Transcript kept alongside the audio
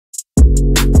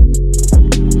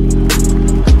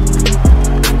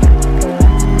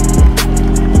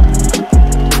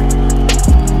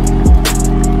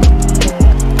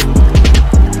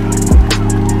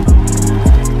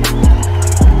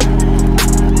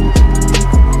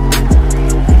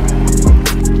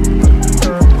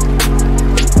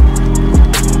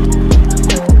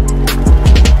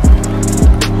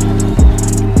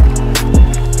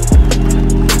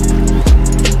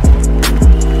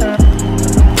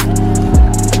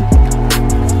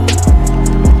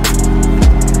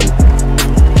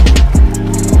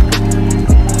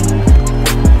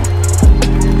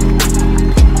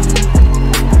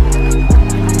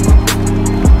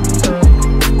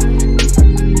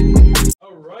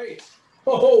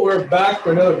Oh, we're back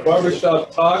for another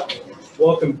Barbershop Talk.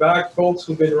 Welcome back, folks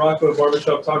who've been rocking with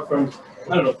Barbershop Talk from,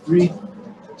 I don't know, 3,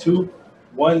 2,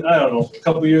 1, I don't know, a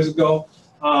couple years ago.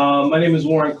 My name is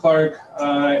Warren Clark.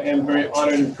 I am very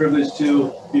honored and privileged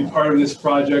to be part of this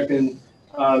project and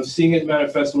seeing it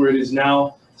manifest where it is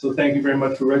now. So thank you very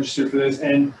much for registering for this.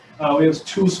 And we have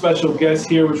 2 special guests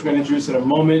here, which we're going to introduce in a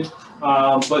moment. But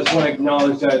I just want to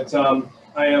acknowledge that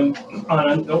I am on,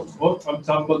 I'm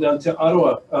talking about down to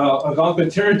Ottawa, Algonquin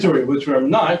territory, which I'm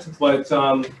not, but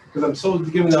because I'm so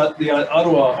given the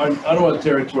Ottawa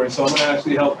territory, so I'm going to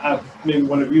actually help have maybe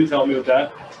one of you to help me with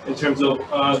that in terms of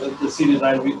the seated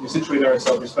line. We situate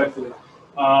ourselves respectfully.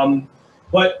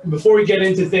 But before we get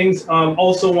into things,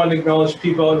 also want to acknowledge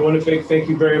people and want to thank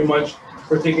you very much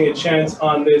for taking a chance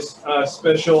on this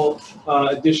special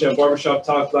edition of Barbershop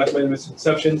Talk, Black Men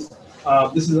Misconceptions.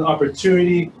 This is an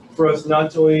opportunity for us not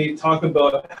to only talk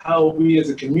about how we as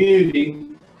a community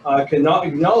cannot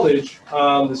acknowledge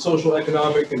the social,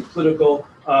 economic, and political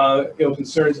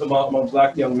concerns among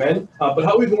Black young men, but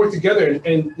how we can work together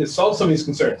and solve some of these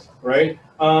concerns, right?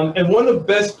 And one of the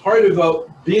best parts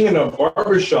about being in a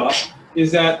barbershop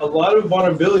is that a lot of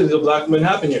vulnerabilities of Black men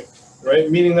happen here, right?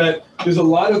 Meaning that there's a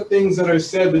lot of things that are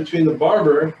said between the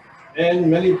barber and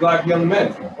many Black young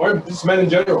men, or just men in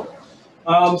general.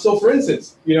 So for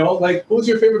instance, like, who's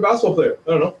your favorite basketball player?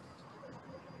 I don't know.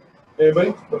 Anybody?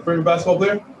 A favorite basketball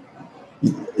player?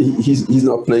 He's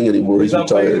not playing anymore. He's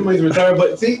retired. He's retired.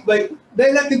 But see, like,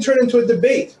 then that can turn into a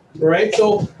debate, right?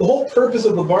 So the whole purpose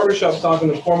of the Barbershop Talk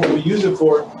and the form that we use it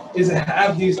for is to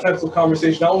have these types of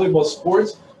conversations, not only about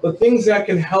sports, but things that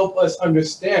can help us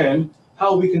understand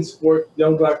how we can support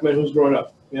young Black men who's growing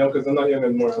up. Because I'm not young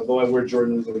anymore, although I wear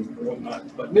Jordans and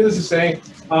whatnot. But needless to say,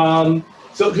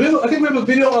 so I think we have a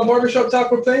video on Barbershop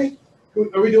Talk we're playing.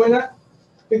 Are we doing that?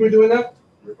 I think we're doing that.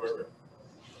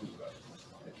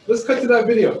 Let's cut to that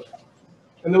video,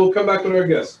 and then we'll come back with our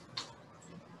guests.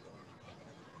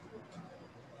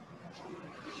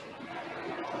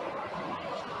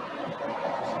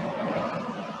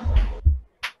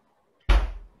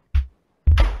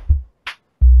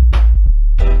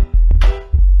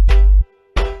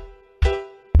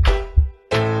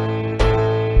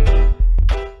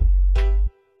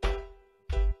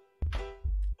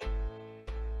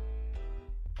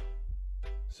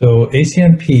 So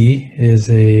ACMP is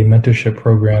a mentorship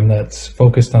program that's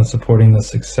focused on supporting the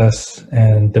success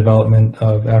and development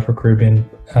of Afro-Caribbean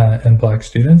and Black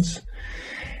students.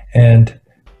 And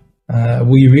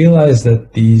we realize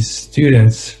that these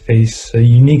students face a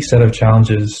unique set of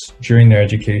challenges during their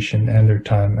education and their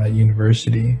time at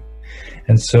university.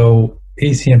 And so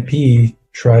ACMP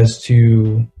tries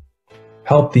to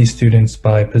help these students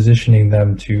by positioning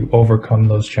them to overcome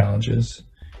those challenges.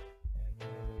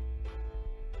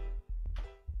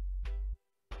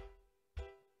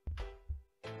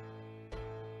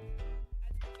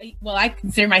 Well, I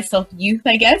consider myself youth,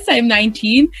 I guess. I'm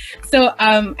 19. So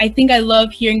I think I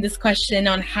love hearing this question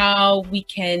on how we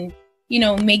can,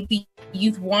 make the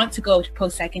youth want to go to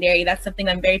post-secondary. That's something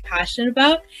I'm very passionate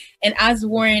about. And as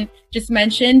Warren just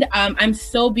mentioned, I'm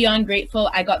so beyond grateful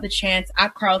I got the chance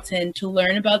at Carleton to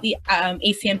learn about the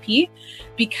ACMP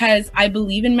because I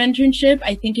believe in mentorship.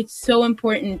 I think it's so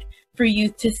important for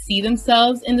youth to see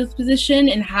themselves in this position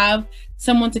and have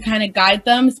someone to kind of guide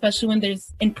them, especially when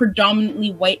there's in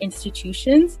predominantly white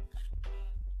institutions.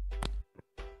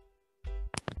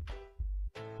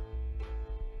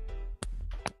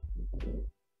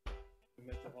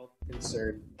 Mental health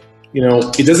concern.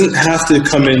 It doesn't have to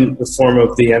come in the form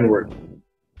of the N-word.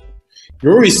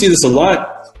 We see this a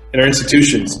lot in our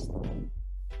institutions,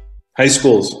 high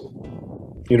schools,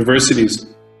 universities.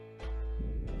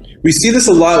 We see this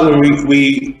a lot when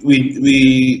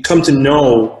we come to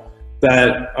know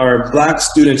that our Black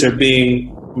students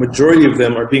majority of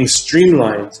them are being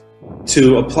streamlined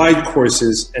to applied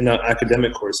courses and not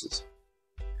academic courses,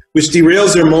 which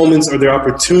derails their moments or their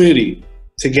opportunity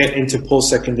to get into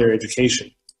post-secondary education.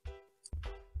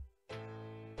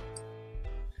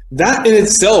 That in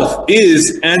itself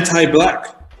is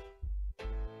anti-Black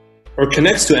or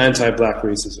connects to anti-Black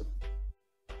racism.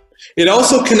 It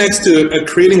also connects to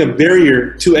creating a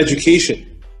barrier to education.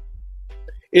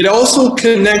 It also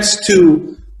connects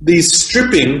to the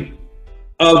stripping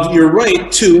of your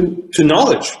right to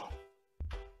knowledge.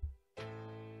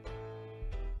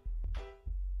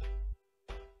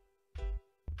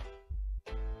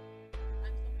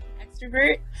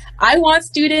 Extrovert. I want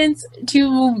students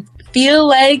to feel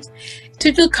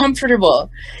comfortable.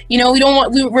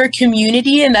 We're a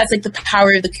community, and that's like the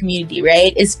power of the community,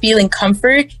 right? Is feeling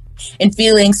comfort and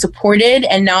feeling supported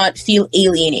and not feel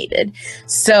alienated.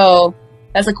 So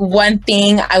That's like one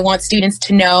thing I want students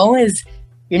to know is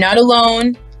you're not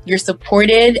alone, you're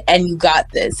supported, and you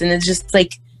got this. And it's just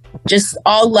like, just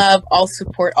all love, all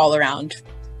support all around.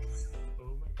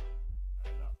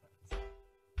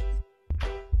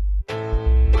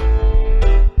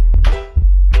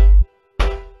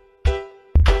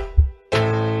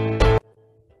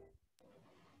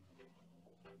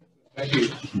 Thank you.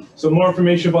 So more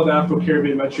information about the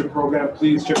Afro-Caribbean Mentorship Program,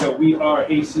 please check out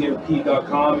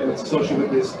weareacmp.com, and it's associated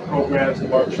with this programs and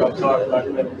barbershop talk,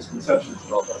 documenting misconceptions.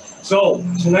 So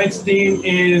tonight's theme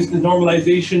is the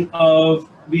normalization of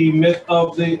the myth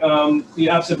of the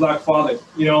absent Black father.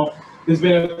 You know, there's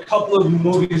been a couple of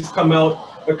movies come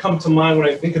out that come to mind when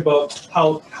I think about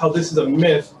how this is a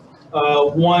myth.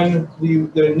 One,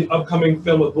 the upcoming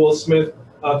film with Will Smith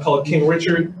called King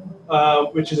Richard,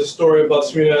 which is a story about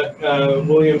Serena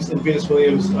Williams and Venus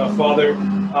Williams' father,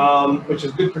 which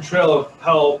is a good portrayal of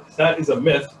how that is a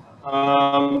myth.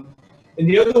 And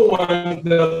the other one,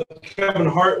 the Kevin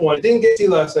Hart one, I didn't get to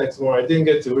last night, Tamari. I didn't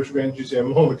get to, which we're going to introduce you in a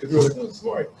moment because we were like, oh, it's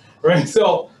Tamari, right?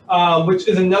 So, which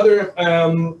is another,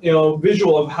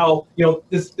 visual of how,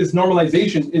 this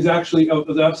normalization is actually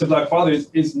of the absent Black father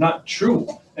is not true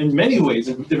in many ways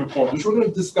in different forms, which we're going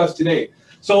to discuss today.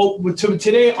 So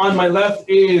today on my left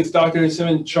is Dr.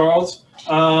 Simon Charles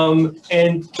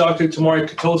and Dr. Tamari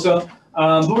Kitossa.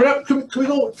 But we're not, can we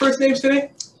go first names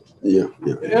today? Yeah.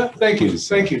 Thank you.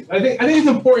 I think it's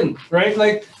important, right?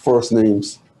 Like first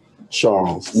names,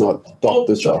 Charles, not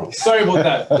Dr. Charles. Sorry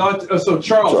about that. So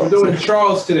Charles, we're doing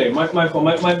Charles today. My fault.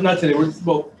 Not today. We're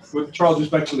both with Charles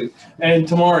respectfully and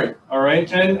Tamari. All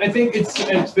right. And I think it's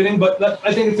fitting, but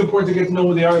I think it's important to get to know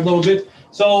who they are a little bit.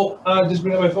 So just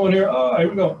bring up my phone here. Here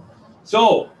we go.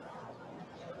 So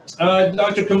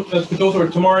Dr. Kitossa or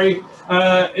Tamari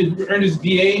earned his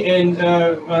BA and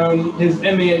his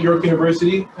MA at York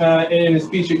University and his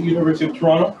speech at University of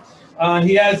Toronto.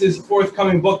 He has his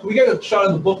forthcoming book. We get a shot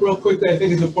of the book real quick that I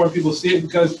think is important people see it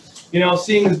because,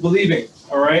 seeing is believing,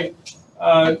 all right?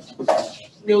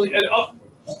 Really,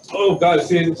 oh God,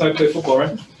 see it, so I play football,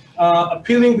 right?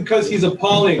 Appealing because he's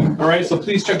appalling, all right? So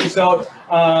please check this out.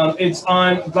 It's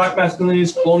on Black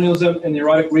Masculinities, Colonialism, and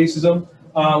Erotic Racism,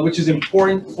 which is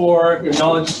important for your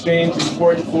knowledge exchange,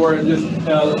 important for just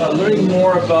learning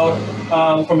more about,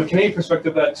 from a Canadian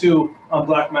perspective, that too, on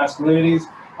Black masculinities.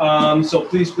 So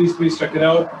please check it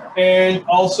out. And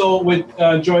also with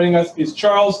joining us is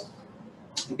Charles,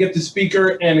 gifted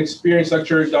speaker and experienced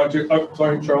lecturer,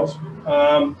 Charles.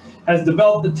 Has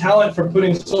developed the talent for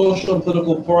putting social and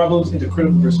political problems into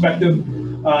critical perspective.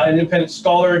 An independent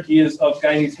scholar, he is of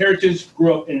Guyanese heritage,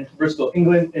 grew up in Bristol,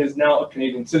 England, and is now a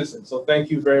Canadian citizen. So thank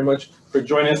you very much for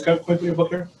joining us. Can I put your book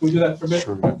here? Can we do that for a bit?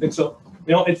 Sure. I think so.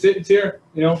 It's here.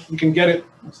 You can get it.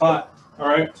 It's hot. All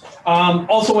right.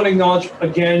 Also want to acknowledge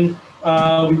again,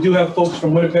 we do have folks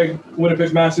from Winnipeg,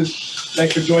 Massachusetts.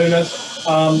 Thanks for joining us.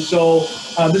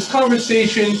 This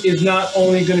conversation is not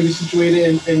only going to be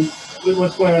situated in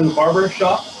what's going on in the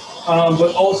barbershop,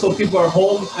 but also people are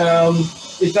home.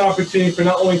 It's an opportunity for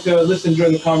not only to listen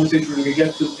during the conversation we're going to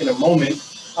get to in a moment,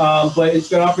 but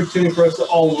it's an opportunity for us to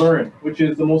all learn, which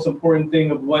is the most important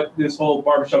thing of what this whole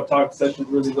barbershop talk session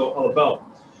is really all about.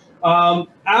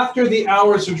 After the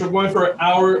hours, which we're going for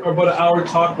about an hour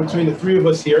talk between the three of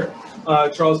us here,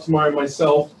 Charles, Tamari, and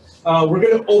myself, we're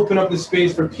going to open up the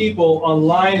space for people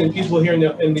online and people here in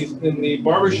the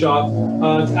barbershop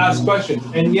to ask questions.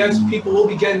 And yes, people will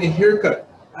be getting a haircut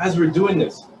as we're doing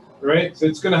this, right? So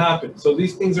it's going to happen. So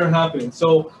these things are happening.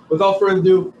 So without further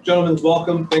ado, gentlemen,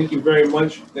 welcome. Thank you very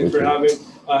much. Thanks for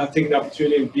taking the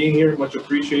opportunity and being here. Much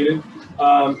appreciated.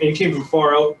 And you came from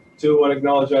far out too. I want to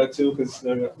acknowledge that too, because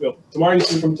Tamari used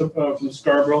to be from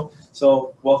Scarborough.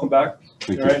 So welcome back.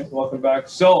 All right, welcome back.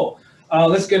 So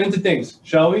let's get into things,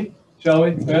 shall we?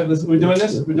 We're doing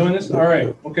this? All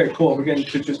right. Okay, cool. We're getting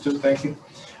pictures too. Thank you.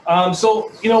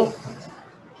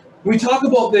 We talk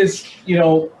about this,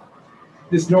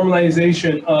 this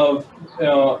normalization of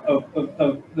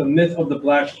the myth of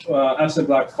the absent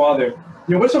Black father.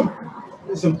 What's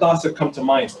some thoughts that come to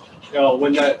mind?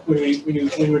 When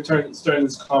we're starting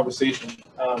this conversation.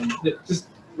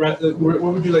 Where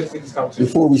would you like to take this conversation?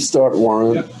 Before we start,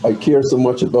 Warren, I care so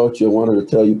much about you. I wanted to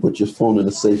tell you put your phone in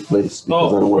a safe place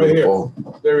because I don't want it to fall.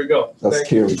 There we go. That's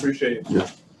caring. Appreciate it. Yeah.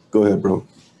 Go ahead, bro.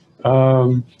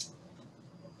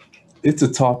 It's a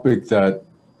topic that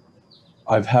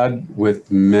I've had with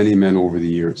many men over the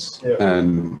years,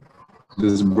 and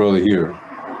this brother here,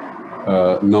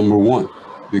 number one,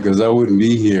 because I wouldn't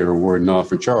be here were it not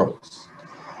for Charles.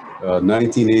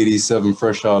 1987,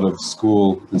 fresh out of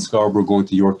school in Scarborough, going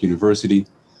to York University.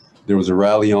 There was a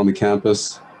rally on the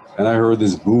campus, and I heard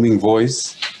this booming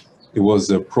voice It was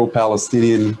a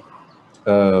pro-Palestinian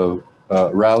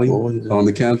rally on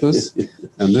the campus.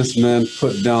 And this man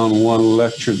put down one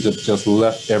lecture that just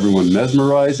left everyone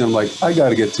mesmerized. And I'm like, I got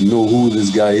to get to know who this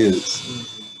guy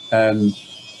is. And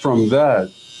from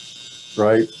that,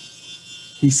 right,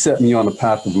 he set me on a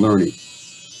path of learning,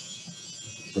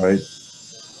 right?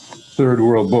 Third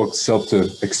world books help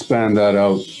to expand that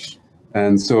out.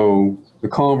 And so the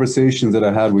conversations that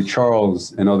I had with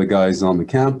Charles and other guys on the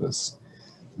campus,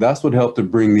 that's what helped to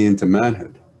bring me into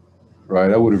manhood,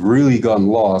 right? I would have really gotten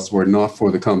lost were it not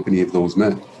for the company of those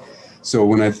men. So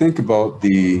when I think about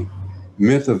the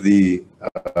myth of the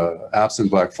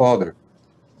absent Black father,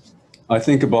 I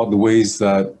think about the ways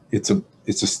that it's a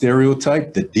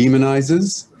stereotype that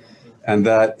demonizes, and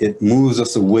that it moves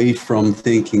us away from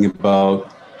thinking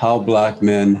about how Black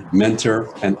men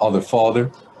mentor and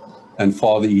father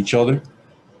each other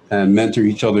and mentor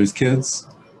each other's kids.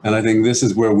 And I think this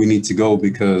is where we need to go,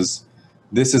 because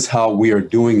this is how we are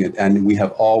doing it, and we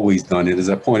have always done it. As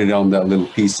I pointed out in that little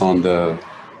piece on the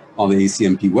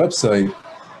ACMP website,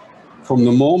 from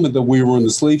the moment that we were in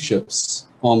the slave ships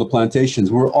on the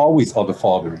plantations, we were always other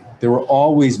fathering. There were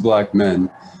always Black men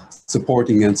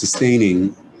supporting and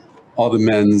sustaining other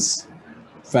men's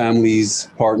families,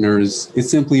 partners. It's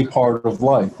simply a part of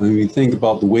life. When we think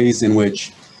about the ways in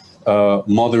which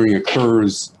mothering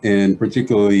occurs,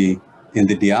 particularly in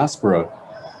the diaspora,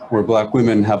 where Black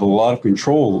women have a lot of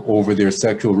control over their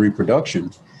sexual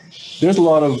reproduction, there's a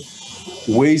lot of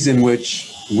ways in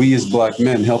which we as Black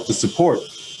men help to support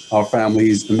our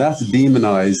families, and that's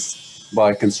demonized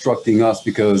by constructing us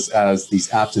as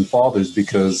these absent fathers,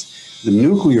 because the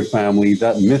nuclear family,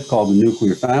 that myth called the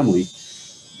nuclear family,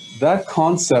 that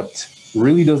concept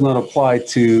really does not apply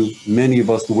to many of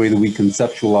us the way that we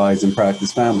conceptualize and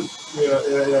practice family.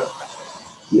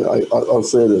 Yeah, I'll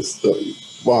say this.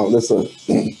 Wow, that's a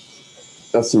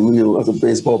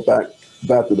baseball bat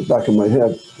to the back of my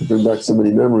head to bring back so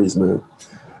many memories, man.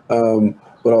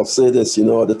 But I'll say this, at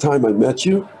the time I met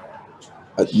you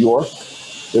at York,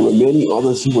 there were many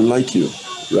others who were like you,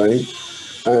 right?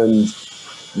 And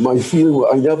my feeling,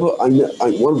 one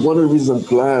of the reasons I'm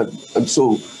glad, I'm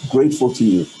so grateful to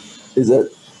you, is that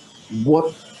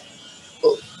what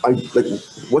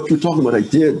you're talking about, I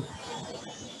did,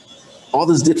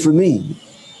 others did for me,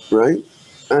 right?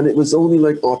 And it was only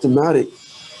like automatic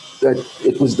that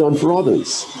it was done for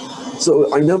others.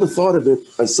 So I never thought of it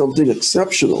as something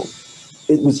exceptional.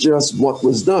 It was just what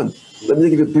was done. Let me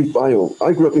give you a brief bio.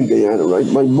 I grew up in Guyana, right?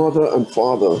 My mother and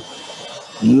father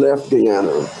left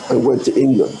Guyana and went to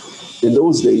England. In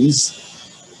those days,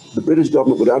 the British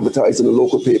government would advertise in the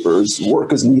local papers,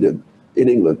 workers needed in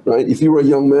England, right? If you were a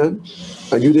young man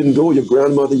and you didn't go, your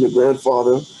grandmother, your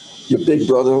grandfather, your big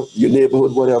brother, your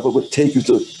neighborhood, whatever, would take you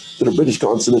to the British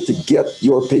consulate to get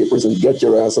your papers and get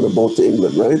your ass on a boat to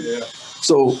England, right? Yeah.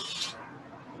 So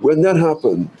when that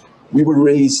happened,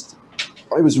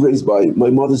 I was raised by my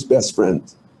mother's best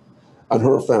friend and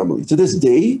her family. To this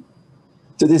day,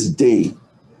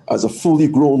 as a fully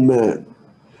grown man,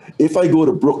 if I go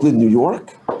to Brooklyn, New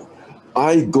York,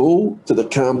 I go to the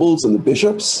Campbells and the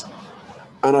Bishops,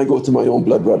 and I go to my own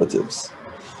blood relatives,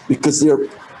 because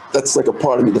that's like a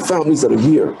part of me. The families that are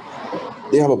here,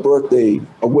 they have a birthday,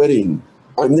 a wedding,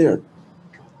 I'm there,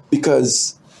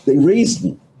 because they raised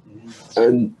me.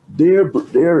 And they're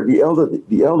the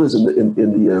elders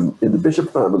in the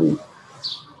Bishop family.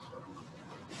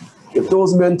 If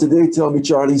those men today tell me,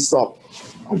 Charlie, stop,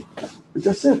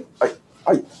 that's it.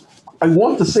 I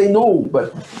want to say no,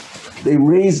 but they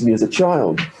raised me as a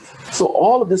child. So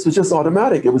all of this was just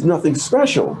automatic. It was nothing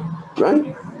special,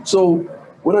 right? So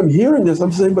when I'm hearing this,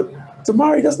 I'm saying, but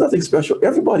Tamari, that's nothing special.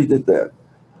 Everybody did that.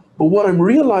 But what I'm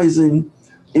realizing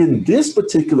in this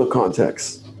particular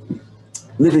context,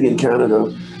 living in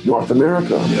Canada, North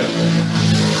America,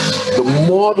 the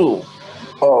model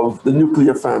of the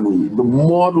nuclear family, the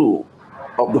model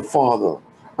of the father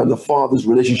and the father's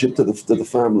relationship to the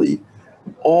family,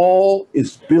 all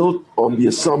is built on the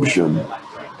assumption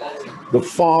the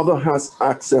father has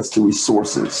access to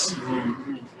resources,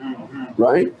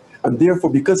 right? And therefore,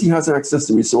 because he has access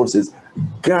to resources,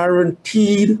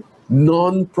 guaranteed,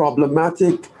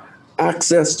 non-problematic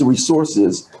access to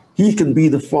resources, he can be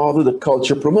the father the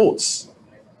culture promotes.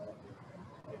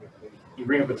 You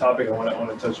bring up a topic I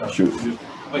want to touch on. Sure.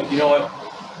 But you know what?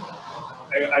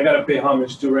 I gotta pay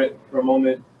homage to it for a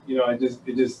moment.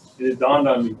 It dawned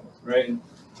on me, right? And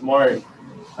Tamari,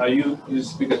 how you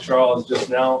speak of Charles just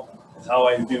now is how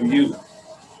I view you.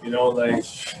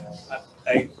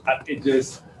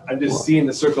 I'm just seeing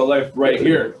the circle of life right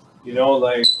here.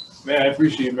 Man, I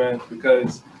appreciate you, man,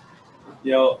 because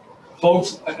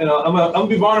folks, you know, I'm gonna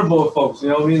be vulnerable with folks. You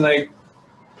know what I mean? Like,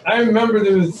 I remember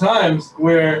there was times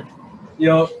where, you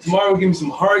know, Tamari would give me some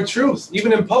hard truths,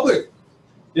 even in public.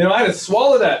 You know, I had to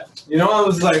swallow that. You know, I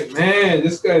was like, man,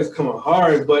 this guy's coming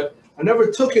hard, but I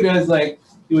never took it as like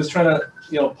he was trying to,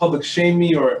 you know, public shame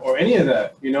me or any of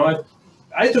that. You know,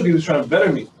 I took he was trying to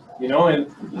better me. You know,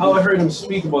 and how I heard him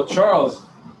speak about Charles,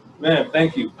 man,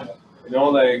 thank you. You know,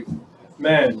 like,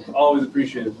 man, always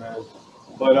appreciate it, man.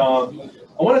 But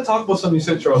I want to talk about something you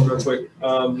said, Charles, real quick.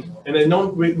 And I know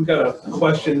we got a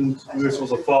question we were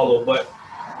supposed to follow, but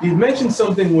you mentioned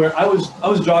something where I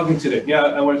was jogging today. Yeah,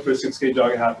 I went for a 6K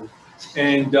jog, it happened.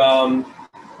 And,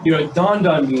 you know, it dawned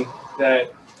on me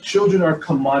that children are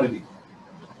commodity.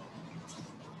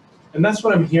 And that's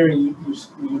what I'm hearing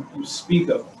you speak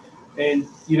of. And,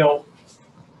 you know,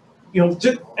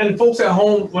 just, and folks at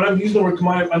home, when I'm using the word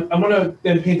commodity, I'm going to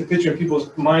then paint a picture in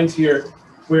people's minds here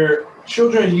where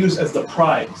children are used as the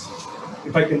prize,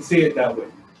 if I can say it that way.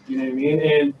 You know what I mean?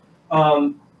 And,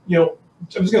 you know,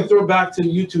 I'm just going to throw it back to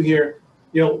you two here.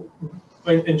 You know,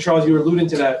 and Charles, you were alluding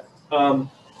to that. When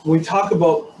we talk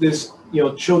about this, you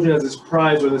know, children as this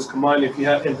prize or this commodity, if you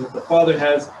have, and the father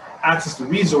has access to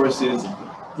resources,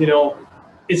 you know,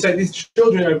 it's like these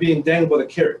children are being dangled by the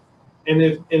carrot. And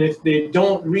if they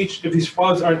don't reach, if these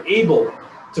fathers aren't able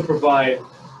to provide,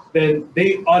 then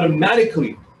they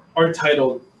automatically are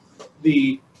titled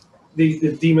the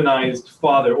demonized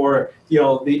father, or, you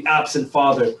know, the absent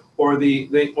father, or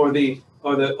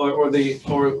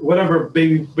whatever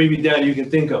baby daddy you can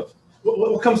think of.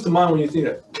 What comes to mind when you think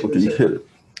that? Okay, you hit it.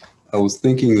 I was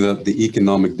thinking that the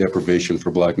economic deprivation for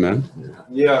Black men.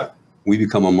 Yeah. We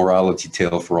become a morality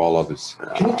tale for all others.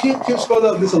 Can you spell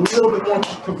out this a little bit more?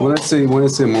 When I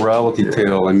say morality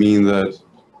tale, I mean that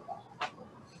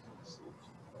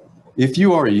if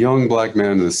you are a young Black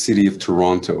man in the city of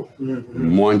Toronto,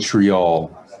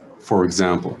 Montreal, for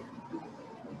example,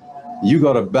 you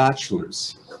got a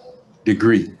bachelor's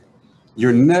degree.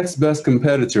 Your next best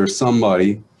competitor is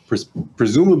somebody,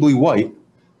 presumably white,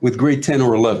 with grade 10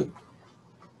 or 11.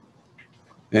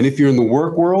 And if you're in the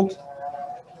work world,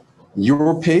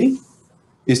 your pay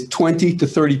is 20 to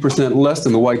 30% less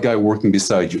than the white guy working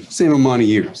beside you. Same amount of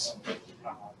years,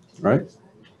 right?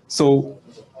 So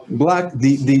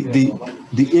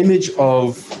the image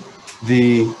of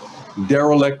the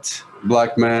derelict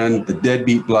Black man, the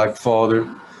deadbeat Black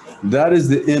father, that is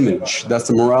the image, that's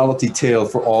the morality tale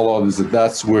for all others,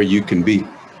 that's where you can be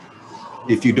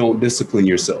if you don't discipline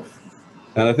yourself.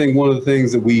 And I think one of the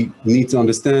things that we need to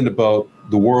understand about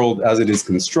the world as it is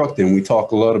constructed, and we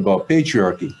talk a lot about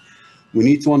patriarchy, we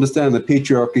need to understand that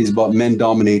patriarchy is about men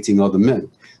dominating other men.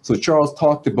 So Charles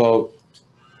talked about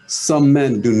some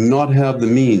men do not have the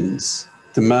means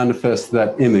to manifest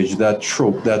that image, that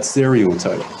trope, that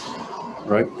stereotype,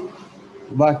 right?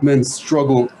 Black men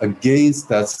struggle against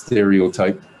that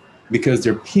stereotype because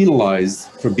they're penalized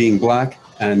for being Black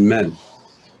and men.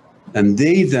 And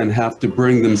they then have to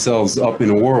bring themselves up in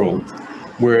a world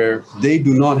where they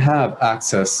do not have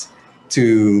access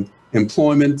to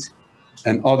employment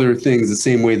and other things the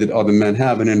same way that other men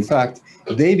have. And in fact,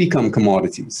 they become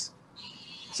commodities.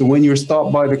 So when you're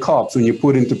stopped by the cops, when you're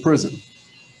put into prison,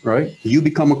 right, you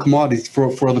become a commodity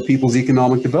for other people's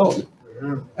economic development.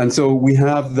 And so we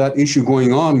have that issue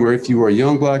going on where if you are a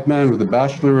young Black man with a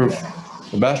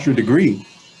bachelor degree,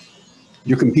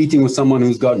 you're competing with someone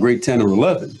who's got grade 10 or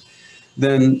 11.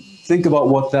 Then think about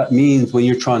what that means when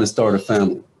you're trying to start a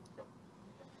family,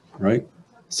 right?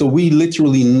 So we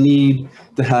literally need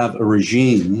to have a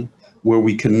regime where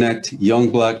we connect young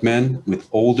Black men with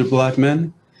older Black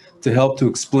men to help to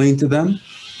explain to them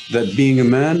that being a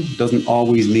man doesn't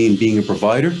always mean being a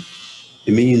provider.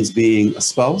 It means being a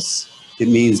spouse. It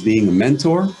means being a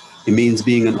mentor. It means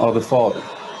being an other father.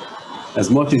 As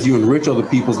much as you enrich other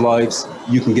people's lives,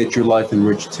 you can get your life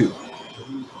enriched too.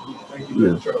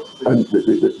 Yeah. And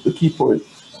the key point,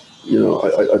 you know,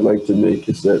 I'd like to make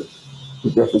is that,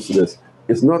 with reference to this,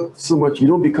 it's not so much, you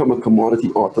don't become a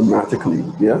commodity automatically,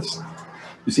 yes?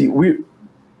 You see,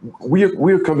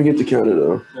 we're coming into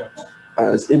Canada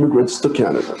as immigrants to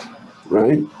Canada,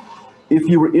 right? If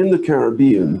you were in the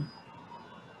Caribbean,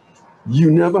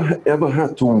 you never ever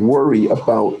had to worry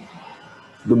about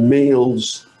the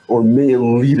males or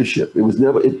male leadership. It was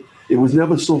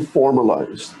never so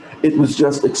formalized. It was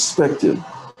just expected,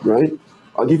 right?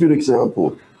 I'll give you an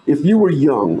example. If you were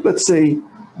young, let's say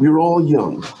we were all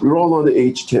young, we were all under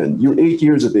age 10. You're 8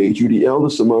 years of age, you're the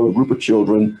eldest among a group of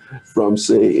children from,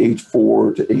 say, age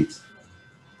 4 to 8.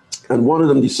 And one of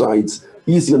them decides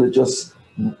he's gonna just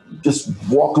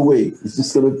walk away. He's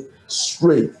just gonna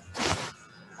stray.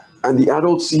 And the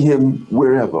adults see him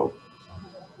wherever.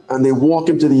 and they walk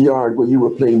into the yard where you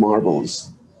were playing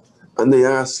marbles, and they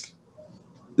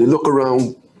look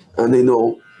around, and they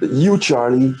know that you,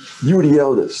 Charlie, you the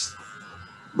eldest.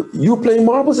 But you playing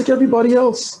marbles like everybody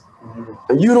else.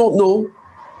 And you don't know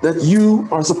that you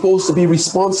are supposed to be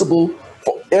responsible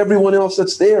for everyone else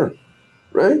that's there,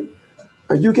 right?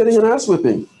 And you're getting an ass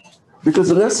whipping. Because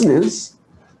the lesson is,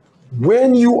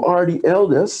 when you are the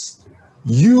eldest,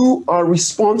 you are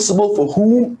responsible for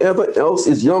whomever else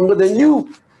is younger than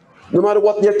you, no matter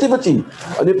what the activity.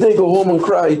 And if they go home and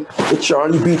cry that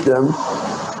Charlie beat them,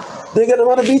 they get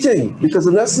another beating. Because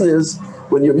the lesson is,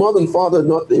 when your mother and father are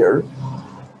not there,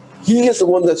 he is the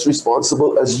one that's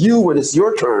responsible, as you, when it's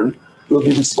your turn, will be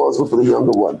responsible for the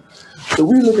younger one. So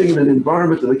we're looking at an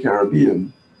environment in the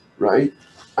Caribbean, right?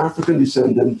 African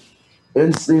descendant,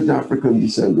 enslaved African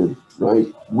descendant, right?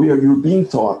 Where you're being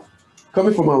taught,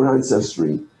 coming from our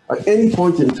ancestry, at any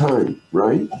point in time,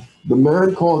 right? The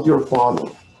man called your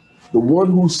father, the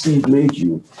one whose seed made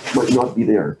you, might not be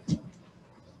there,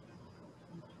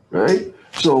 right?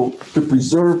 So to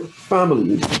preserve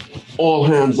family, all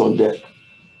hands on deck,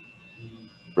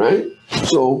 right?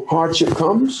 So hardship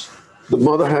comes, the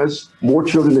mother has more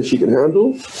children than she can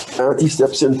handle, auntie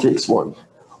steps in, takes one.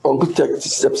 Uncle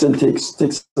steps in,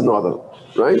 takes another,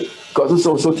 right? Cousin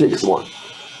also takes one.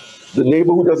 The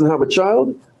neighbor who doesn't have a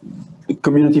child, the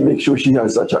community makes sure she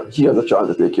has a child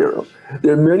to take care of.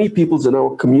 There are many peoples in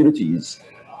our communities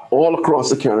all across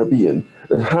the Caribbean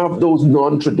that have those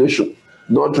non-traditional,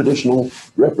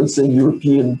 referencing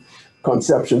European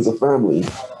conceptions of family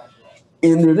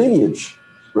in their lineage,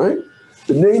 right?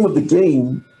 The name of the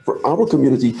game for our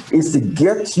community is to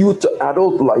get you to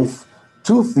adult life,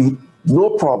 2 feet,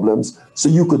 no problems, so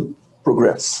you could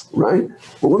progress, right?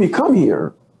 But when we come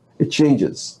here, it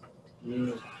changes.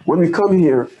 When we come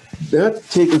here, that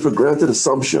taken for granted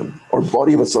assumption or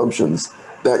body of assumptions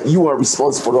that you are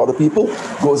responsible for other people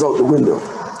goes out the window,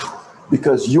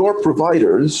 because your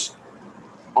providers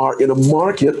are in a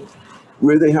market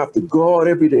where they have to go out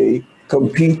every day,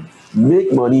 compete,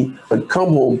 make money, and come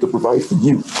home to provide for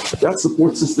you. That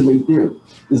support system ain't there.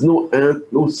 There's no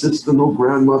aunt, no sister, no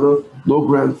grandmother, no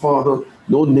grandfather,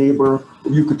 no neighbor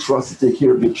that you could trust to take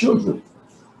care of your children.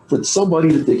 For somebody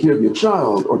to take care of your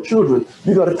child or children,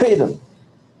 you got to pay them.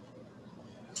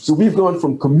 So we've gone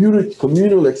from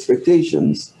communal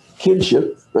expectations,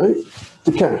 kinship, right,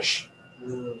 to cash,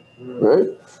 right?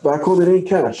 Back home, it ain't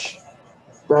cash.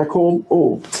 Back home,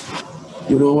 oh,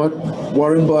 you know what?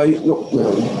 Warren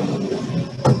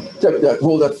take that,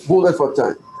 hold that for a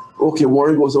time. Okay,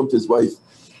 Warren goes home to his wife.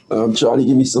 Charlie,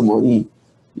 give me some money.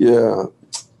 Yeah,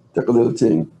 take a little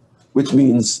thing. Which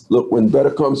means, look, when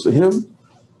better comes for him,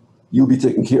 you'll be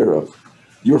taken care of.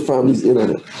 Your family's in on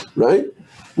it, right?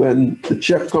 When the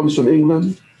check comes from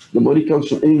England, the money comes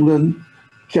from England,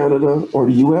 Canada, or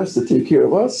the US to take care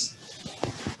of us,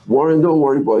 Warren, don't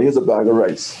worry about it. Here's a bag of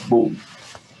rice. Boom.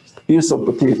 Here's some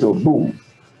potato. Boom.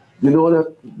 You know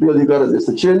that, Bill, you got this,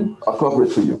 the chin, I'll cover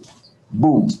it for you.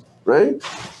 Boom, right?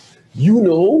 You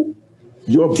know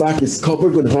your back is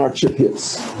covered when hardship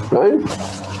hits, right?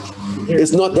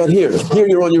 It's not that here. Here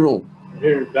you're on your own.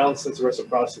 Here, balance is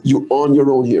reciprocity. You're on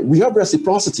your own here. We have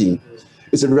reciprocity.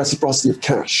 It's a reciprocity of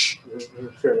cash.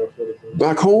 Fair enough.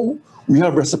 Back home, we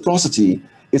have reciprocity.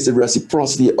 It's a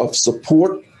reciprocity of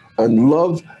support and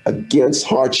love against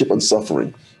hardship and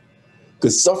suffering.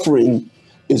 Because suffering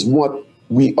is what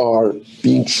we are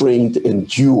being trained to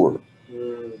endure.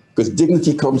 Because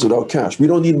dignity comes without cash. We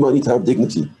don't need money to have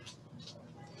dignity.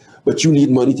 But you need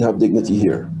money to have dignity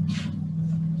here.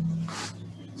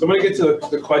 So I'm going to get to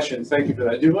the questions. Thank you for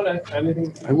that. Do you want to add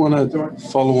anything? I want to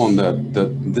follow on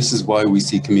that this is why we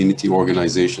see community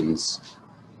organizations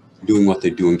doing what they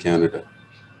do in Canada.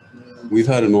 We've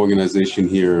had an organization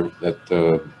here at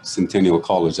Centennial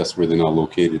College, that's where they're now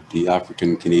located, the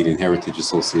African Canadian Heritage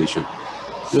Association.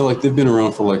 They've been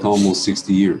around for almost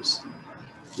 60 years.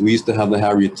 We used to have the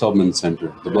Harriet Tubman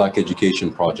Center, the Black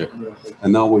Education Project.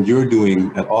 And now what you're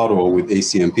doing at Ottawa with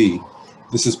ACMP,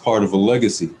 this is part of a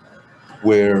legacy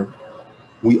where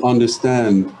we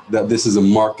understand that this is a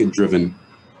market-driven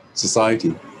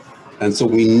society. And so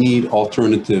we need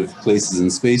alternative places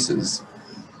and spaces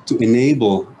to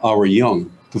enable our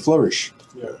young to flourish,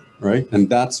 right? And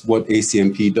that's what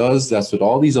ACMP does. That's what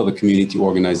all these other community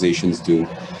organizations do.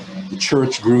 The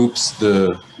church groups,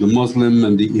 the Muslim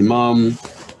and the Imam,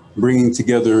 bringing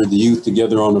together the youth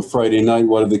together on a Friday night,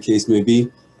 whatever the case may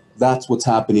be. That's what's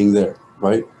happening there,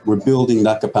 right? We're building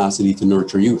that capacity to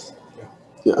nurture youth.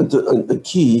 Yeah, and the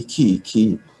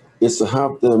key is to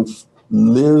have them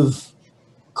live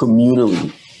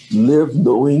communally, live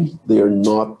knowing they are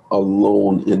not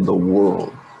alone in the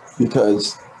world.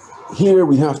 Because here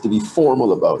we have to be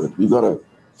formal about it. We've got to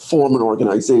form an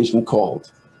organization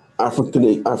called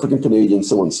African Canadian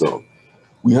so-and-so.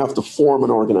 We have to form an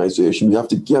organization. We have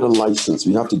to get a license.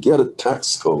 We have to get a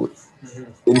tax code.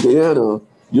 In Guyana,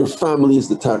 your family is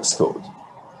the tax code,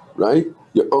 right?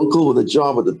 Your uncle with a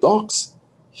job at the docks,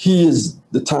 he is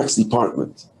the tax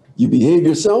department. You behave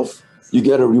yourself, you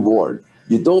get a reward.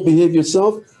 You don't behave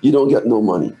yourself, you don't get no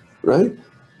money, right?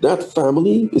 That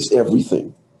family is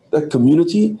everything. That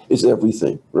community is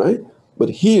everything, right? But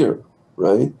here,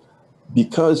 right,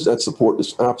 because that support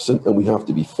is absent and we have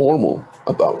to be formal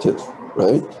about it,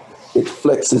 right, it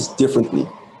flexes differently.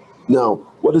 Now,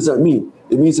 what does that mean?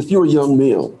 It means if you're a young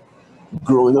male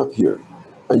growing up here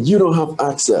and you don't have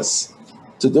access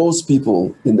to those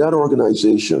people in that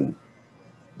organization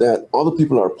that other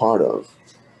people are part of,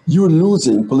 you're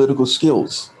losing political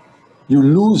skills. You're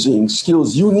losing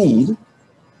skills you need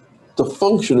to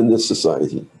function in this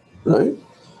society, right?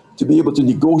 To be able to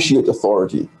negotiate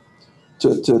authority,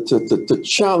 to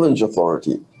challenge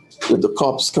authority. If the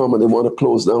cops come and they want to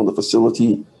close down the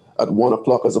facility at 1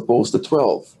 o'clock as opposed to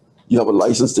 12, you have a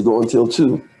license to go until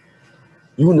 2.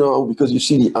 You know, because you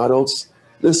see the adults,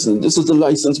 listen, this is the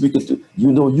license we could do.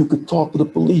 You know, you could talk to the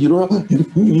police. You don't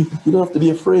have to be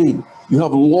afraid. You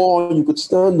have law you could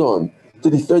stand on to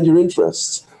defend your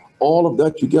interests. All of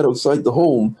that you get outside the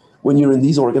home when you're in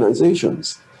these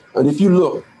organizations. And if you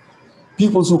look,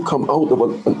 people who come out of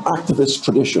an activist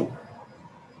tradition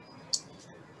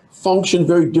function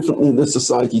very differently in this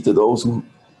society to those who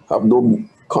have no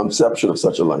conception of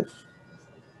such a life,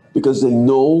 because they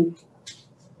know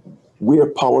where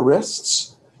power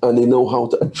rests and they know how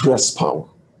to address power.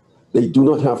 They do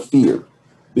not have fear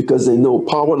because they know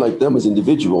power, like them as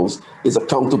individuals, is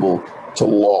accountable to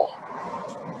law,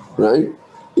 right?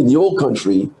 In the old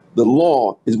country, the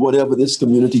law is whatever this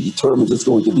community determines it's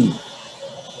going to be,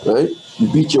 right?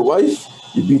 You beat your wife,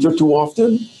 you beat her too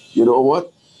often, you know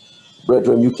what?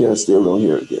 Brethren, you can't stay around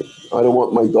here again. I don't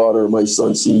want my daughter or my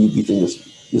son seeing you beating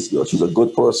this girl. She's a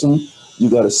good person. You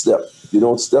got to step. If you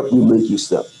don't step, we make you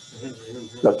step.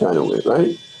 That kind of way,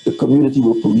 right? The community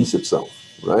will police itself,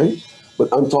 right? But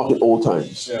I'm talking old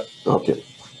times. Yeah. Okay.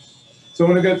 So I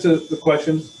want to get to the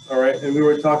questions, all right? And we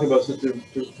were talking about,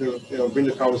 to bring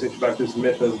the conversation back to this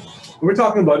myth of, we're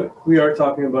talking about it. We are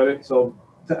talking about it. So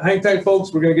hang tight,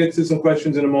 folks. We're going to get to some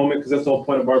questions in a moment because that's the whole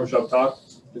point of Barbershop Talk.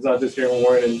 It's not just hearing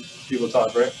Warren and people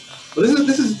talk, right? But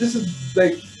this is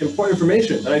like important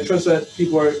information, and I trust that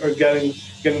people are getting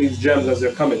these gems as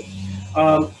they're coming.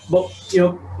 But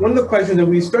one of the questions that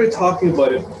we started talking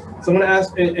about it, so I'm going to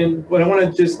ask, but I want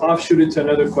to just offshoot it to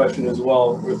another question as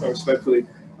well, respectfully.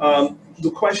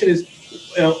 The question is,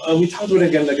 we talked about it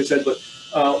again, like I said, but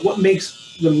what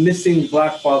makes the missing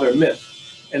black father a myth,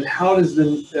 and how does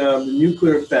the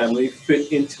nuclear family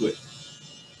fit into it?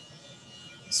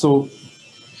 So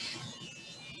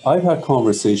I've had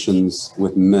conversations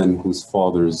with men whose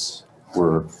fathers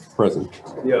were present,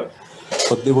 Yeah.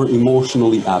 but they were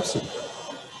emotionally absent.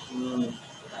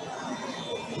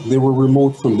 They were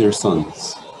remote from their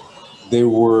sons. They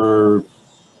were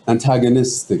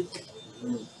antagonistic.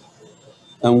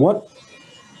 And what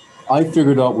I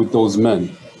figured out with those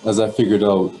men, as I figured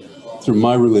out through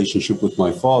my relationship with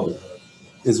my father,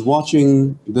 is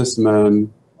watching this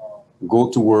man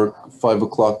go to work 5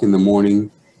 o'clock in the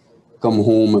morning, come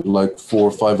home at like 4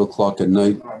 or 5 o'clock at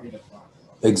night,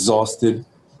 exhausted.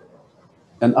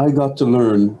 And I got to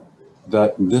learn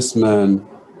that this man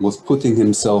was putting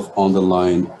himself on the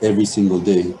line every single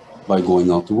day by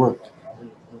going out to work.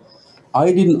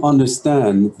 I didn't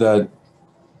understand that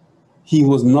he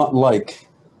was not like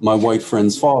my white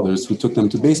friends' fathers who took them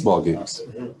to baseball games,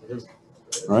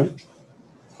 right?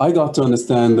 I got to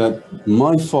understand that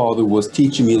my father was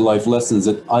teaching me life lessons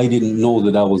that I didn't know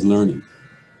that I was learning.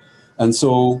 And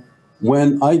so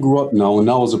when I grew up now, and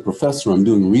now as a professor, I'm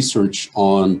doing research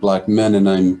on Black men, and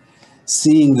I'm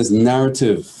seeing this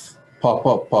narrative pop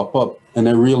up, and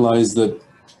I realized that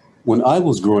when I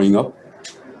was growing up,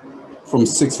 from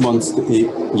 6 months to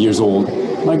 8 years old,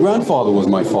 my grandfather was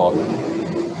my father.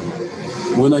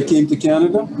 When I came to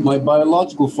Canada, my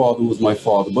biological father was my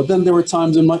father, but then there were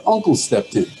times when my uncle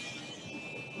stepped in,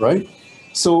 right?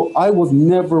 So I was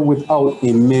never without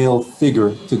a male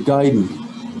figure to guide me.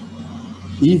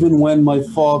 Even when my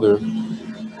father,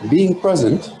 being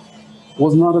present,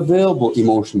 was not available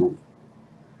emotionally,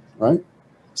 right?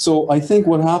 So I think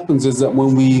what happens is that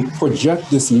when we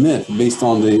project this myth based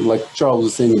on like Charles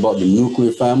was saying about the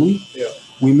nuclear family,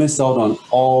 we miss out on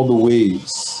all the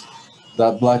ways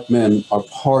that Black men are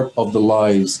part of the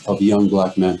lives of young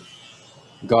Black men,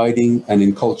 guiding and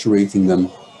enculturating them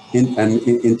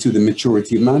into the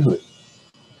maturity of manhood.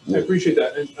 I appreciate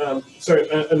that. And sorry,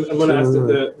 I'm going to ask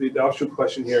the offshoot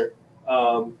question here,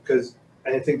 because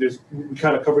I think we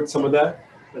kind of covered some of that,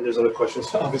 and there's other questions.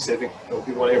 Obviously, I think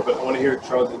people want to hear, but I want to hear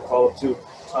Charles and follow up too,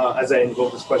 as I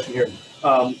invoke this question here.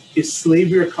 Is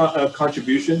slavery a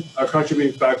contributing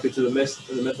factor to the myth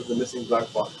of the missing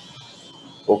black body?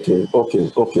 Okay.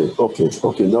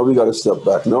 Now we got to step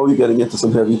back. Now we're getting into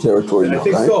some heavy territory. I now,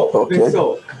 think right? so. Okay. I think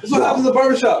so. This is what happens at the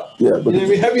barbershop. Yeah, but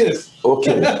heaviness.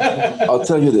 Okay, I'll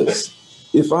tell you this.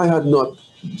 If I had not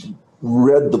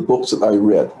read the books that I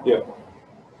read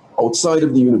outside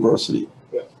of the university,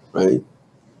 right,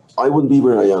 I wouldn't be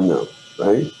where I am now,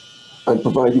 right? And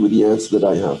provide you with the answer that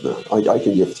I have now. I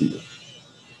can give to you.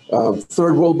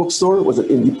 Third World Bookstore was an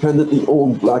independently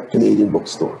owned Black Canadian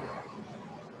bookstore.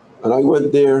 And I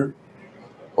went there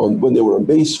when they were on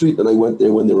Bay Street, and I went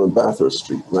there when they were on Bathurst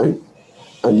Street, right?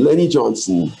 And Lenny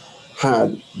Johnson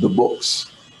had the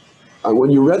books. And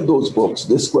when you read those books,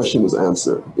 this question was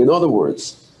answered. In other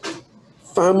words,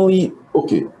 family,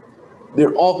 okay, there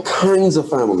are all kinds of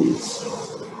families.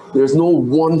 There's no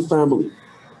one family,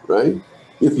 right?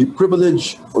 If you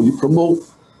privilege or you promote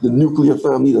the nuclear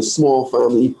family, the small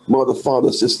family, mother,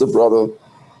 father, sister, brother,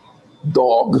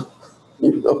 dog,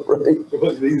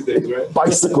 right? These days, right?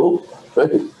 Bicycle,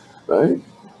 right?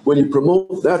 When you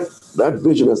promote that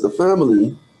vision as the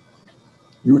family,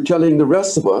 you're telling the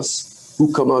rest of us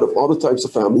who come out of other types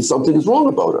of families something is wrong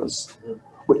about us.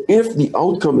 But if the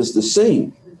outcome is the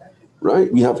same,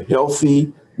 right? We have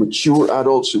healthy, mature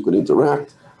adults who can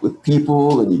interact with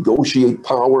people and negotiate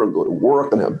power and go to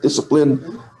work and have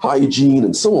discipline, hygiene,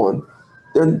 and so on,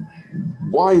 then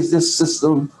why is this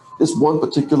system, this one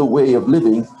particular way of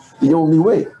living, the only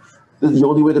way? The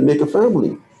only way to make a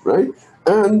family, right?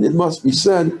 And it must be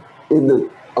said, in the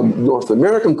North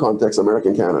American context,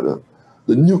 American Canada,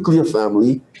 the nuclear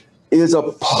family is a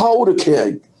powder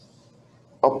keg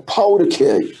of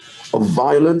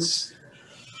violence,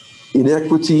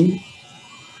 inequity,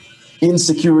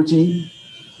 insecurity,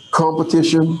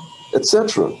 competition,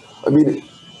 etc. I mean,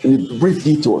 in a brief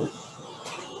detour,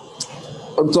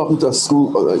 I'm talking to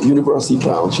a university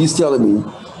pal. She's telling me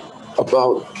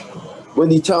about when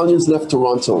the Italians left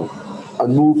Toronto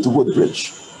and moved to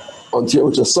Woodbridge, Ontario,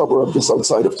 which is a suburb just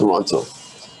outside of Toronto.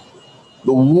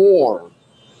 The war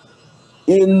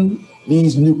in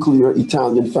these nuclear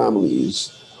Italian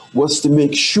families was to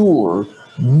make sure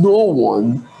no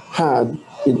one had,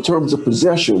 in terms of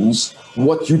possessions,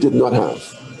 what you did not have.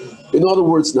 In other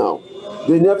words, now,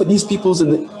 these people,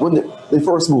 when they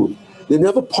first moved, they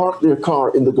never parked their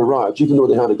car in the garage, even though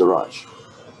they had a garage.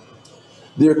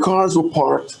 Their cars were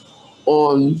parked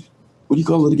on, what do you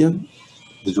call it again?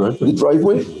 The driveway. The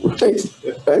driveway,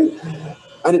 right?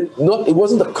 And it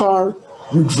wasn't a car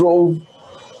you drove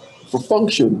for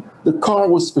function. The car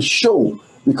was for show,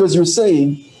 because you're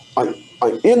saying, I'm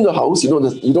in the house, you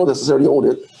don't necessarily own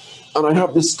it, and I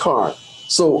have this car.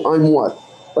 So I'm what?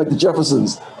 Like the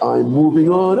Jeffersons, I'm moving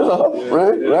on up,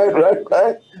 right,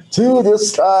 to the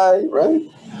sky, right?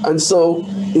 And so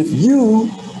if you,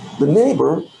 the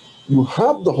neighbor, you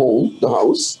have the home, the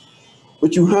house,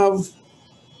 but you have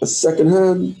a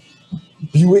secondhand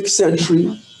Buick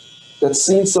Century that's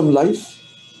seen some life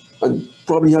and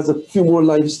probably has a few more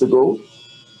lives to go.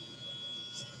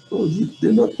 Oh,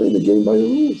 they're not playing the game by the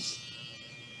rules.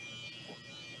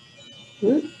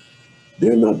 Right? They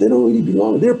don't really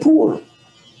belong. They're poor.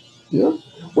 Yeah.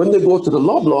 When they go to the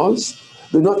Loblaws,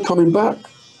 they're not coming back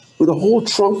with a whole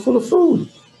trunk full of food.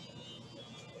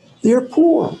 They're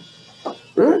poor.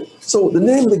 Right? So the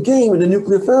name of the game in the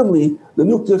nuclear family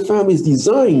is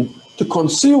designed to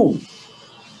consume.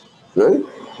 Right?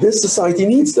 This society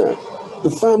needs that. The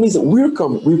families that we're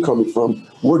coming from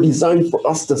were designed for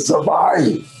us to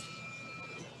survive.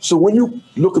 So when you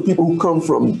look at people who come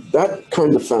from that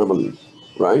kind of family,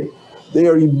 right? They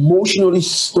are emotionally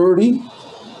sturdy,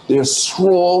 they're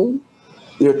strong,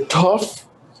 they're tough,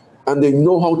 and they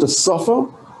know how to suffer,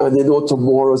 and they know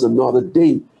tomorrow is another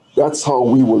day. That's how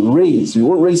we were raised. We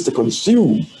weren't raised to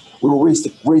consume. We were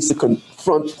raised to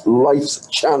confront life's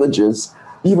challenges,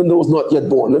 even those not yet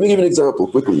born. Let me give you an example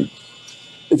quickly.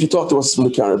 If you talk to us from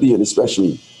the Caribbean,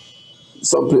 especially,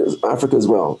 some places, Africa as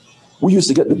well, we used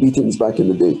to get the beatings back in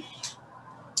the day.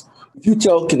 If you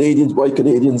tell Canadians, white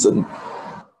Canadians, and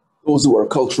those who are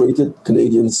acculturated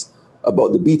Canadians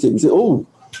about the beatings, they say, oh,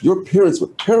 your parents were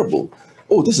terrible.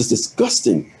 Oh, this is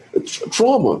disgusting.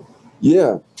 Trauma.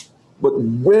 Yeah. But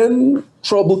when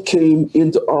trouble came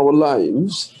into our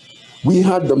lives, we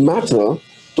had the matter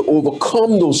to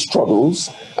overcome those struggles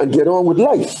and get on with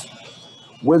life.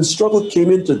 When struggle came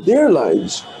into their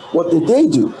lives, what did they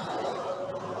do?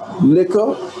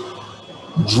 Liquor,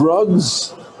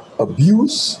 drugs,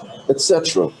 abuse,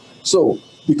 etc. So,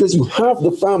 because you have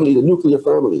the family, the nuclear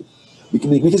family,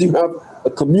 because you have a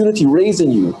community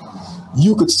raising you,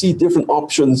 you could see different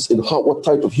options in what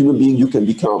type of human being you can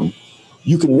become.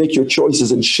 You can make your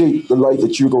choices and shape the life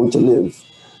that you're going to live.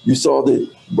 You saw the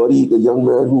young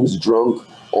man who was drunk,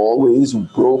 always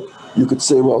broke. You could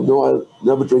say, well, no, I'll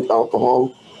never drink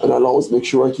alcohol, and I'll always make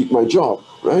sure I keep my job,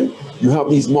 right? You have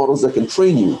these models that can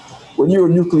train you. When you're a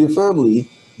nuclear family,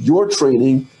 your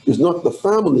training is not the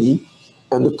family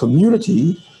and the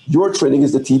community. Your training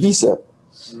is the TV set.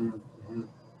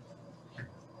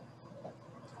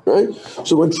 Right?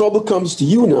 So when trouble comes to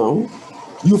you now,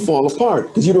 you fall apart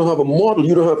because you don't have a model,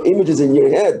 you don't have images in your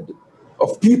head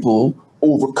of people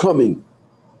overcoming.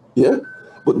 Yeah?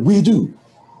 But we do,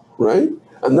 right?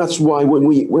 And that's why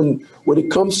when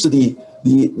it comes to the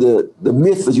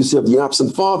myth, as you say, of the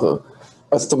absent father,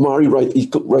 as Tamari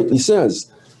rightly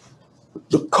says,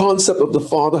 the concept of the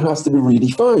father has to be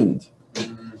redefined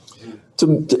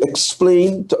to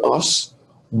explain to us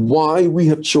why we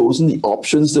have chosen the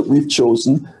options that we've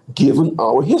chosen given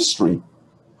our history,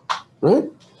 right?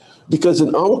 Because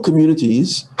in our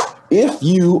communities, if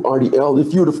you are the elder,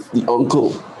 if you're the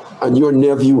uncle, and your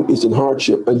nephew is in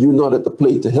hardship and you're not at the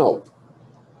plate to help,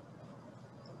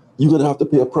 you're gonna have to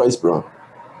pay a price, bro.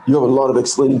 You have a lot of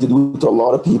explaining to do to a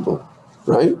lot of people,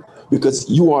 right? Because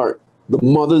you are the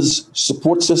mother's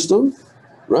support system,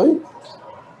 right?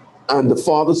 And the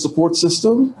father's support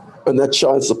system, and that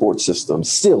child's support system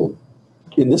still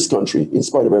in this country, in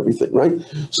spite of everything, right?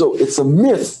 So it's a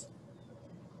myth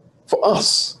for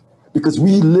us because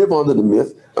we live under the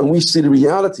myth and we see the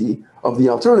reality of the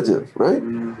alternative, right?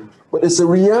 But it's a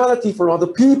reality for other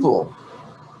people,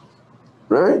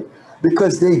 right?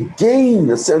 Because they gain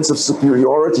a sense of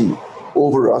superiority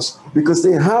over us because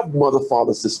they have mother,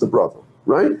 father, sister, brother,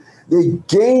 right? They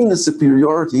gain the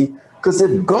superiority because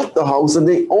they've got the house and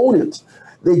they own it.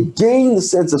 They gain the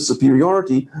sense of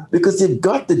superiority because they've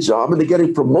got the job and they're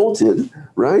getting promoted,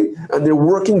 right? And they're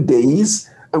working days,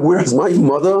 and whereas my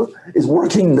mother is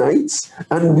working nights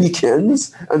and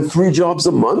weekends and 3 jobs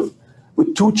a month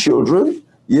with 2 children,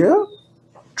 yeah,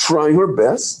 trying her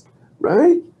best,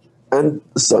 right? And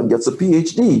the son gets a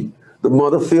PhD. The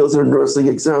mother fails her nursing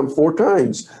exam 4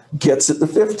 times, gets it the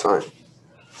 5th time.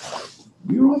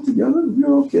 We're all together,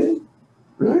 we're okay,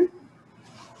 right?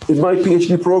 In my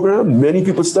PhD program, many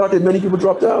people started, many people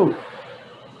dropped out.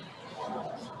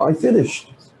 I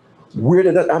finished. Where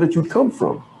did that attitude come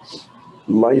from?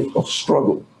 Life of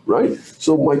struggle, right?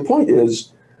 So my point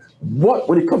is,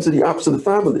 when it comes to the absent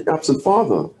family, absent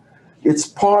father, it's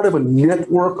part of a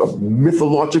network of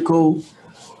mythological,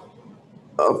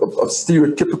 of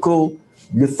stereotypical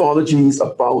mythologies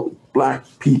about Black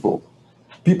people,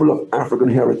 people of African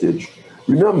heritage.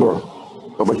 Remember,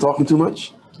 am I talking too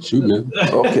much? Shoot, man.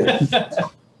 Okay.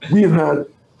 We've had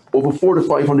over 400 to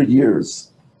 500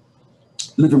 years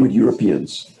living with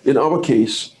Europeans. In our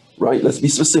case, right, let's be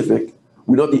specific,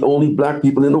 we're not the only Black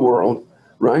people in the world,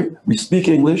 right? We speak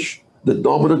English, the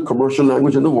dominant commercial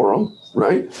language in the world,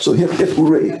 right? So hip, hip,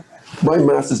 hooray. My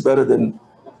math is better than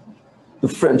the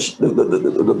French,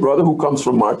 the brother who comes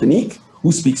from Martinique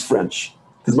who speaks French,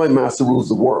 because my master rules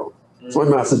the world. So my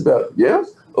master is better, yeah?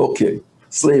 Okay.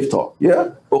 Slave talk,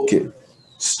 yeah? Okay.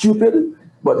 Stupid,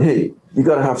 but hey, you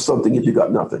gotta have something if you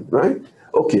got nothing, right?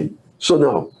 Okay, so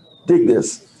now, dig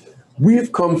this.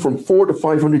 We've come from 400 to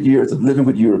 500 years of living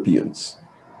with Europeans.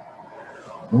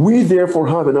 We therefore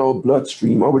have in our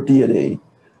bloodstream, our DNA,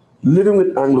 living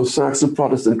with Anglo-Saxon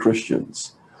Protestant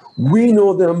Christians. We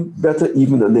know them better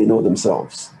even than they know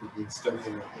themselves.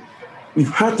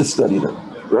 We've had to study them,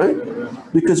 right?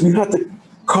 Because we had to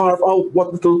carve out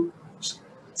what little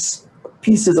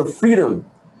pieces of freedom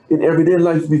in everyday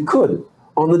life we could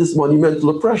under this monumental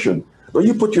oppression. Now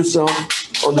you put yourself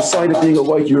on the side of being a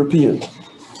white European.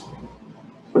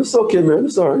 It's okay, man,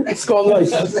 it's all right. It's called life.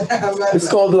 It's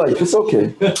called life, it's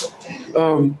okay.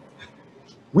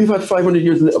 We've had 500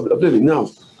 years of living. Now,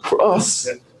 for us,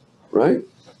 right,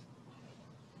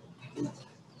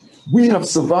 we have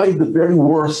survived the very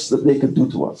worst that they could do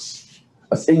to us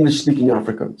as English-speaking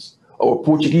Africans. Our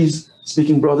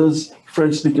Portuguese-speaking brothers,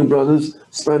 French-speaking brothers,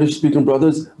 Spanish-speaking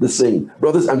brothers, the same.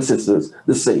 Brothers and sisters,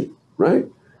 the same, right?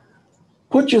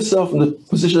 Put yourself in the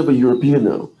position of a European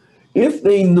now. If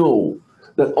they know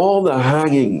that all the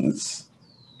hangings,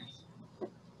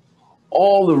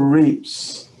 all the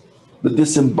rapes, the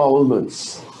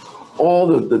disembowelments, all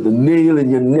the nail in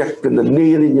your neck and the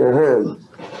nail in your hand,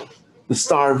 the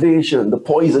starvation, the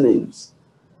poisonings,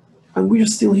 and we are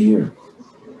still here.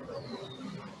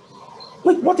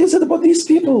 Like, what is it about these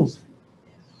people?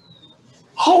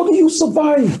 How do you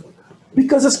survive?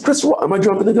 Because it's Chris Rock. Am I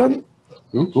jumping the gun?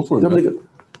 No, go for it.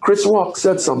 Chris Rock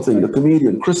said something, the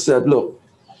comedian. Chris said, look,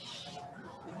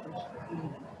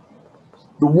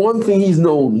 the one thing he's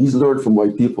learned from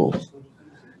white people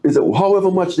is that however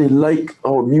much they like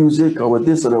our music, our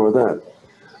this and our that,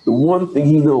 the one thing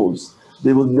he knows,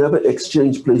 they will never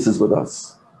exchange places with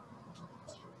us.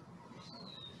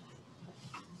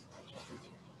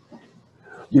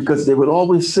 Because they will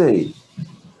always say,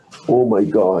 oh my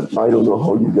God, I don't know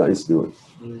how you guys do it.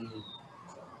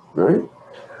 Right?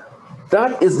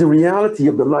 That is the reality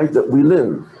of the life that we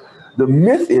live. The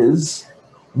myth is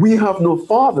we have no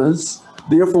fathers,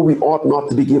 therefore we ought not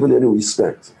to be given any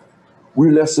respect.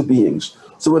 We're lesser beings.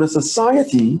 So when a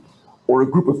society or a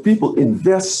group of people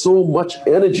invest so much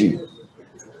energy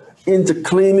into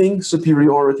claiming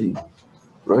superiority,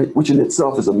 right, which in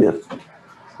itself is a myth,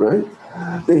 right?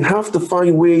 They have to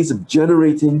find ways of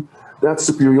generating that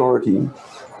superiority.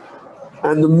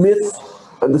 And the myth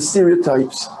and the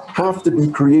stereotypes have to be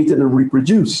created and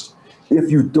reproduced. If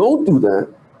you don't do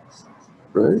that,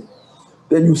 right,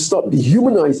 then you stop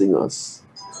dehumanizing us.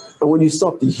 And when you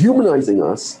stop dehumanizing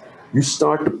us, you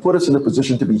start to put us in a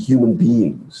position to be human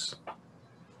beings.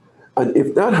 And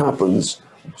if that happens,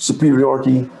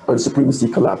 superiority and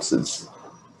supremacy collapses.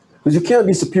 Because you can't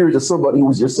be superior to somebody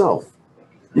who's yourself.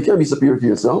 You can't be superior to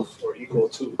yourself. Or equal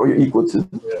to. Or you're equal to,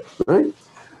 right?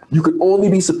 You could only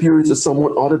be superior to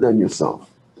someone other than yourself.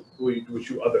 Which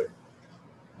you other.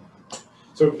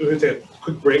 So we're going to take a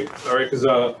quick break, all right? Because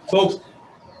folks,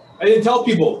 I didn't tell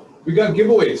people, we got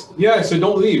giveaways. Yeah, so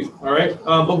don't leave, all right?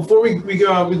 But before we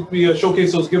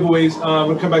showcase those giveaways,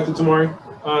 we'll come back to Tamari,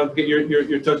 get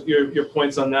your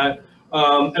points on that.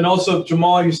 And also,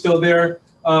 Jamal, you're still there?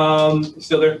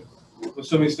 Still there? I'm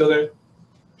assuming you're still there.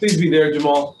 Please be there,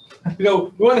 Jamal. You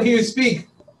know, we want to hear you speak.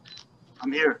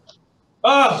 I'm here.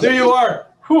 Ah, there you are.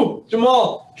 Whew,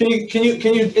 Jamal, can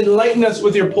you enlighten us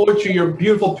with your poetry, your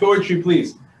beautiful poetry,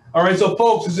 please? All right, so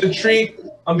folks, it's a treat.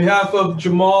 On behalf of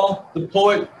Jamal, the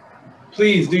poet,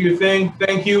 please do your thing.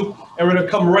 Thank you. And we're going to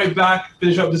come right back,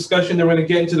 finish up discussion, then we're going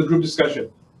to get into the group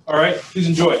discussion. All right, please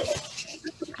enjoy.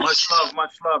 Much love,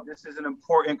 much love. This is an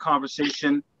important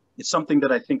conversation. It's something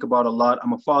that I think about a lot.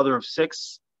 I'm a father of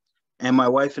 6, and my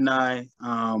wife and I,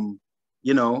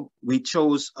 you know, we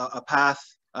chose a path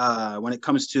when it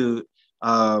comes to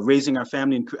raising our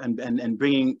family and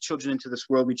bringing children into this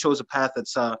world. We chose a path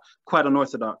that's quite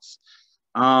unorthodox.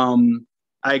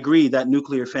 I agree that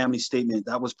nuclear family statement,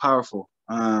 that was powerful.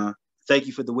 Thank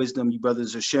you for the wisdom you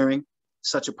brothers are sharing.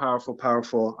 Such a powerful,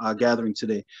 powerful gathering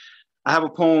today. I have a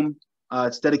poem.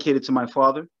 It's dedicated to my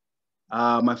father.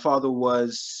 My father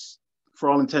was, for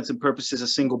all intents and purposes, a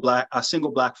single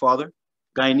black father,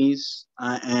 Guyanese,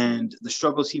 and the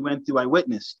struggles he went through, I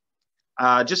witnessed.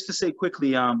 Just to say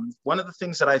quickly, one of the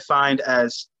things that I find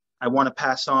as I want to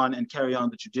pass on and carry on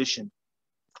the tradition,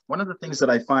 one of the things that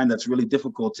I find that's really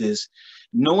difficult is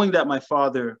knowing that my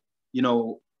father, you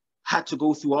know, had to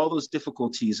go through all those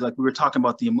difficulties. Like we were talking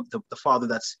about the father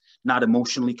that's not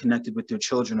emotionally connected with their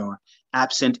children or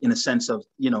absent in a sense of,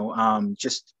 you know,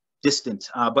 just distant,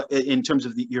 but in terms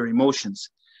of your emotions.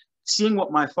 Seeing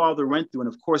what my father went through, and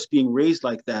of course being raised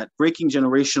like that, breaking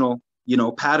generational, you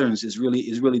know, patterns is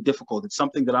really difficult. It's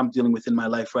something that I'm dealing with in my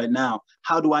life right now.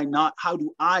 How do I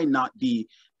not be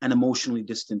an emotionally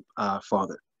distant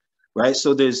father, right?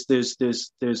 So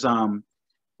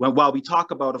while we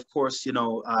talk about, of course, you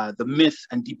know, the myth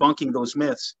and debunking those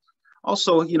myths,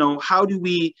 also, you know, how do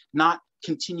we not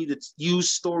continue to use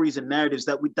stories and narratives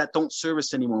that don't serve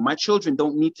us anymore? My children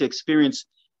don't need to experience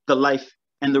the life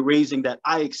and the raising that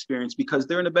I experienced because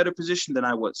they're in a better position than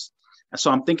I was. And so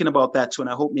I'm thinking about that too, and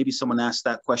I hope maybe someone asks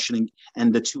that question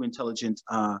and the two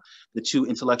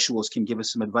intellectuals can give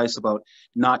us some advice about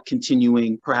not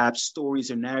continuing perhaps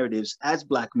stories or narratives as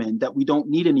Black men that we don't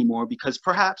need anymore because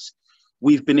perhaps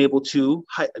we've been able to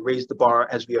raise the bar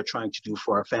as we are trying to do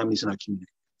for our families and our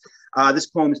community. This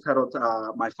poem is titled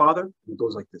My Father, and it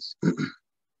goes like this.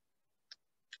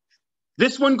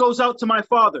 This one goes out to my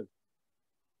father.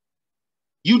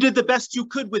 You did the best you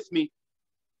could with me.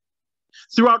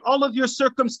 Throughout all of your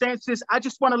circumstances, I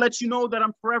just want to let you know that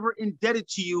I'm forever indebted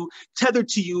to you, tethered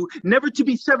to you, never to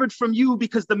be severed from you,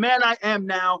 because the man I am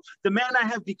now, the man I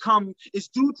have become, is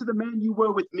due to the man you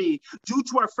were with me, due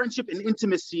to our friendship and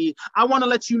intimacy. I want to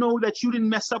let you know that you didn't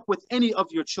mess up with any of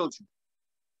your children.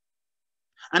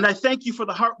 And I thank you for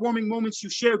the heartwarming moments you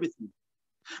shared with me,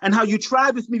 and how you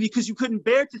tried with me because you couldn't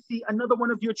bear to see another one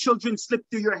of your children slip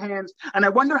through your hands. And I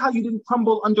wonder how you didn't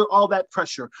crumble under all that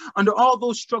pressure, under all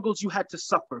those struggles you had to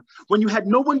suffer, when you had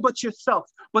no one but yourself,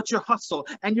 but your hustle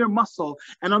and your muscle.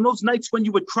 And on those nights when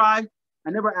you would cry, I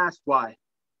never asked why.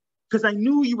 because I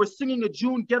knew you were singing a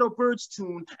June Ghetto Birds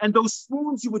tune, and those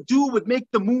swoons you would do would make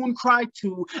the moon cry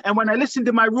too. And when I listened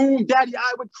in my room, Daddy,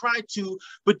 I would cry too.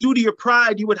 But due to your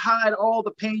pride, you would hide all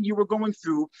the pain you were going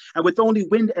through. And with only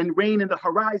wind and rain in the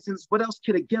horizons, what else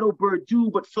could a ghetto bird do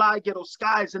but fly ghetto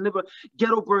skies and live a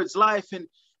ghetto bird's life? And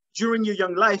during your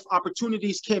young life,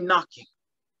 opportunities came knocking.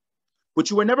 But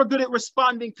you were never good at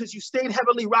responding because you stayed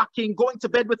heavily rocking, going to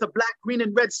bed with a black, green,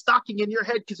 and red stocking in your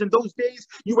head because in those days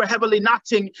you were heavily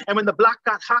knotting. And when the block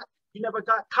got hot, you never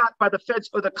got caught by the feds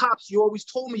or the cops. You always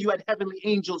told me you had heavenly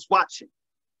angels watching.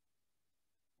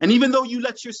 And even though you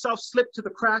let yourself slip to the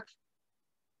crack,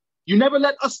 you never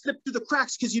let us slip through the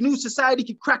cracks because you knew society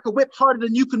could crack a whip harder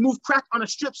than you could move crack on a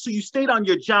strip. So you stayed on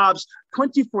your jobs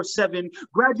 24/7,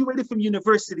 graduated from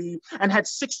university and had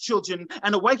 6 children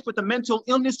and a wife with a mental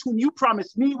illness whom you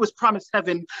promised me was promised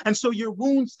heaven. And so your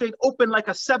wounds stayed open like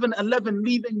a 7-Eleven,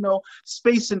 leaving no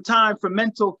space and time for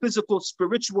mental, physical,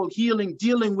 spiritual healing,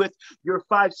 dealing with your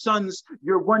 5 sons,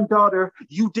 your 1 daughter.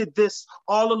 You did this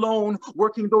all alone,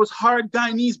 working those hard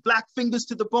Guyanese black fingers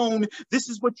to the bone. This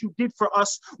is what you did for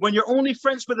us when your only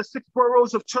friends were the 6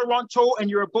 boroughs of Toronto and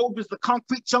your abode was the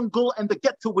concrete jungle and the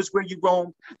ghetto was where you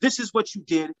roamed. This is what you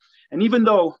did. And even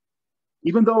though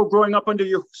growing up under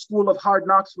your school of hard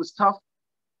knocks was tough,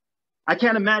 I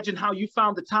can't imagine how you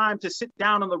found the time to sit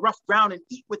down on the rough ground and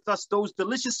eat with us those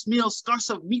delicious meals, scarce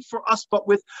of meat for us, but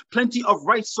with plenty of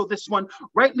rice. So this one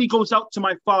rightly goes out to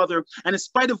my father. And in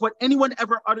spite of what anyone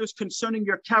ever utters concerning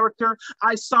your character,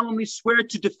 I solemnly swear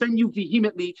to defend you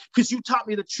vehemently because you taught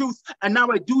me the truth. And now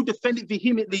I do defend it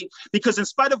vehemently because in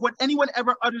spite of what anyone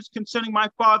ever utters concerning my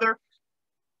father,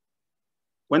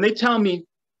 when they tell me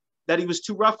that he was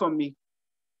too rough on me,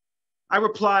 I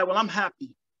reply, well, I'm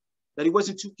happy that he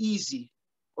wasn't too easy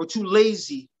or too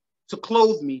lazy to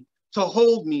clothe me, to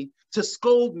hold me, to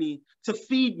scold me, to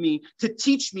feed me, to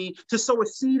teach me, to sow a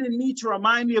seed in me, to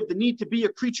remind me of the need to be a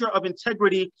creature of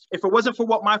integrity. If it wasn't for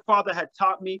what my father had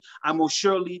taught me, I most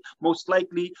surely, most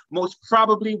likely, most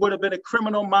probably would have been a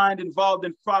criminal mind involved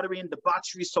in fraudery and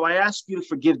debauchery. So I ask you to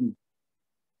forgive me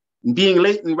in being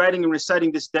late in writing and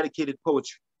reciting this dedicated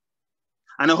poetry.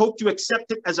 And I hope you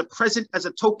accept it as a present, as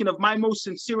a token of my most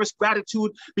sincerest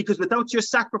gratitude, because without your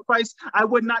sacrifice, I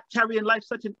would not carry in life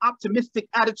such an optimistic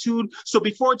attitude. So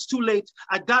before it's too late,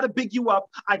 I gotta big you up.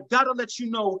 I gotta let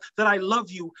you know that I love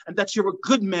you and that you're a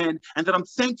good man and that I'm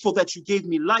thankful that you gave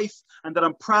me life and that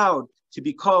I'm proud to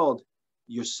be called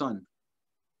your son.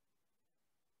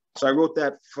 So I wrote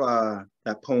that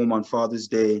poem on Father's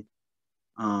Day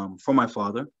for my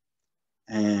father.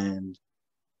 And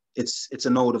it's a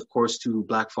note, of course, to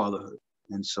Black fatherhood.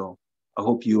 And so I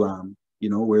hope you,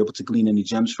 were able to glean any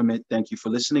gems from it. Thank you for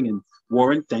listening. And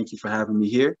Warren, thank you for having me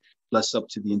here. Bless up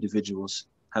to the individuals.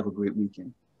 Have a great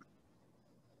weekend.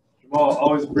 Jamal,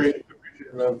 always great. Appreciate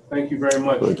it, man. Thank you very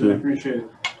much. I appreciate it.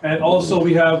 And also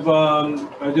we have,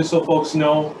 just so folks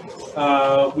know,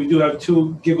 we do have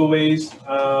 2 giveaways.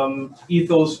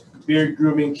 Ethos Beard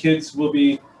Grooming Kits will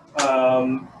be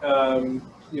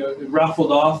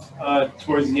raffled off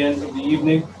towards the end of the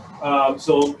evening.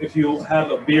 So if you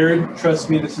have a beard, trust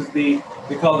me, this is they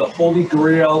call it the holy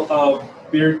grail of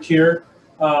beard care.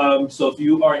 So if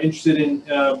you are interested in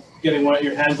getting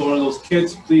your hands on one of those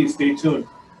kits, please stay tuned.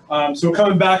 So we're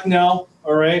coming back now.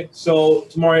 All right. So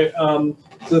Tamari,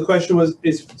 so the question was,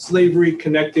 is slavery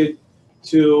connected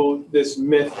to this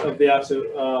myth of the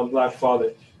absent Black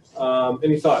father?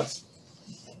 Any thoughts?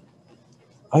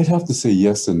 I'd have to say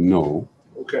yes and no.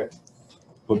 Okay.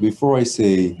 But before I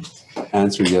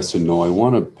answer yes or no, I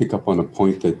want to pick up on a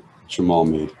point that Jamal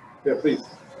made. Yeah, please.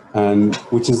 And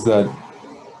which is that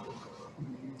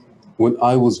when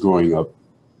I was growing up,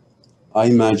 I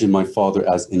imagined my father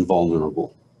as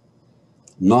invulnerable,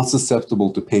 not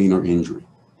susceptible to pain or injury.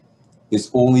 It's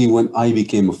only when I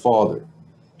became a father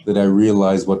that I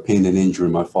realized what pain and injury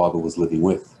my father was living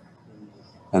with.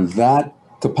 And that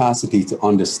capacity to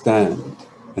understand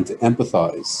and to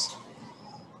empathize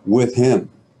with him,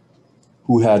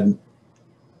 who had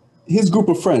his group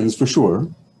of friends for sure,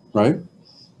 right?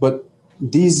 But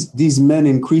these men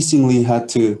increasingly had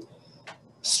to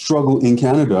struggle in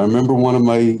Canada. I remember one of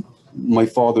my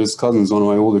father's cousins, one of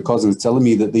my older cousins, telling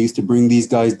me that they used to bring these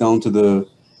guys down to the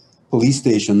police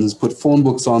stations, put phone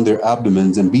books on their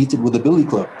abdomens and beat it with a billy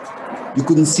club. You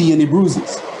couldn't see any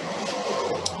bruises.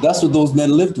 That's what those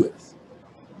men lived with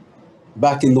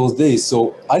back in those days.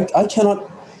 So I cannot,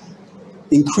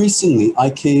 increasingly, I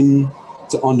came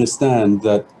to understand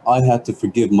that I had to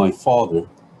forgive my father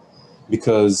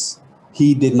because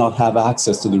he did not have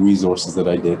access to the resources that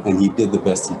I did, and he did the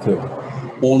best he could.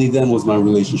 Only then was my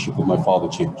relationship with my father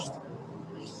changed.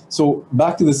 So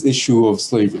back to this issue of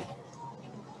slavery.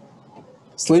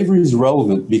 Slavery is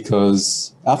relevant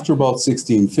because after about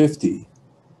 1650,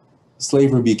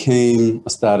 slavery became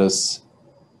a status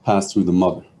passed through the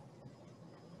mother.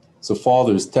 So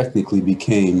fathers technically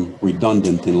became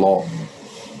redundant in law.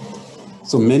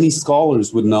 So many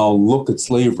scholars would now look at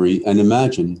slavery and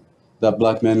imagine that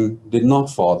Black men did not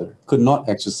father, could not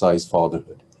exercise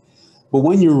fatherhood. But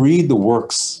when you read the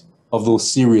works of those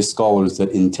serious scholars that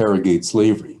interrogate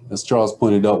slavery, as Charles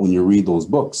pointed out when you read those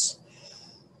books,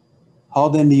 how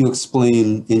then do you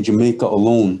explain in Jamaica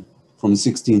alone from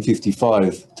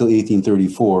 1655 till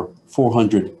 1834,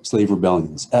 400 slave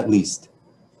rebellions at least,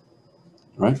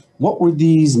 right? What were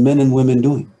these men and women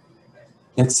doing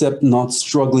except not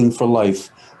struggling for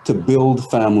life to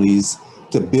build families,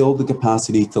 to build the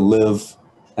capacity to live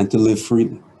and to live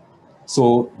freely?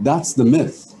 So that's the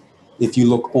myth if you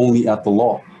look only at the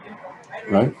law,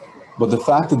 right? But the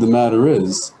fact of the matter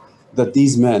is that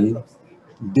these men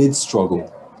did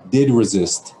struggle, did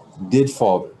resist, did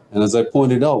father. And as I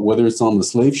pointed out, whether it's on the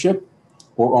slave ship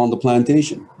or on the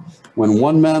plantation, when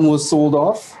one man was sold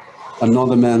off,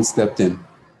 another man stepped in,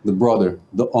 the brother,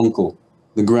 the uncle,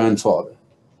 the grandfather.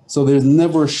 So there's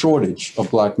never a shortage of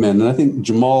Black men. And I think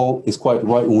Jamal is quite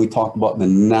right when we talk about the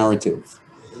narrative.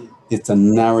 It's a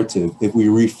narrative. If we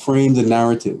reframe the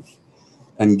narrative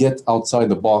and get outside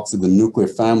the box of the nuclear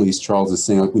families, Charles is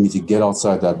saying, like, we need to get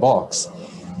outside that box,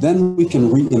 then we can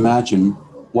reimagine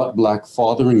what Black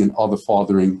fathering and other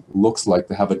fathering looks like,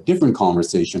 to have a different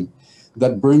conversation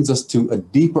that brings us to a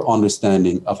deeper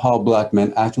understanding of how Black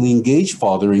men actually engage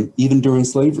fathering even during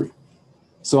slavery.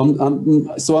 So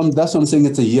that's what I'm saying.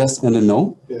 It's a yes and a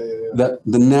no. That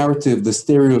the narrative, the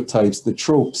stereotypes, the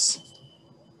tropes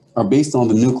are based on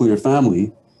the nuclear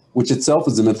family, which itself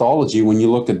is a mythology when you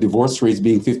look at divorce rates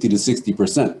being 50 to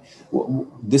 60%.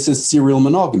 This is serial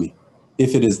monogamy,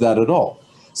 if it is that at all.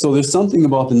 So there's something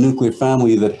about the nuclear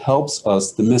family that helps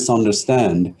us to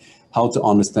misunderstand how to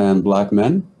understand Black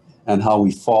men and how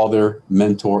we father,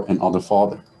 mentor, and other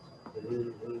father.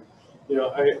 You know,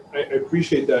 I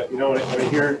appreciate that. You know, when I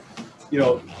hear, you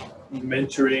know,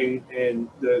 mentoring and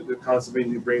the concept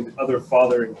you bring the other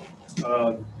fathering. You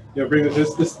know, bring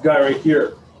this guy right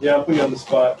here. Yeah, I'll put you on the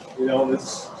spot. You know,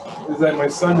 this is like my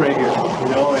son right here. You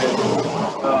know,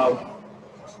 and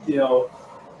you know,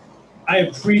 I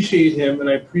appreciate him, and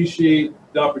I appreciate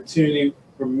the opportunity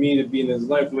for me to be in his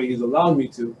life the way he's allowed me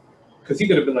to. Because he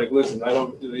could have been like, listen,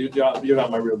 you're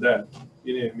not my real dad.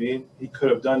 You know what I mean? He could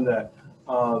have done that.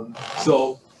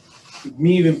 So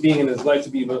me even being in his life to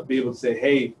be able to say,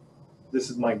 hey, this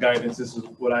is my guidance, this is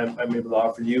what I'm able to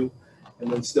offer you,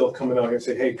 and then still coming out here and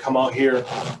say, hey, come out here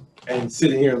and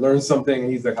sit here and learn something,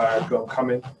 and he's like, all right, go, I'm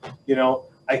coming. You know,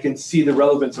 I can see the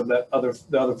relevance of the other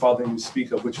father you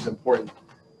speak of, which is important,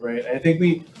 right? And I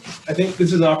think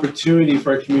this is an opportunity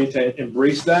for our community to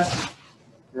embrace that,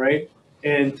 right?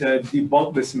 And to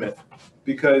debunk this myth,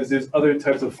 because there's other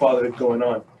types of fatherhood going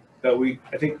on that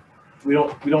I think we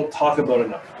don't talk about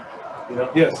enough. You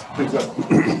know? Yes, please go.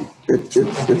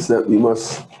 It's that we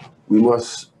must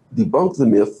debunk the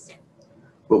myth,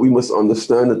 but we must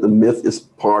understand that the myth is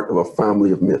part of a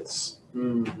family of myths.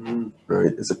 Mm-hmm.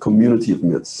 Right? It's a community of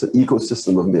myths, an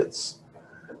ecosystem of myths.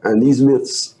 And these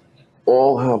myths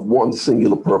all have one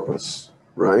singular purpose,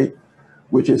 right?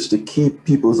 Which is to keep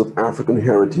peoples of African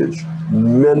heritage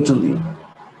mentally,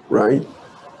 right,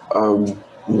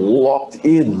 locked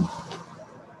in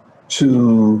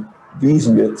to these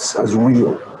myths as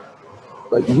real.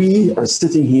 Like we are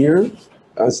sitting here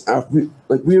as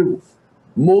like we're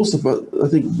most of us, I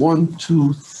think 1,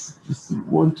 2,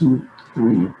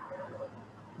 3.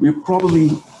 We're probably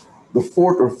the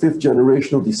 4th or 5th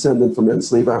generational descendant from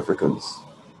enslaved Africans.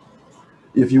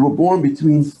 If you were born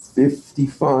between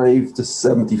 55 to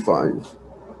 75,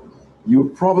 you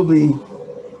would probably,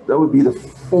 that would be the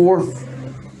 4th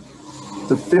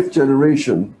to 5th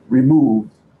generation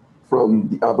removed from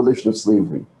the abolition of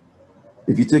slavery.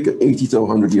 If you take an 80 to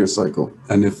 100 year cycle.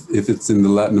 And if it's in the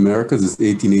Latin Americas, it's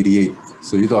 1888.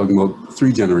 So you're talking about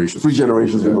 3 generations. 3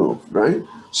 generations removed, right?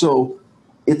 So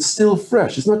it's still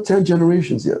fresh. It's not 10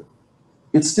 generations yet.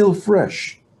 It's still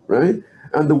fresh, right?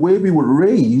 And the way we were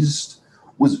raised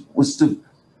was to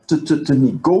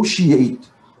negotiate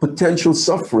potential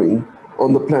suffering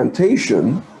on the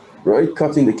plantation, right?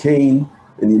 Cutting the cane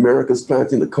in the Americas,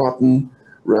 planting the cotton,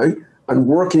 right? And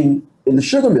working in the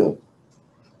sugar mill,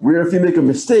 where if you make a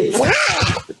mistake,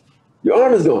 your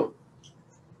arm is gone.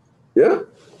 Yeah?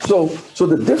 So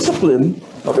the discipline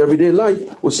of everyday life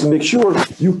was to make sure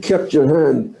you kept your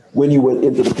hand when you went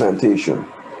into the plantation.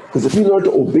 Because if you learn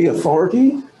to obey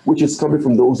authority, which is coming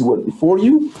from those who went before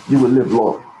you will live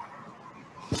long.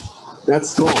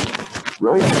 That's gone,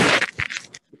 right?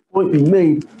 point being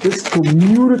made, this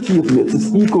community of myths,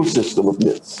 this ecosystem of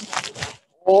myths,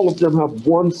 all of them have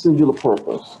one singular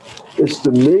purpose. It's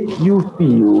to make you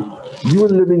feel you are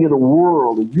living in a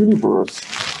world, a universe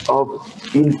of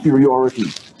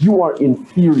inferiority. You are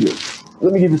inferior.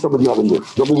 Let me give you some of the other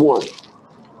myths. Number one,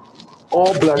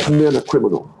 all black men are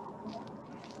criminal.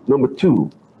 Number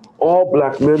two, all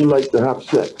black men like to have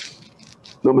sex.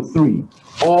 Number three,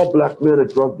 all black men are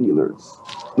drug dealers.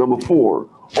 Number four,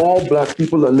 all black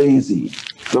people are lazy.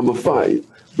 Number five,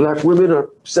 black women are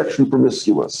sexually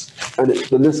promiscuous. And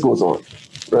the list goes on,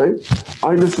 right?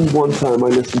 I listened one time, I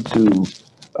listened to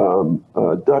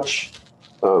Dutch,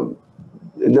 and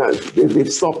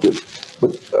they've stopped it,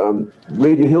 but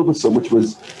Radio Hilversum, which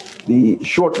was the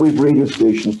shortwave radio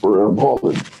station for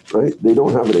Holland, right? They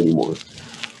don't have it anymore.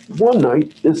 One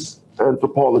night, this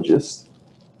anthropologist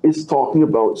is talking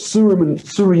about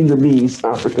Surinamese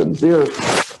Africans.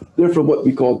 They're from what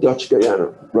we call Dutch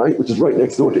Guyana, right? Which is right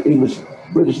next door to English,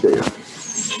 British Guyana.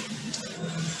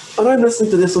 And I'm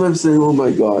listening to this and I'm saying, oh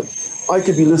my God, I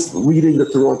could be reading the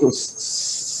Toronto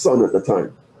Sun at the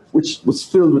time, which was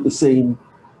filled with the same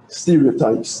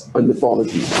stereotypes and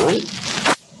mythologies, right?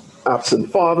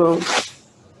 Absent father,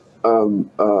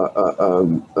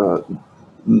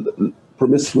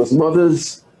 promiscuous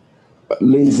mothers,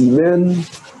 lazy men,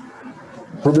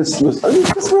 promiscuous. I mean,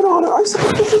 this went on.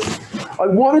 I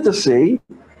wanted to say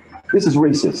this is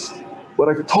racist, but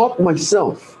I taught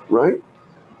myself, right,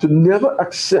 to never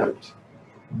accept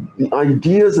the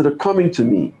ideas that are coming to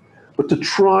me, but to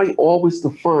try always to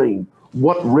find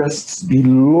what rests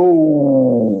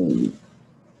below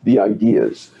the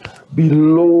ideas,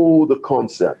 below the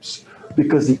concepts,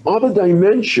 because the other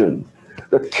dimension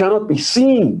that cannot be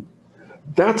seen,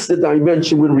 that's the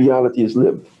dimension where reality is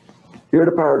lived. Hear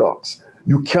the paradox.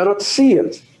 You cannot see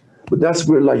it, but that's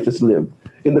where life is lived.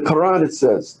 In the Quran it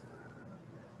says,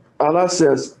 Allah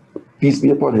says, peace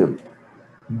be upon him,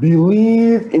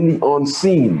 believe in the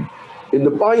unseen. In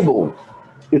the Bible,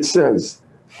 it says,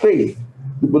 faith,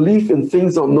 the belief in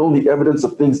things unknown, the evidence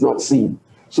of things not seen.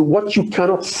 So what you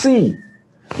cannot see,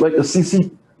 like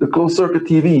the closed circuit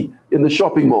TV in the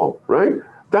shopping mall, right?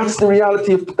 That's the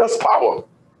reality that's power.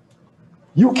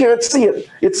 You can't see it.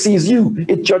 It sees you.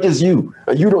 It judges you,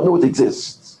 and you don't know it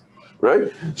exists, right?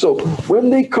 So when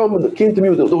they came to me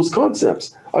with those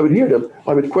concepts, I would hear them.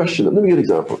 I would question them. Let me give an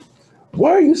example.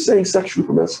 Why are you saying sexually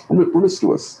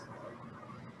promiscuous?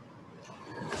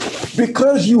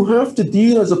 Because you have to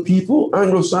deal as a people,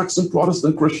 Anglo-Saxon,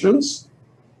 Protestant Christians,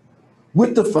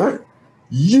 with the fact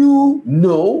you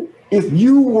know if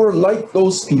you were like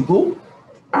those people,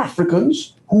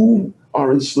 Africans who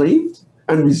are enslaved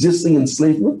and resisting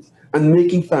enslavement and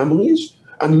making families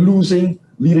and losing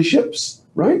leaderships,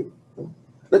 right?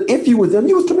 That if you were them,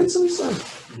 you would commit suicide.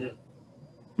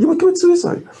 You would commit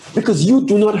suicide because you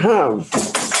do not have,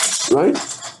 right,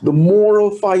 the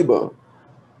moral fiber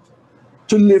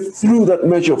to live through that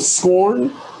measure of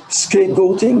scorn,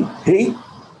 scapegoating, hate,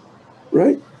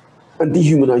 right, and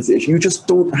dehumanization. You just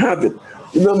don't have it.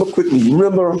 Remember,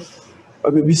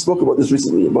 we spoke about this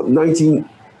recently, around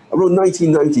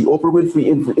 1990, Oprah Winfrey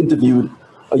interviewed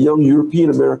a young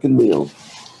European-American male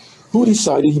who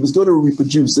decided he was going to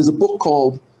reproduce. There's a book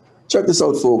called, check this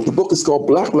out, folks, the book is called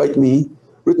Black Like Me,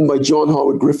 written by John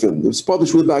Howard Griffin. It was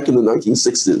published way back in the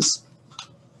 1960s.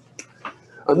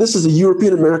 And this is a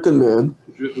European-American man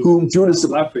whom during his...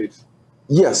 Blackface.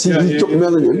 Yes, he took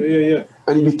melanin,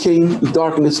 and he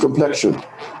darkened his complexion.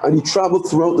 And he traveled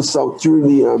throughout the South during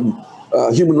the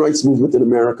human rights movement in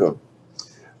America.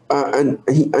 And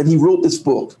he wrote this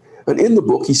book. And in the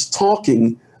book, he's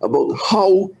talking about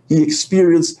how he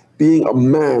experienced being a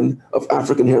man of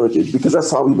African heritage, because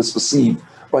that's how he was perceived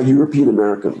by European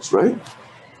Americans, right?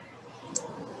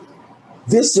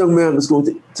 This young man was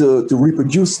going to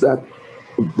reproduce that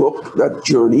book, that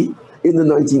journey, in the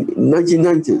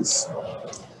 1990s.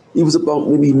 He was about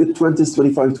maybe mid-20s,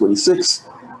 25, 26.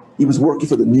 He was working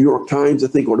for the New York Times, I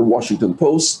think, or the Washington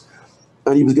Post,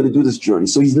 and he was going to do this journey.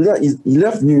 So he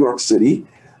left New York City,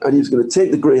 and he was going to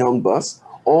take the Greyhound bus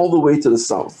all the way to the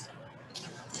South.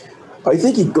 I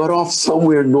think he got off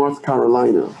somewhere in North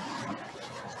Carolina.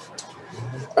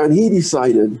 And he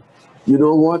decided, you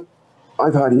know what?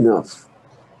 I've had enough.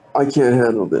 I can't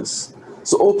handle this.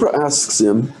 So Oprah asks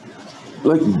him,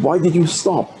 like, why did you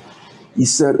stop? He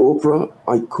said, Oprah,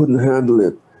 I couldn't handle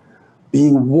it.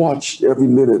 Being watched every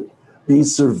minute, being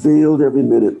surveilled every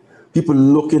minute, people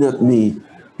looking at me,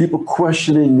 people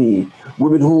questioning me,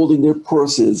 women holding their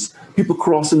purses, people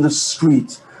crossing the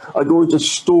street. I go into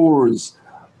stores,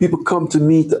 people come to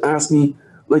me to ask me,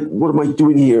 like, what am I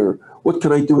doing here? What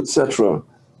can I do, etc.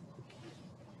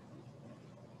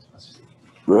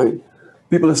 right?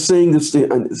 People are saying this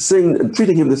thing and saying and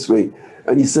treating him this way.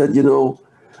 And he said, you know,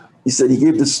 he said he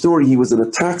gave this story. He was in a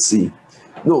taxi.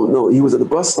 No, he was at a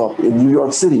bus stop in New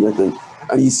York City, I think.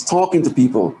 And he's talking to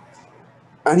people.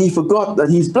 And he forgot that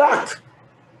he's black.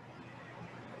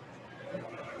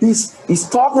 He's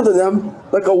talking to them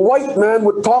like a white man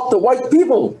would talk to white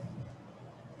people.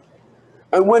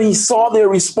 And when he saw their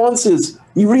responses,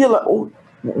 he realized, oh,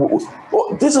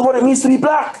 this is what it means to be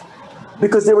black.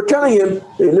 Because they were telling him,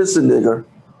 hey, listen, nigger.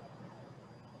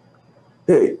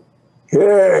 Hey,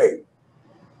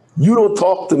 you don't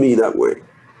talk to me that way.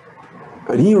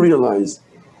 And he realized,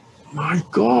 my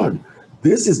God,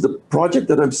 this is the project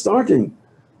that I'm starting.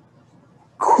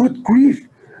 Good grief.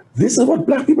 This is what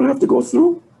black people have to go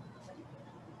through?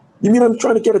 You mean I'm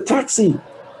trying to get a taxi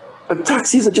and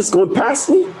taxis are just going past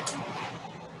me?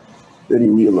 Then he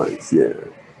realized, yeah.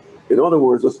 In other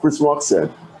words, what Chris Rock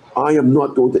said, I am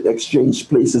not going to exchange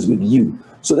places with you.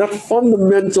 So that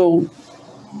fundamental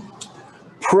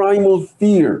primal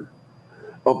fear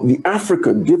of the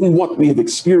African, given what we have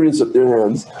experienced at their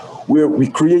hands, where we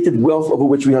created wealth over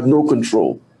which we had no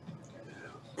control,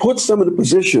 puts them in a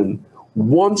position,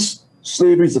 once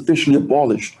slavery is officially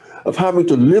abolished, of having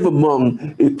to live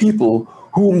among a people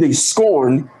whom they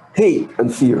scorn, hate,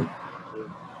 and fear.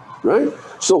 Right?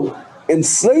 So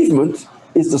enslavement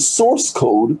is the source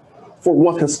code for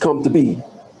what has come to be.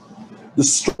 The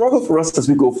struggle for us as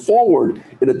we go forward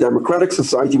in a democratic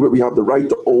society where we have the right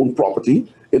to own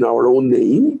property in our own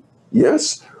name,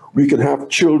 yes, we can have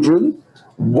children,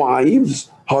 wives,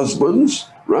 husbands,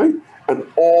 right? And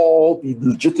all be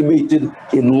legitimated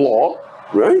in law,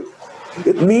 right?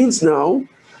 It means now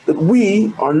that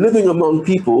we are living among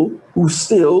people who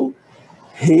still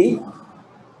hate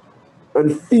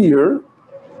and fear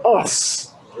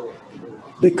us,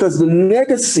 because the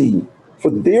legacy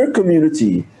for their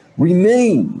community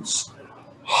remains.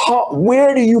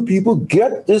 Where do you people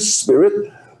get this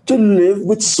spirit to live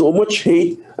with so much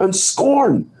hate and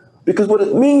scorn? Because what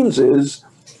it means is,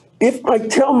 if I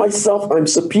tell myself I'm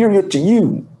superior to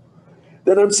you,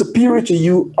 then I'm superior to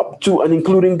you up to and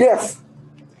including death.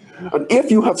 And if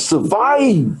you have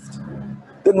survived,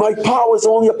 then my power is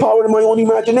only a power in my own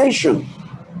imagination.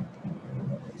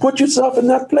 Put yourself in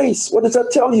that place. What does that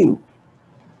tell you?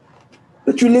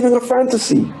 That you're living a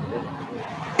fantasy.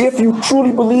 If you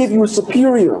truly believe you're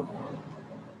superior,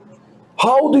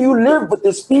 how do you live with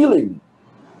this feeling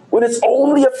when it's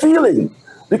only a feeling?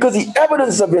 Because the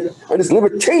evidence of it and its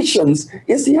limitations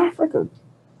is the African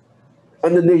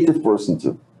and the native person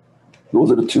too.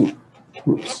 Those are the two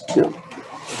groups. Yeah.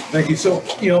 Thank you. So,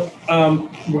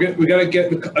 we got to get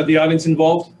the audience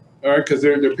involved, all right, because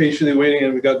they're patiently waiting,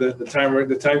 and we got the timer,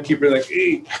 the timekeeper, like,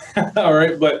 hey, all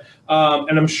right. But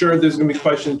and I'm sure there's going to be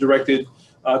questions directed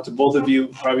to both of you,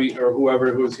 probably, or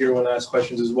whoever who's here want to ask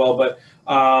questions as well. But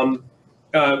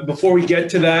before we get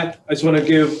to that, I just want to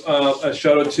give a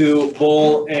shout out to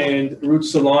Bull and Root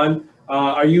Salon.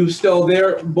 Are you still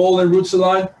there, Bull and Root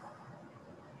Salon?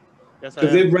 Yes,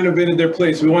 because they've renovated their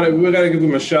place. We got to give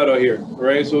them a shout out here,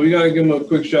 right? So we got to give them a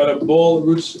quick shout out. Bull,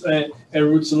 Roots, and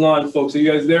Root Salon, folks. Are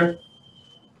you guys there?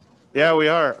 Yeah, we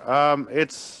are.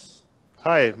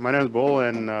 Hi, my name is Bull,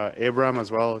 and Abraham as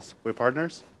well. We're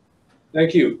partners.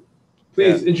 Thank you.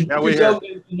 Please introduce yourself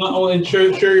and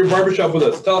share your barbershop with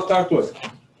us. Talk to us.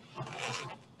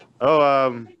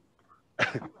 Oh,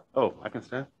 oh, I can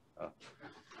stand. Oh.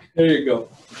 There you go.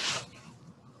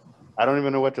 I don't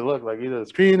even know what to look like, either the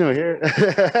screen or here.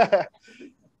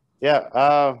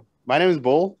 Yeah, my name is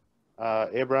Bull.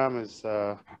 Abraham is,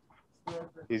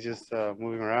 he's just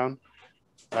moving around.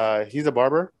 He's a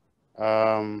barber.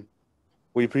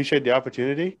 We appreciate the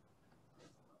opportunity.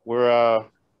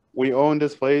 We own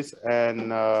this place,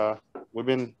 and we've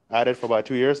been at it for about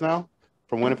 2 years now,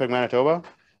 from Winnipeg, Manitoba,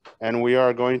 and we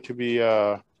are going to be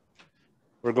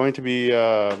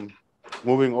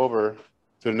moving over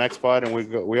to the next spot, and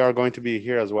we are going to be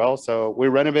here as well. So we're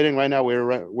renovating right now.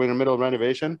 We're in the middle of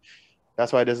renovation.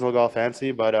 That's why it doesn't look all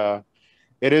fancy, but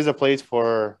it is a place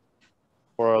for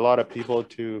a lot of people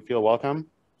to feel welcome.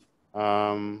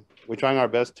 We're trying our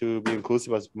best to be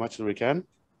inclusive as much as we can,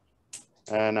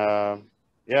 and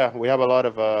yeah, we have a lot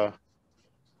of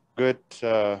good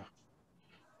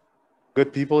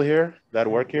people here that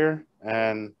work here,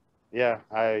 and yeah,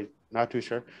 I'm not too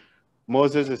sure.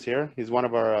 Moses is here. He's one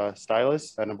of our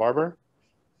stylists and a barber.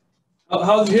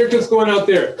 How's the haircuts going out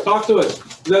there? Talk to us.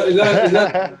 Is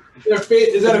that a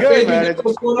fade?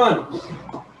 What's going on?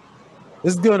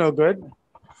 It's doing all good.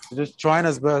 Just trying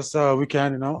as best we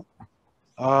can, you know.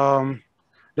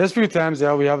 There's a few times,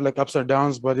 yeah, we have like ups or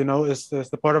downs, but you know, it's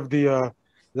the part of the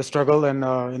struggle and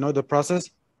you know, the process.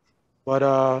 But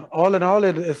all in all,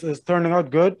 it's turning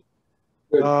out good.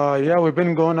 Yeah, we've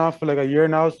been going on for like a year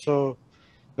now, so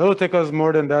it'll take us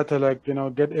more than that to like,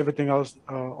 get everything else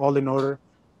all in order.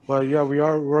 But yeah, we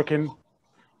are working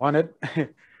on it.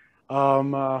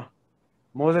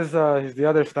 Moses, he's the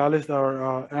other stylist,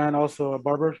 and also a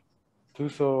barber too.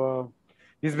 So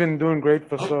he's been doing great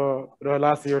for the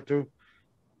last year too.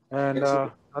 And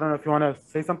I don't know if you want to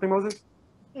say something, Moses.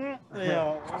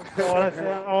 Yeah,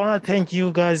 I want to thank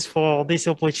you guys for this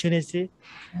opportunity.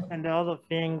 And the other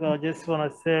thing, I just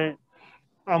want to say,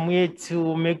 I'm here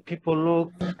to make people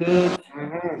look good,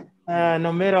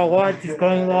 no matter what is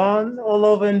going on all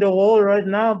over in the world right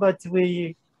now. But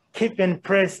we keep and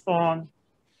press on,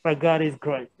 but God is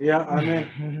great. Yeah,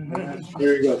 amen.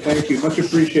 There you go. Thank you. Much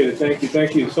appreciated. Thank you.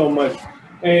 Thank you so much.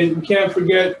 And we can't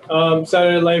forget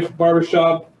Saturday Night Live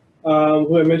Barbershop,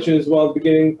 who I mentioned as well at the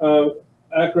beginning.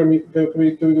 Akram, can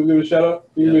we give a shout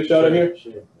out? Can you give a shout out here?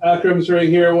 Sure. Akram's right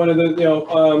here, one of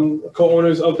the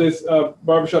co-owners of this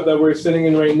barbershop that we're sitting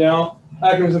in right now.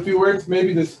 Akram's a few words,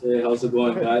 maybe this. Hey, how's it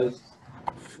going, guys?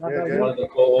 One of the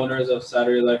co-owners of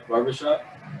Saturday Night Barbershop.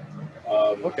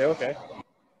 Okay.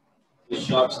 The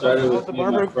shop started with me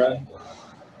and my friend.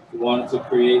 We wanted to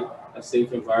create a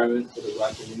safe environment for the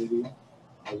Black community,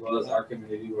 as well as our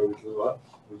community where we grew up.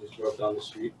 We just grew up down the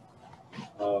street.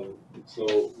 So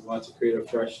we wanted to create a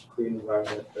fresh, clean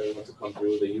environment for everyone to come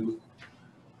through, the youth,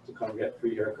 to come get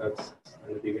free haircuts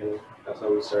in the beginning. That's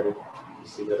how we started. You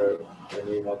see that our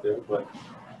name out there. But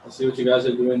I see what you guys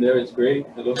are doing there. It's great.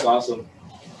 It looks awesome.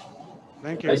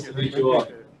 Thank you. Nice to meet you all.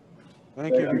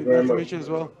 Thank you. Nice to meet you as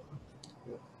well.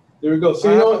 There we go.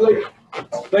 So,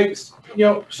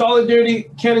 solidarity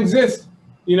can't exist,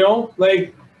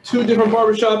 like two different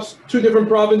barbershops, two different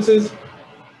provinces,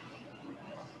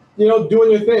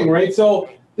 doing your thing, right? So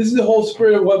this is the whole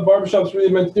spirit of what barbershops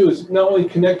really meant to do, is not only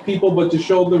connect people, but to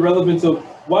show the relevance of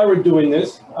why we're doing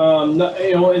this. And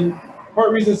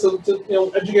part reasons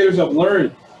to educators have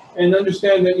learned and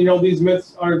understand that, these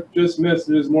myths aren't just myths,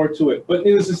 there's more to it. But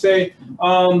needless to say,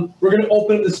 we're gonna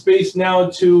open up the space now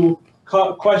to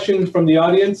questions from the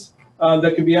audience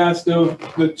that could be asked of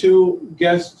the two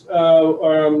guests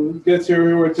here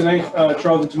who are tonight,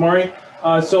 Charles and Tamari.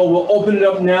 So we'll open it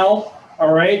up now.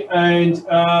 All right, and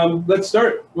let's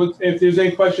start. If there's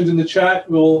any questions in the chat,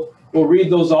 we'll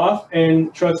read those off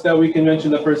and trust that we can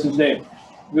mention the person's name.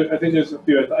 I think there's a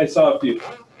few. I saw a few.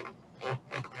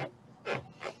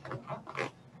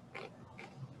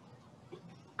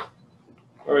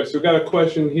 All right, so we've got a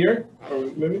question here. Or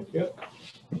maybe, yeah.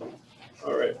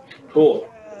 All right, cool.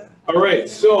 All right,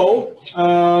 so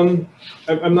I'm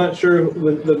not sure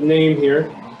the name here.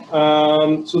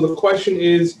 So the question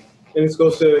is, and this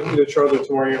goes to either Charles or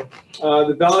Tamari.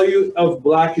 The value of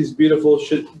Black is beautiful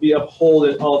should be upheld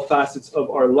in all facets of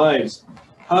our lives.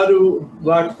 How do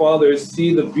Black fathers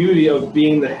see the beauty of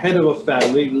being the head of a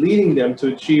family, leading them to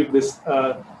achieve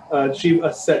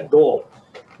a set goal?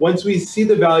 Once we see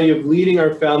the value of leading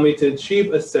our family to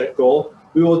achieve a set goal,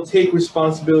 we will take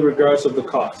responsibility regardless of the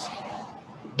cost.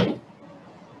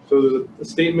 So there's a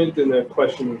statement and a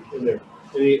question in there.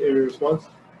 Any response?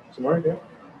 Tamari, yeah?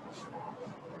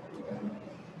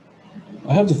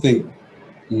 I have to think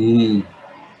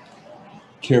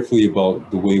carefully about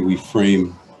the way we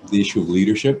frame the issue of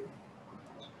leadership.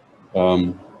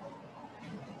 Black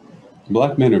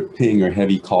men are paying a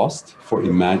heavy cost for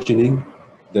imagining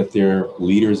that they're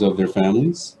leaders of their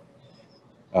families,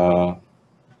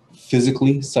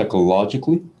 physically,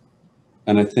 psychologically.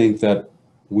 And I think that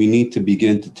we need to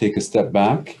begin to take a step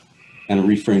back and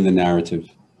reframe the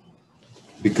narrative,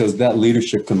 because that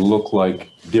leadership can look like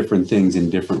different things in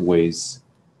different ways.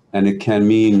 And it can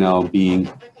mean now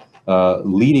being,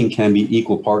 leading can be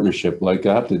equal partnership. Like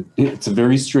it's a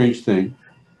very strange thing,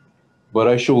 but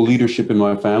I show leadership in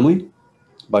my family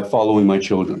by following my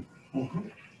children.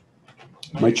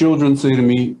 My children say to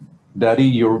me, Daddy,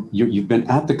 you've been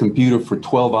at the computer for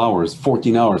 12 hours,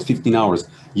 14 hours, 15 hours.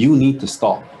 You need to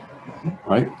stop,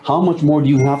 right? How much more do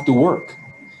you have to work?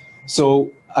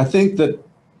 So I think that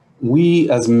we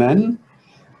as men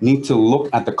need to look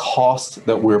at the cost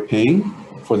that we're paying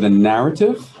for the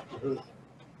narrative.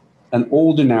 An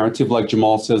older narrative, like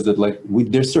Jamal says, that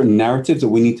there's certain narratives that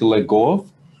we need to let go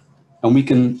of, and we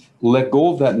can let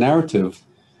go of that narrative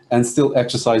and still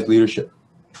exercise leadership.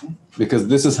 Because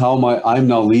this is how I'm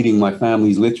now leading my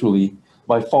families, literally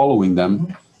by following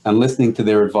them and listening to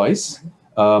their advice,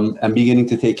 and beginning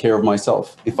to take care of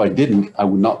myself. If I didn't, I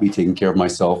would not be taking care of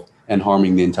myself and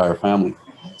harming the entire family.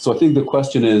 So I think the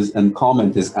question is, and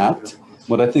comment is apt,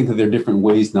 but I think that there are different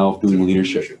ways now of doing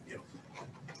leadership.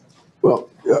 Well,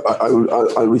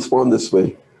 I'll respond this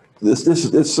way. this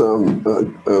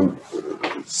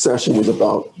session was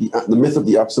about the myth of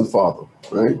the absent father,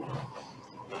 right?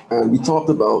 And we talked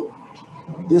about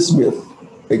this myth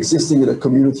existing in a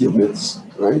community of myths,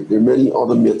 right? There are many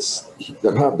other myths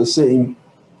that have the same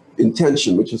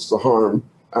intention, which is to harm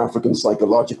Africans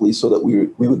psychologically so that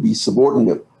we would be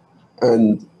subordinate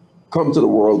and come to the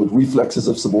world with reflexes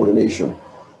of subordination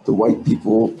to white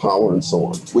people, power, and so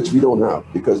on, which we don't have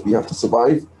because we have to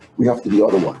survive, we have to be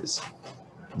otherwise.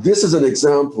 This is an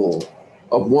example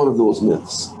of one of those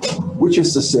myths, which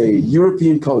is to say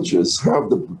European cultures have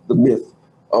the myth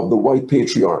of the white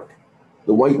patriarch,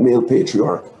 the white male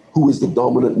patriarch, who is the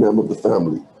dominant member of the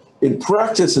family. In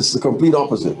practice, it's the complete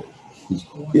opposite.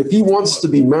 If he wants to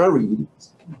be married,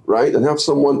 right, and have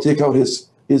someone take out his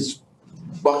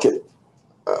bucket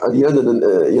at the end of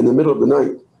in the middle of the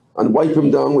night and wipe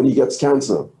him down when he gets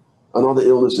cancer and other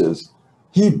illnesses,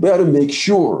 he better make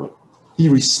sure he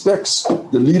respects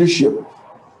the leadership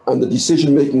and the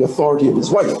decision-making authority of his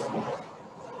wife.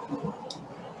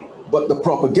 But the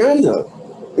propaganda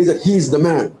is that he's the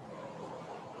man,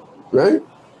 right?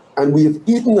 And we have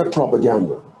eaten that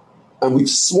propaganda and we've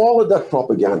swallowed that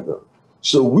propaganda.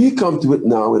 So we come to it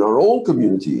now in our own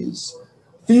communities,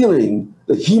 feeling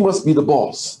that he must be the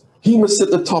boss. He must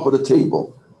sit at the top of the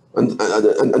table and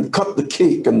cut the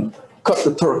cake and cut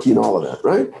the turkey and all of that,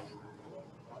 right?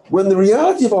 When the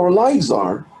reality of our lives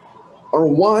are, our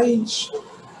wives,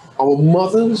 our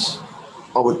mothers,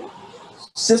 our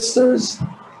sisters,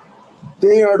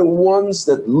 they are the ones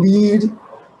that lead,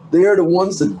 they are the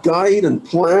ones that guide and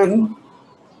plan,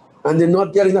 and they're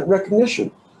not getting that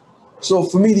recognition. So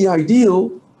for me, the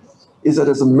ideal is that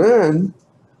as a man,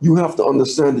 you have to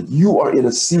understand that you are in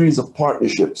a series of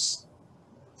partnerships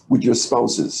with your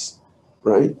spouses,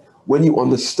 right? When you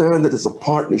understand that it's a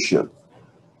partnership,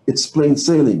 it's plain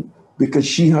sailing because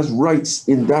she has rights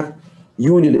in that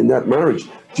union, in that marriage,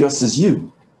 just as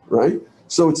you, right?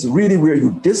 So it's really where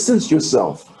you distance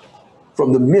yourself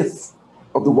from the myth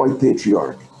of the white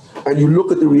patriarch and you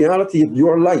look at the reality of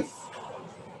your life,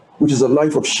 which is a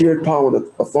life of shared power and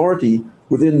authority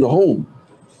within the home,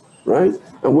 right?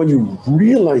 And when you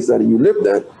realize that and you live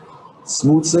that,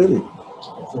 smooth sailing.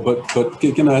 But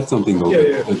can I add something though?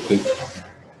 Yeah.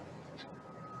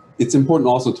 It's important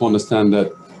also to understand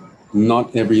that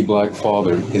not every Black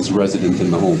father is resident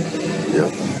in the home. Yeah.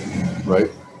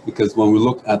 Right? Because when we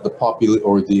look at the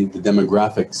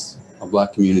demographics of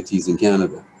Black communities in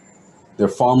Canada, there are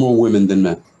far more women than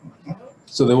men.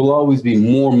 So there will always be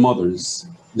more mothers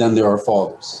than there are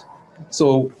fathers.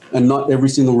 So, and not every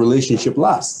single relationship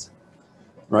lasts,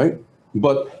 right?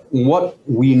 But what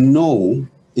we know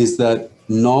is that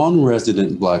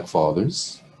non-resident Black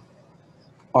fathers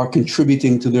are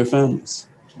contributing to their families.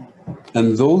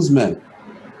 And those men,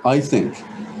 I think,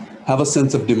 have a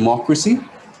sense of democracy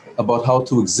about how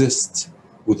to exist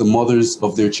with the mothers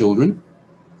of their children,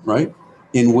 right?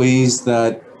 In ways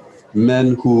that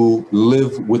men who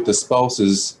live with the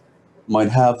spouses might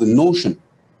have the notion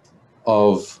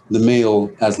of the male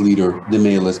as leader, the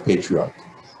male as patriarch.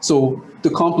 So to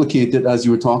complicate it, as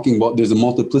you were talking about, there's a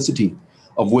multiplicity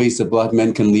of ways that Black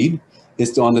men can lead,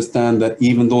 is to understand that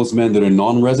even those men that are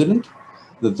non-resident,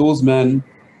 that those men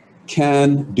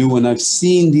can do, and I've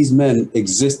seen these men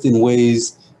exist in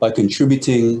ways by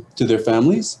contributing to their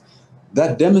families,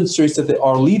 that demonstrates that they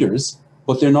are leaders,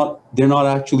 but they're not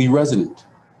actually resident,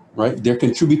 right? They're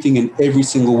contributing in every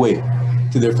single way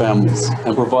to their families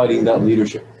and providing that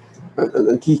leadership.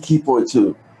 And key point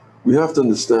too, we have to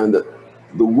understand that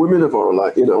the women of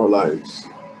in our lives,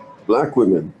 Black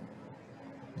women,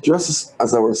 just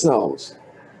as ourselves,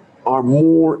 are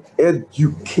more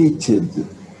educated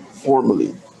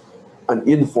formally and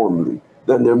informally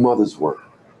than their mothers were.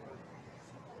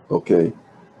 Okay?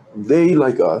 They,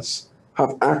 like us,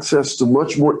 have access to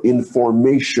much more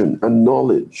information and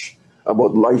knowledge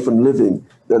about life and living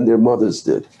than their mothers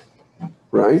did,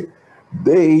 right?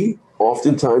 They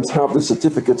oftentimes have the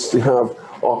certificates to have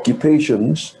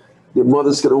occupations their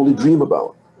mothers could only dream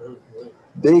about.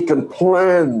 They can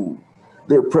plan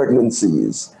their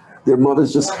pregnancies. Their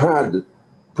mothers just had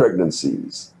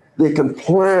pregnancies. They can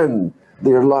plan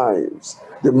their lives.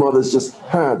 Their mothers just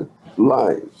had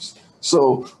lives.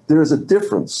 So there is a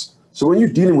difference. So when you're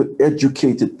dealing with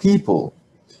educated people,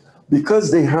 because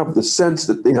they have the sense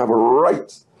that they have a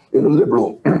right in a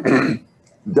liberal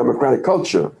democratic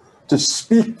culture to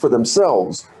speak for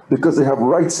themselves because they have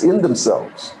rights in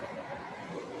themselves,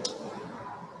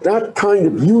 that kind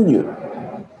of union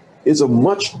is a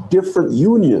much different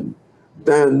union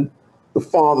than the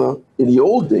father in the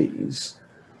old days,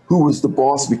 who was the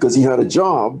boss because he had a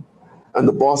job and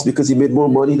the boss because he made more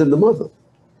money than the mother,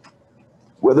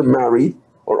 whether married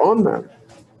or unmarried.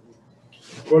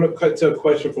 I want to cut to a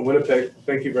question from Winnipeg.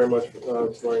 Thank you very much,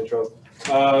 Tamari and Charles.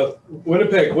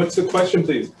 Winnipeg, what's the question,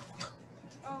 please?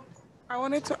 I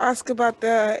wanted to ask about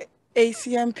the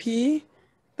ACMP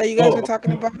that you guys were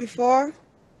talking about before.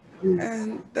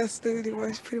 And that's literally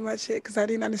was pretty much it because I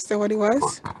didn't understand what it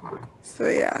was. So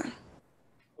yeah.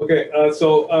 Okay, so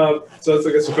that's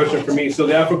I guess a question for me. So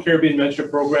the Afro-Caribbean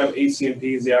Mentorship Program, ACMP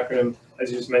is the acronym,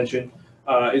 as you just mentioned,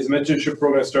 is a mentorship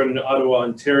program started in Ottawa,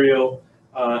 Ontario,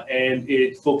 and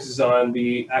it focuses on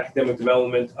the academic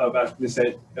development of African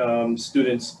descent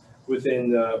students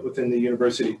within the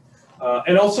university.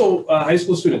 And also high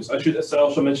school students. I should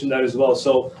also mention that as well.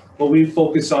 So what we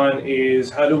focus on is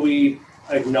how do we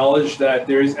acknowledge that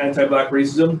there is anti-Black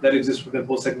racism that exists within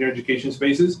post-secondary education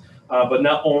spaces, but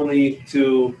not only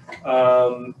to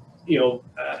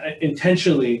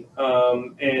intentionally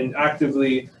and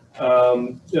actively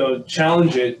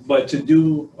challenge it, but to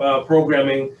do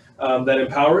programming that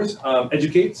empowers,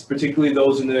 educates, particularly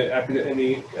those in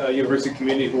the university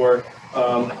community who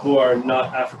are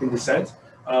not African descent.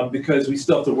 Because we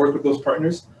still have to work with those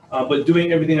partners, but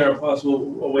doing everything in our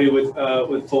possible way with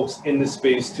folks in this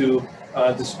space to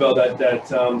dispel that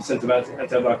sense of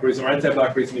anti-Black racism or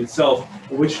anti-Black racism itself,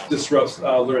 which disrupts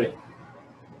learning.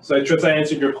 So I trust I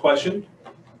answered your question.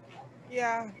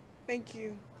 Yeah, thank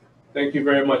you. Thank you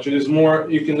very much. And there's more.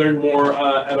 You can learn more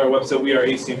at our website,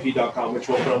 weareacmp.com, which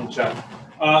we'll put on the chat.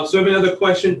 So I have another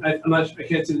question. I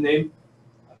can't see the name.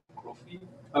 Kofi?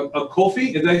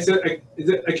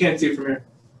 I can't see it from here.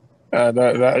 Yeah,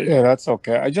 that's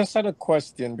okay. I just had a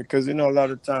question because, a lot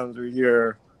of times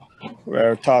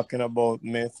we're talking about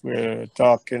myth, we're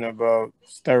talking about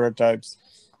stereotypes.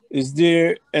 Is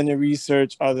there any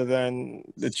research other than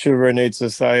the Children Aid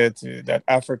Society that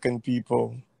African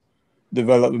people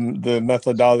develop the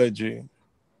methodology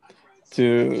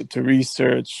to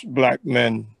research Black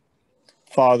men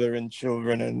fathering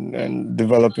children and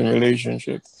developing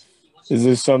relationships? Is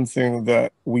this something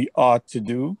that we ought to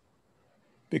do?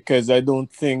 Because I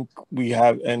don't think we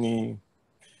have any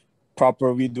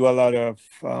proper, we do a lot of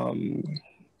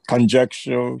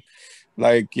conjecture,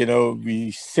 like,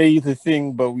 we say the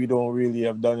thing, but we don't really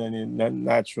have done any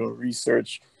natural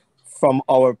research from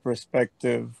our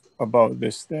perspective about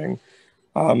this thing.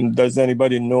 Does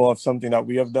anybody know of something that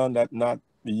we have done that not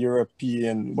the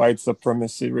European white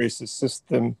supremacy racist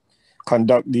system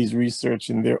conduct these research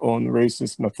in their own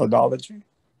racist methodology?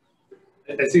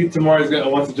 I see Tamari's gonna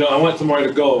want to jump. I want Tamari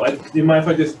to go. Do you mind if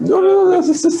I just? No,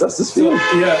 that's just feeling.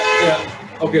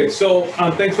 Yeah. Okay, so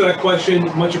thanks for that question.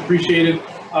 Much appreciated.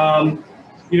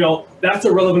 That's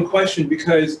a relevant question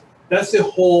because that's the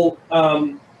whole,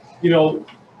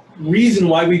 reason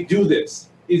why we do this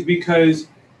is because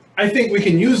I think we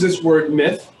can use this word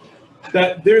myth,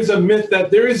 that there's a myth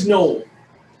that there is no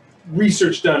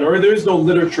research done or there is no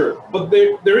literature, but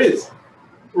there is,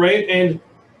 right? And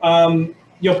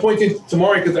pointing to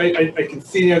Tamari because I can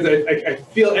see I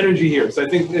feel energy here, so I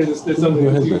think there's something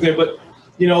you can say. But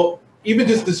even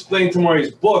just displaying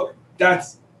Tamari's book,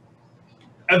 that's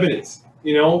evidence.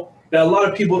 That a lot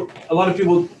of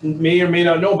people may or may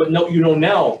not know, but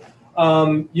now.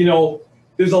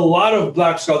 There's a lot of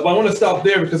Black scholars, but I want to stop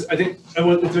there because I think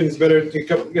it's better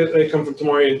to come from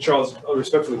Tamari and Charles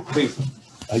respectfully, please.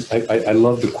 I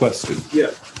love the question.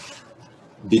 Yeah.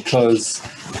 Because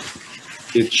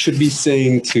it should be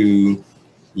saying to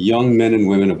young men and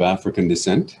women of African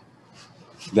descent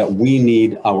that we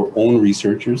need our own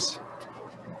researchers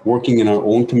working in our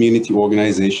own community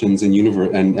organizations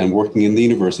and working in the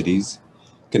universities,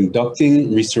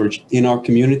 conducting research in our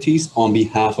communities on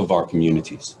behalf of our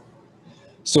communities.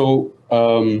 So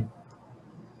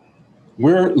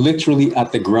we're literally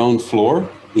at the ground floor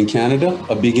in Canada,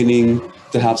 beginning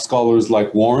to have scholars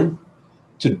like Warren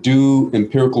to do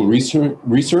empirical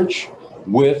research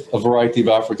with a variety of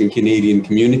African Canadian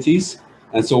communities.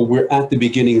 And so we're at the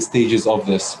beginning stages of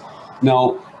this.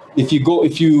 Now, if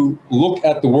you look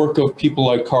at the work of people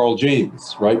like Carl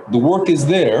James, right? The work is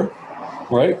there,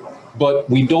 right? But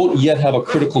we don't yet have a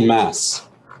critical mass.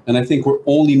 And I think we're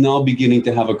only now beginning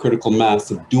to have a critical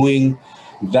mass of doing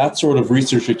that sort of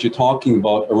research that you're talking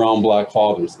about around Black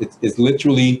fathers. It's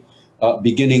literally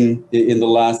beginning in the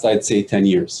last, I'd say, 10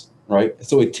 years, right?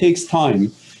 So it takes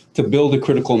time to build a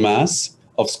critical mass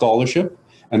of scholarship.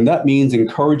 And that means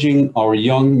encouraging our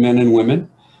young men and women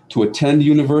to attend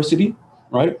university,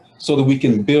 right? So that we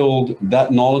can build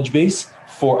that knowledge base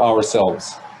for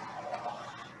ourselves.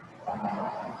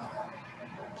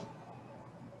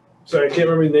 Sorry, I can't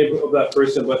remember the name of that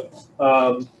person, but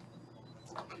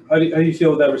how do you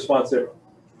feel with that response there?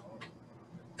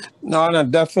 No,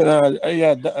 definitely.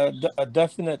 Yeah,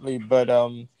 definitely. But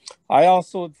I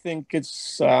also think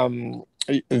it's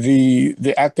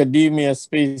the academia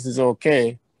space is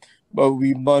okay, but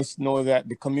we must know that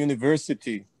the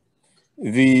communiversity,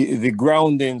 the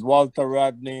groundings, Walter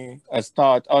Rodney has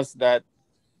taught us that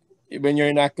when you're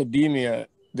in academia,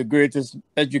 the greatest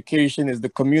education is the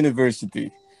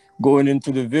communiversity, going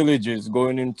into the villages,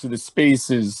 going into the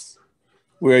spaces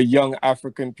where young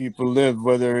African people live,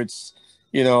 whether it's,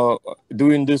 you know,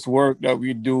 doing this work that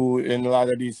we do in a lot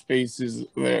of these spaces,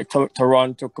 where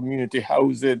Toronto community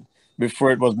housing,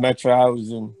 before it was Metro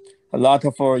housing. A lot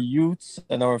of our youths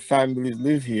and our families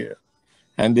live here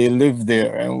and they live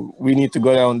there. And we need to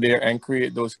go down there and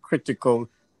create those critical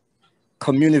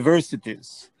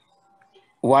communiversities.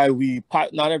 Why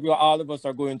not all of us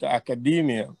are going to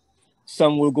academia.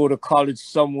 Some will go to college,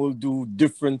 some will do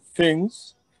different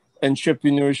things,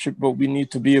 entrepreneurship, but we need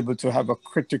to be able to have a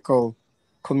critical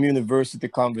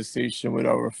communiversity conversation with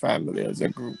our family as a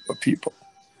group of people.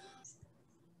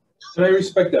 And I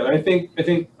respect that. I think,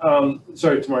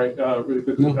 sorry, Tamari, really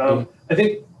quickly. I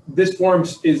think this forum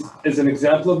is an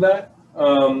example of that.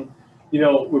 You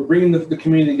know, we're bringing the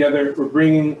community together. We're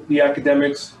bringing the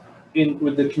academics in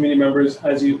with the community members,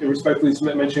 as you respectfully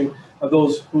mentioned,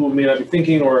 those who may not be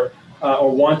thinking or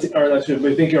wanting, or not should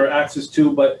be thinking or access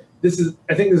to. But this is,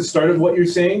 I think, this is the start of what you're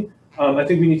saying. I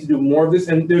think we need to do more of this,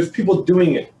 and there's people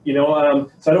doing it. You know,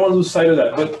 so I don't want to lose sight of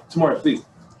that. But Tamari, please.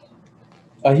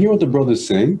 I hear what the brother's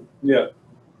saying. Yeah.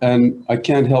 And I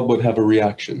can't help but have a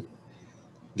reaction.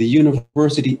 The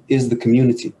university is the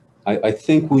community. I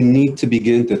think we need to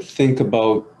begin to think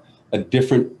about a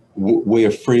different way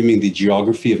of framing the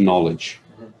geography of knowledge.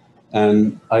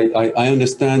 And I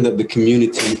understand that the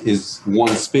community is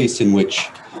one space in which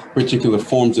particular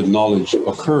forms of knowledge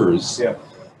occurs. Yeah.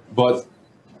 But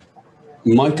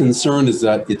my concern is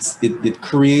that it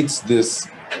creates this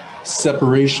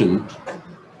separation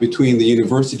between the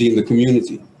university and the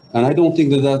community. And I don't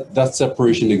think that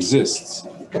separation exists,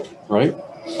 right?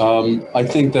 I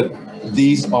think that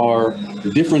these are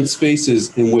different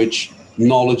spaces in which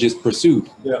knowledge is pursued.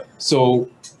 Yeah. So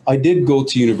I did go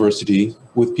to university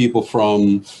with people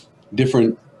from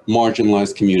different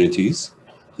marginalized communities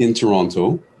in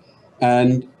Toronto.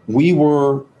 And we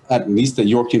were, at least at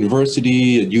York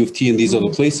University, at U of T, and these other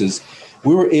places,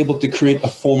 we were able to create a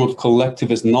form of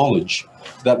collectivist knowledge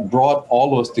that brought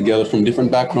all of us together from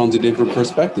different backgrounds and different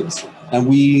perspectives. And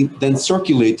we then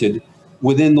circulated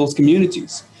within those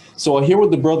communities. So I hear what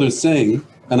the brother is saying,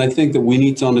 and I think that we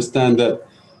need to understand that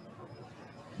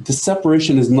the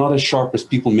separation is not as sharp as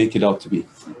people make it out to be,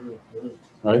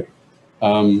 right?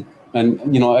 And,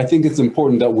 you know, I think it's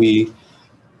important that we,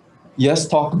 yes,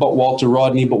 talk about Walter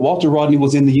Rodney, but Walter Rodney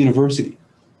was in the university,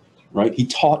 right? He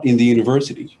taught in the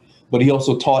university, but he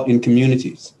also taught in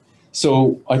communities.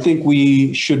 So I think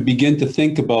we should begin to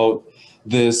think about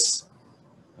this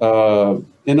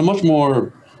in a much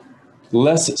more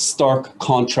less stark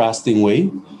contrasting way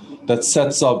that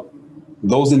sets up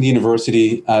those in the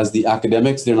university as the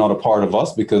academics. They're not a part of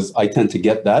us, because I tend to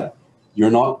get that.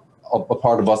 You're not a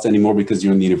part of us anymore because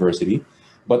you're in the university.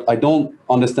 But I don't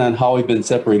understand how I've been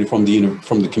separated from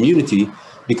the community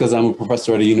because I'm a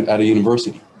professor at a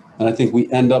university. And I think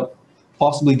we end up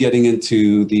possibly getting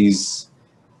into these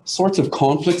sorts of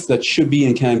conflicts that should be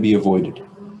and can be avoided.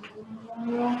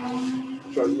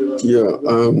 Yeah,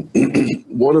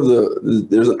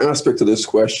 there's an aspect to this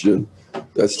question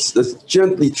that's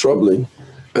gently troubling,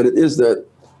 and it is that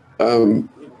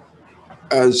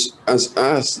as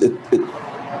asked,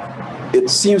 it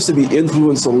seems to be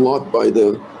influenced a lot by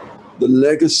the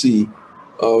legacy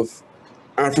of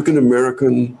African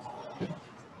American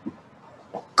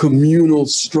communal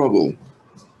struggle.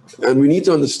 And we need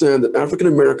to understand that African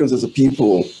Americans as a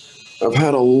people have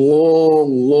had a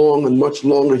long and much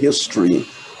longer history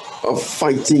of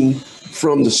fighting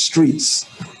from the streets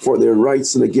for their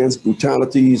rights and against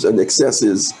brutalities and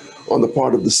excesses on the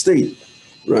part of the state,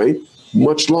 right?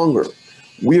 Much longer.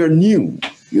 We are new.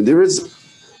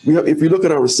 If we look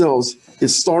at ourselves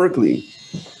historically,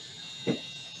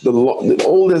 the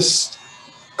oldest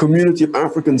community of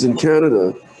Africans in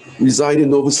Canada reside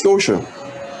in Nova Scotia.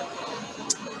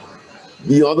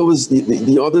 The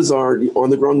others are the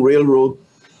Underground Railroad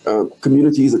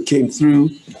communities that came through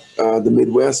the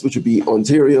Midwest, which would be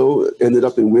Ontario, ended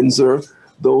up in Windsor.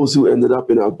 Those who ended up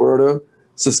in Alberta,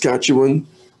 Saskatchewan,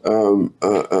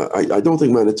 I don't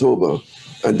think Manitoba,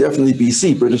 and definitely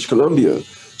BC, British Columbia.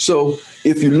 So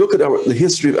if you look at the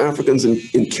history of Africans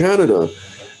in Canada,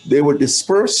 they were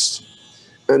dispersed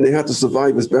and they had to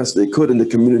survive as best they could in the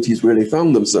communities where they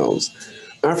found themselves.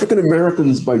 African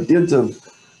Americans, by dint of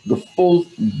the full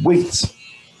weight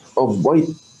of white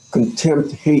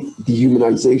contempt, hate,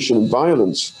 dehumanization, and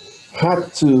violence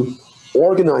had to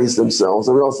organize themselves,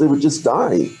 or else they would just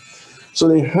die. So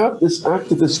they have this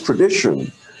activist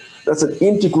tradition that's an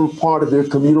integral part of their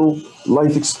communal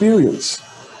life experience,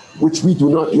 which we do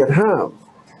not yet have.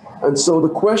 And so the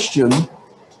question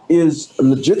is a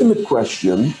legitimate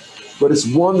question, but it's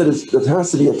one that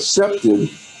has to be accepted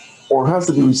or has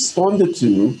to be responded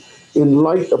to in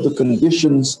light of the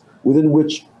conditions within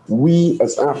which we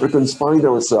as Africans find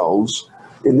ourselves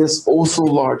in this oh so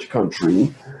large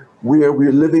country, where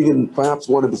we're living in perhaps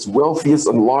one of its wealthiest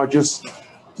and largest,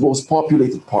 most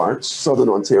populated parts, Southern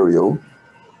Ontario.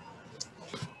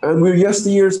 And we're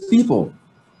yesteryear's people.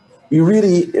 We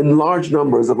really, in large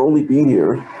numbers, have only been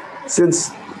here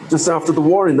since just after the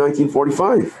war in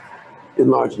 1945, in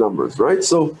large numbers, right?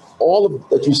 So all of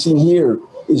that you're seeing here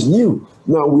is new.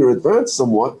 Now we're advanced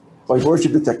somewhat by virtue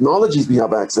of the technologies we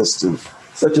have access to,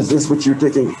 such as this, which you're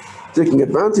taking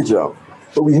advantage of.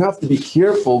 But we have to be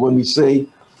careful when we say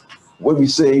what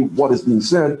is being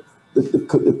said,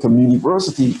 the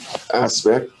community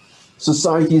aspect.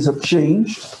 Societies have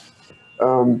changed.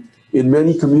 In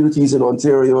many communities in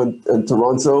Ontario and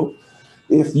Toronto,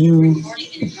 if you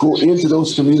go into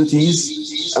those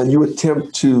communities and you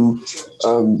attempt to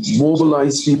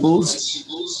mobilize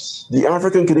peoples, the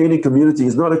African Canadian community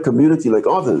is not a community like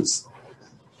others.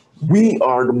 We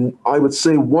are, I would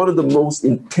say, one of the most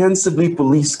intensively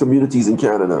policed communities in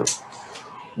Canada.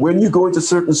 When you go into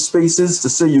certain spaces to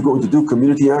say you're going to do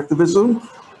community activism,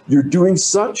 you're doing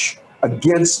such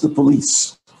against the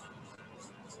police.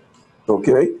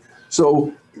 Okay?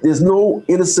 So there's no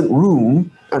innocent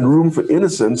room and room for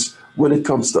innocence when it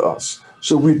comes to us.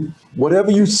 So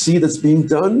whatever you see that's being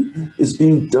done is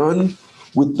being done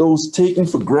with those taken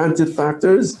for granted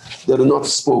factors that are not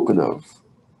spoken of.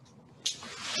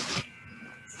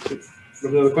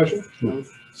 Another question? No.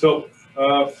 So,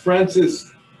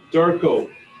 Francis Darko,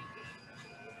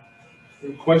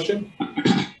 question?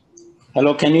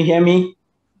 Hello, can you hear me?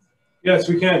 Yes,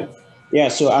 we can. Yeah,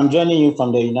 so I'm joining you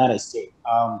from the United States.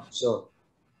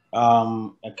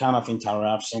 A kind of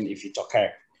interruption if it's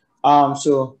okay.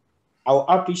 So I will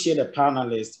appreciate the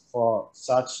panelists for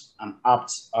such an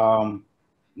apt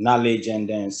knowledge and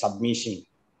then submission.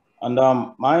 And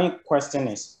my question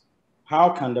is, how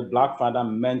can the Black father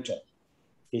mentor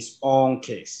his own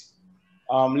case?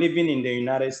 Living in the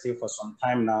United States for some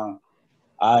time now,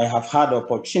 I have had the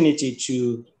opportunity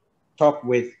to talk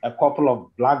with a couple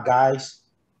of Black guys.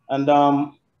 And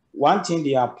one thing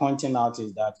they are pointing out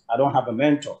is that I don't have a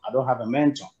mentor. I don't have a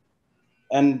mentor.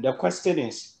 And the question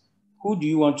is, who do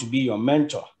you want to be your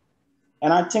mentor?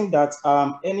 And I think that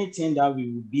anything that we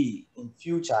will be in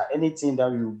future, anything that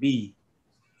we will be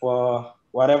for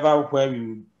whatever, where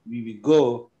we will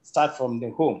go, start from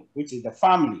the home, which is the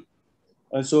family.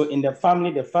 And so in the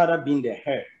family, the father being the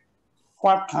head,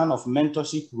 what kind of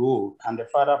mentorship role can the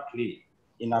father play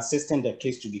in assisting the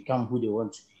kids to become who they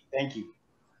want to be? Thank you.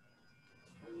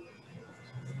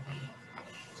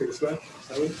 Take a slide.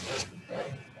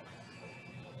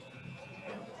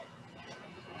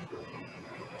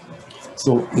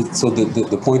 So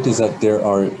the point is that there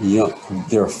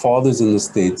are fathers in the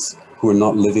States who are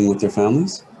not living with their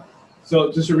families?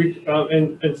 So just to read,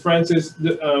 and Francis,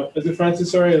 is it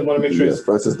Francis? Sorry, I want to make sure. Yes,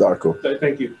 Francis Darko.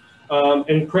 Thank you.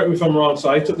 And correct me if I'm wrong. So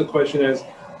I took the question as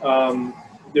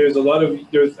there's a lot of,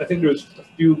 I think there's a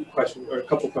few questions or a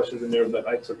couple questions in there that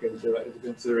I took into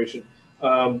consideration.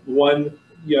 One,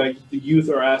 yeah, the youth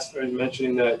are asked and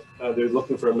mentioning that they're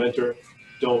looking for a mentor,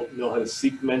 don't know how to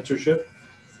seek mentorship.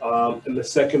 And the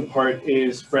second part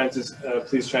is, Francis,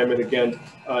 please chime in again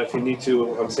if you need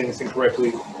to, if I'm saying this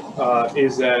incorrectly,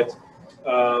 is that,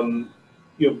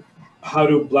 how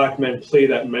do Black men play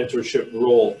that mentorship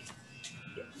role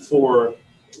for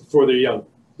their young?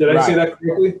 Did I say that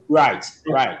correctly? Right.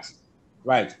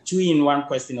 2-in-1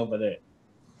 question over there.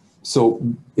 So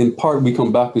in part, we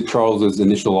come back to Charles's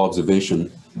initial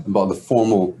observation about the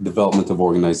formal development of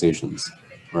organizations,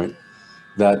 right?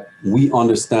 That we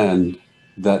understand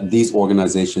that these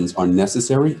organizations are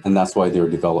necessary and that's why they're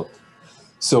developed.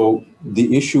 So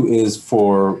the issue is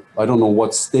for, I don't know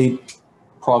what state,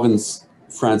 province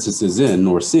Francis is in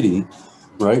or city,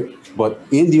 right? But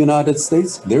in the United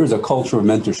States, there is a culture of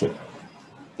mentorship,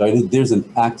 right? There's an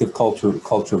active culture of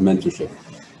mentorship.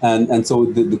 And so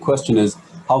the question is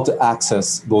how to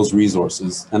access those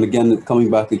resources. And again, coming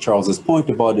back to Charles's point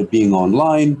about it being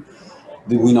online,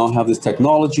 we now have this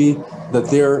technology that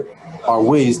there are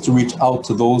ways to reach out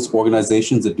to those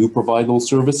organizations that do provide those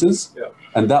services. Yeah.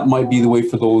 And that might be the way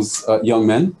for those young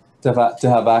men to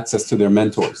have access to their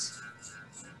mentors.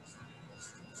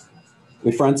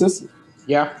 Hey, Francis?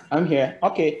 Yeah, I'm here.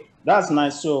 Okay. That's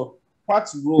nice. So what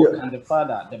role can the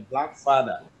father, the Black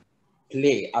father,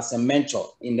 play as a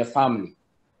mentor in the family?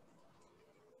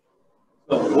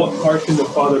 So what part can the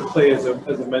father play as a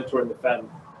mentor in the family?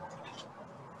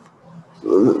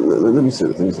 Let me say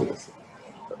this.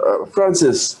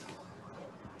 Francis.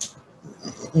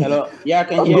 Hello. Yeah, I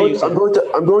can hear you. I'm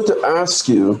going to ask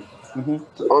you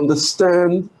to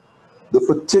understand the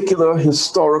particular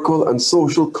historical and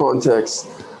social context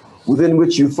within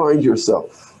which you find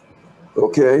yourself.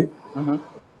 Okay?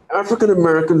 African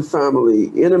American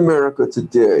family in America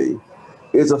today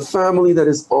is a family that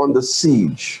is on the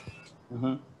siege.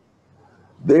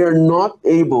 They are not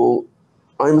able,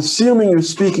 I'm assuming you're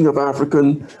speaking of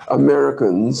African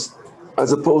Americans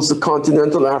as opposed to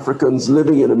continental Africans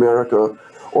living in America,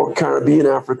 or Caribbean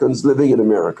Africans living in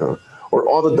America, or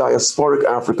other diasporic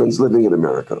Africans living in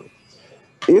America.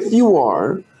 If you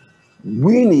are,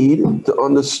 we need to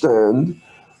understand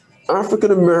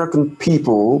African American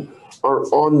people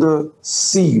are under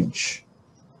siege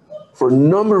for a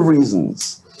number of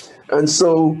reasons. And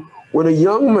so when a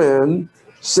young man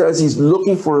says he's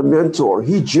looking for a mentor,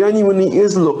 he genuinely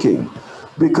is looking,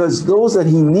 because those that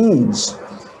he needs,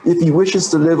 if he wishes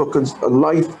to live a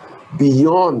life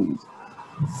beyond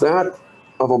that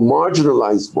of a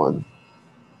marginalized one,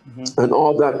 and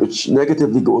all that which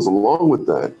negatively goes along with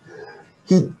that,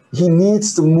 he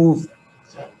needs to move,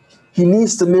 he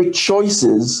needs to make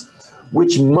choices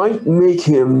which might make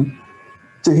him,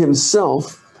 to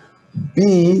himself,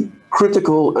 be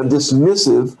critical and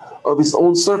dismissive of his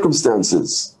own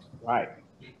circumstances. Right.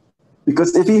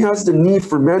 Because if he has the need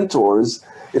for mentors,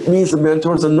 it means the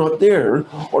mentors are not there,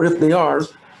 or if they are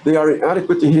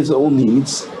inadequate to his own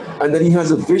needs, and that he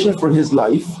has a vision for his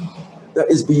life that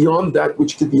is beyond that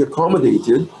which could be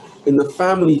accommodated in the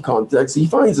family context he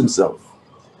finds himself.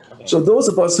 So those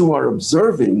of us who are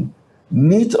observing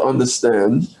need to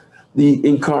understand the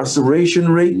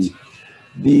incarceration rate,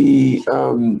 the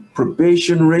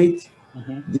probation rate,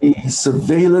 the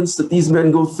surveillance that these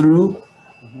men go through,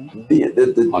 the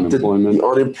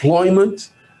unemployment,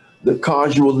 the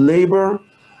casual labor,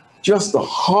 just the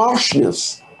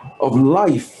harshness of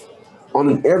life on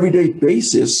an everyday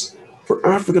basis for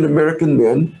African American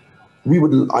men.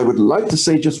 I would like to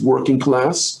say just working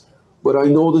class, but I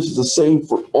know this is the same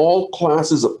for all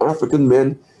classes of African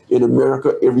men in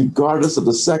America, regardless of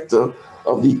the sector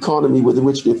of the economy within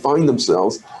which they find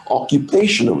themselves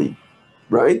occupationally,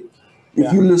 right?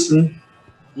 If you listen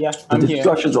to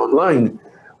discussions online,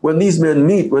 when these men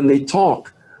meet, when they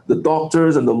talk, the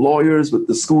doctors and the lawyers with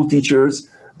the school teachers,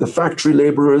 the factory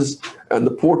laborers and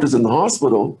the porters in the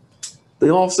hospital, they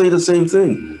all say the same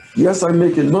thing. Yes, I'm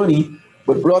making money,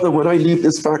 but brother, when I leave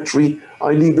this factory,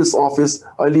 I leave this office,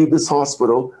 I leave this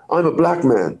hospital, I'm a black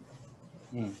man.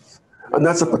 And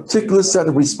that's a particular set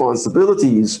of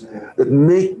responsibilities that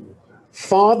make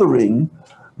fathering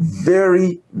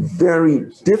very,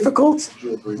 very difficult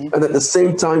and at the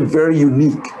same time very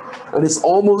unique. And it's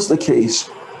almost the case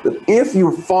that if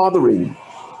you're fathering,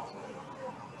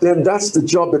 then that's the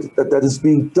job that is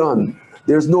being done.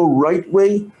 There's no right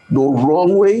way, no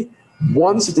wrong way.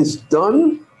 Once it is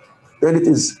done, then it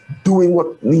is doing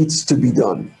what needs to be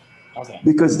done.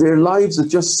 Because their lives are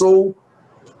just so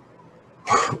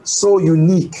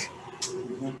unique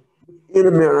in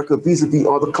America vis-a-vis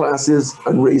other classes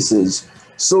and races,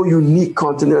 so unique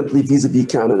continentally vis-a-vis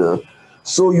Canada,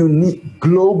 so unique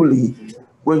globally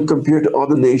when compared to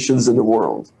other nations in the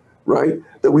world, right?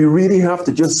 That we really have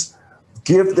to just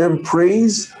give them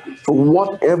praise for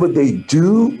whatever they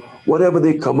do, whatever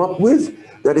they come up with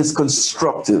that is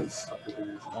constructive.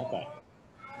 Okay.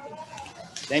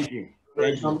 Thank you.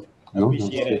 Thank you.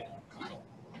 Appreciate it.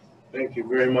 Thank you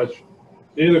very much.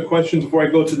 Any other questions before I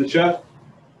go to the chat?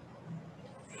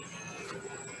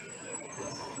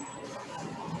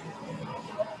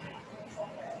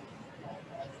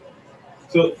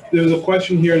 So there's a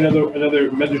question here, another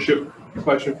mentorship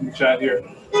question from the chat here.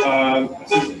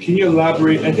 Can you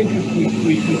elaborate? I think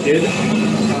we did.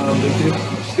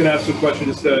 Just gonna ask a question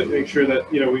just to make sure that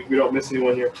we don't miss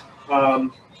anyone here.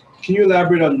 Can you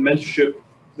elaborate on mentorship,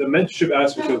 the mentorship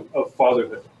aspect of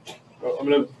fatherhood? I'm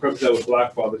gonna preface that with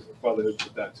black fatherhood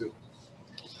with that too.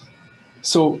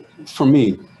 So for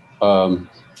me,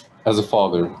 as a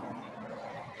father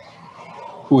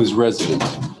who is resident,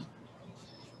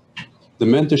 the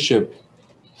mentorship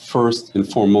first and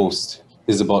foremost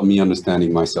is about me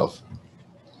understanding myself.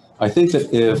 I think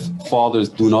that if fathers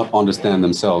do not understand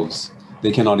themselves,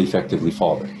 they cannot effectively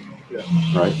father,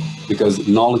 right? Because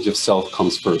knowledge of self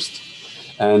comes first.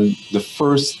 And the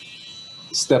first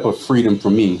step of freedom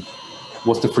for me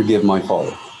was to forgive my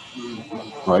father,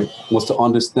 right? Was to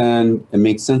understand and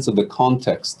make sense of the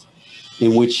context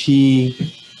in which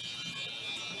he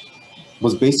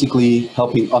was basically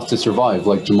helping us to survive.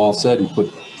 Like Jamal said, he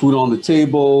put food on the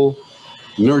table,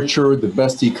 nurtured the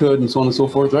best he could, and so on and so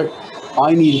forth, right?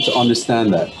 I needed to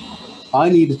understand that. I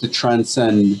needed to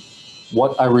transcend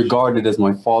what I regarded as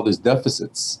my father's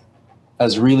deficits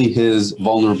as really his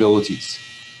vulnerabilities.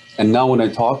 And now when I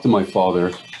talk to my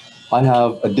father, I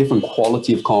have a different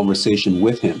quality of conversation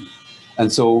with him.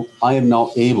 And so I am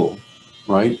now able,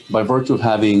 right, by virtue of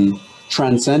having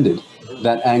transcended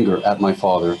that anger at my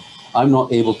father, I'm now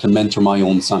able to mentor my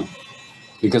own son,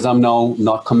 because I'm now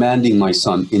not commanding my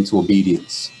son into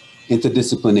obedience, into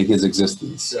disciplining his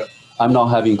existence. Yeah. I'm now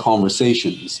having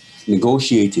conversations,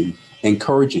 negotiating,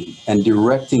 encouraging, and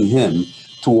directing him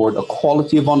toward a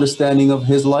quality of understanding of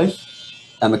his life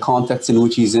and the context in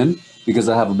which he's in, because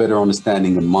I have a better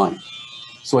understanding of mine.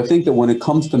 So I think that when it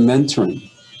comes to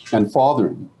mentoring and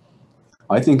fathering,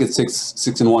 I think it's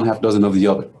six and one half dozen of the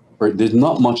other. Right? There's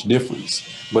not much difference,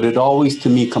 but it always, to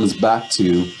me, comes back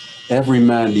to every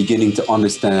man beginning to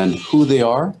understand who they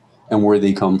are and where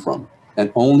they come from.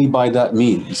 And only by that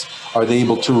means are they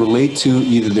able to relate to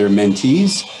either their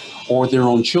mentees or their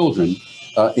own children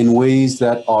in ways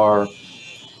that are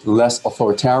less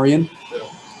authoritarian,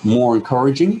 more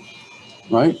encouraging,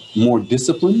 right? More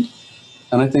disciplined.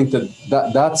 And I think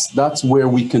that's where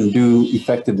we can do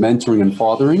effective mentoring and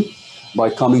fathering, by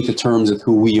coming to terms with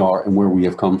who we are and where we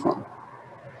have come from.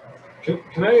 Can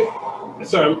I,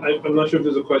 sorry, I'm not sure if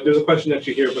there's a question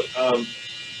actually here, but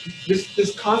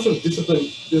this concept of discipline,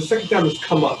 the second time it's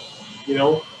come up, you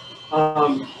know?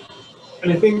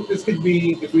 And I think this could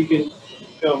be, if we can,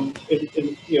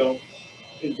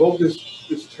 invoke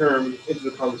this term into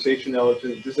the conversation now,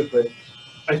 into discipline,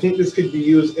 I think this could be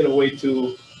used in a way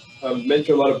to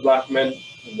mentor a lot of Black men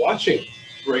watching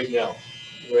right now.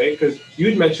 Right, because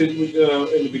you'd mentioned in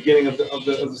the beginning of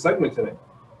the segment today,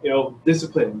 you know,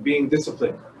 discipline, being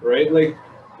disciplined, right? Like,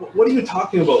 what are you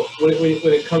talking about when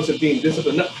it comes to being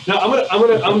disciplined? Now I'm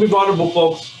gonna be vulnerable,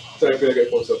 folks. Sorry, I got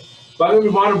close up, but I'm gonna be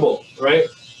vulnerable, right?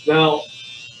 Now,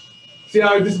 see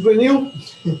how I discipline you?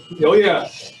 Oh yeah,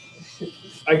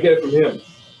 I get it from him.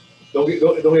 Don't get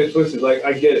it twisted. Like,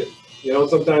 I get it. You know,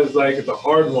 sometimes like it's a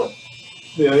hard one.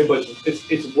 You know, but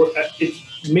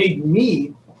it's made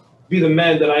me be the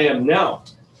man that I am now,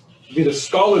 be the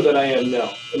scholar that I am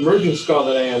now, emerging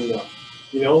scholar that I am now.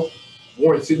 You know,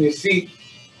 Warren Sidney seat,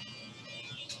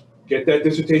 get that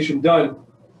dissertation done,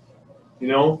 you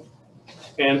know,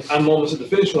 and I'm almost at the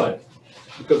finish line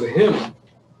because of him.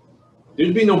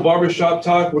 There'd be no barbershop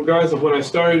talk, regardless of when I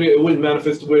started it. It wouldn't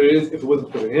manifest the way it is if it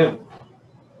wasn't because of him.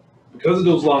 Because of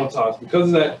those long talks,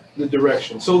 because of the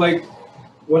direction. So like,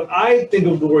 when I think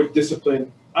of the word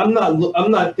discipline, I'm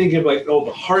not thinking of like, oh,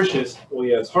 the harshness. Well,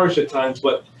 yeah, it's harsh at times,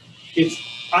 but it's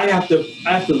I have to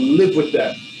live with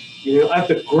that. You know, I have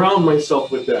to ground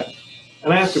myself with that,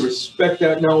 and I have to respect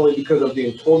that, not only because I'm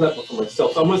being told that, but for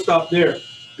myself. So I'm gonna stop there,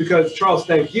 because Charles,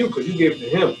 thank you, because you gave it to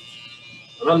him,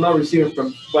 and I'm not receiving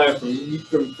from you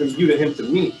to him to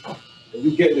me, and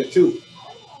you getting it too.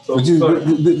 So this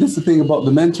is the thing about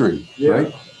the mentoring,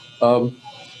 right?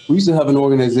 We used to have an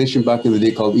organization back in the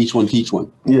day called Each One Teach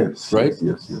One. Yes. Right?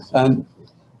 Yes. And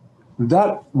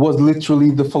that was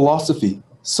literally the philosophy.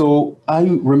 So I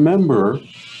remember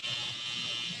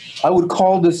I would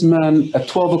call this man at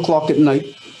 12 o'clock at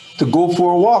night to go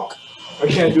for a walk. I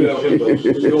can't do that with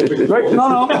him, right?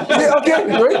 No. Yeah, okay,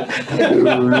 right? We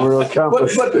were on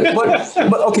campus. But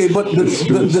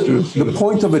the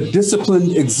point of a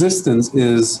disciplined existence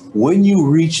is when you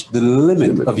reach the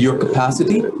limit of your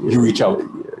capacity, you reach out.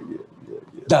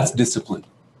 That's discipline.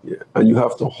 Yeah, and you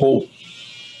have to hope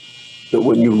that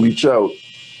when you reach out,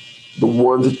 the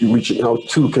ones that you're reaching out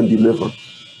to can deliver.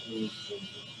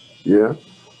 Yeah,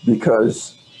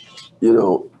 because, you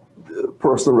know,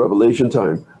 personal revelation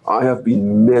time, I have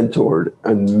been mentored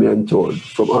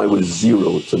from I was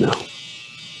 0 to now.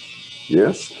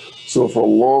 Yes? So for a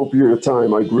long period of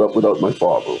time, I grew up without my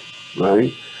father,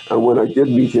 right? And when I did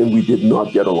meet him, we did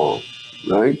not get along,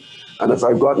 right? And as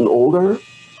I've gotten older,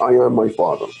 I am my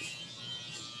father.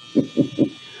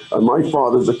 And my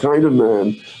father is the kind of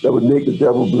man that would make the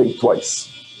devil blink twice.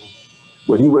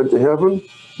 When he went to heaven,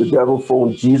 the devil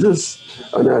phoned Jesus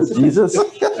and asked Jesus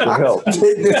for help.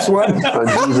 Take this one. And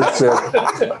Jesus said,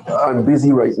 I'm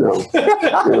busy right now.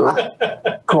 You know?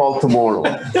 Call tomorrow.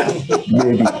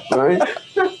 Maybe, right?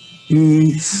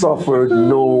 He suffered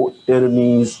no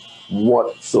enemies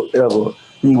whatsoever.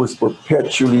 He was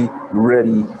perpetually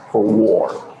ready for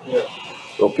war.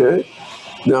 Okay?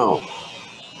 Now,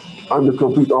 I'm the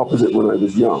complete opposite when I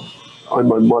was young. I'm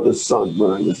my mother's son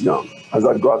when I was young. As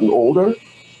I've gotten older,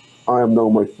 I am now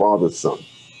my father's son.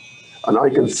 And I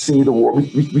can see the war.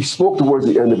 We spoke towards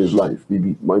the end of his life.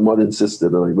 My mother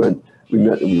insisted, and we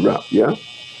met and we rapped, yeah?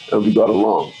 And we got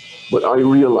along. But I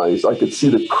realized I could see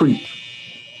the creep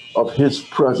of his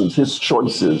presence, his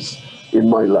choices in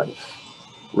my life,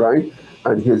 right?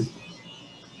 And the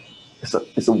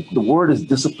word is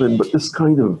discipline, but this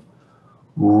kind of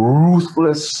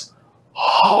ruthless,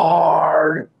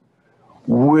 hard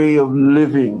way of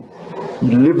living. He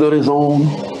lived on his own.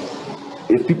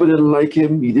 If people didn't like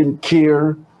him, he didn't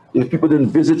care. If people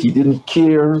didn't visit, he didn't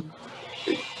care.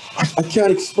 I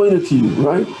can't explain it to you,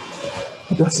 right?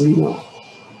 But that's me now.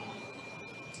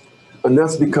 And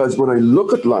that's because when I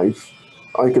look at life,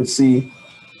 I can see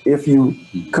if you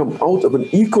come out of an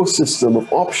ecosystem of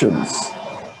options,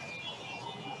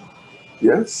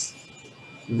 yes,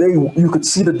 you could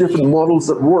see the different models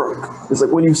that work. It's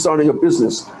like when you're starting a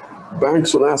business,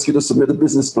 banks will ask you to submit a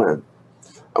business plan.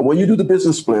 And when you do the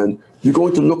business plan, you're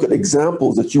going to look at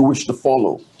examples that you wish to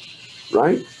follow,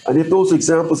 right? And if those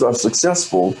examples are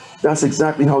successful, that's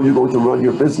exactly how you're going to run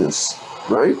your business,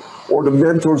 right? Or the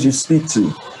mentors you speak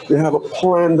to, they have a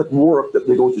plan that worked that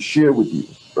they're going to share with you,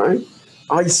 right?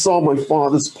 I saw my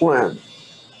father's plan.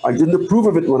 I didn't approve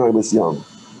of it when I was young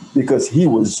because he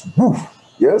was, woof,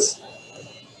 yes?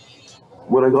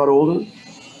 When I got older,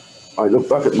 I look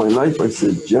back at my life, I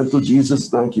said, gentle Jesus,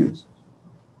 thank you.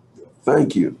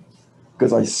 Thank you.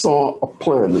 Because I saw a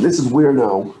plan. And this is where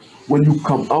now, when you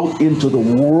come out into the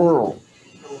world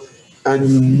and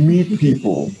you meet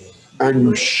people and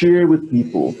you share with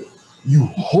people, you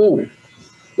hope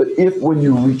that if when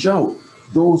you reach out,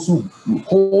 those who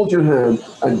hold your hand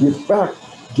and give back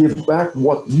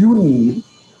what you need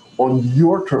on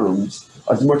your terms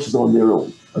as much as on their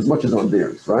own, as much as on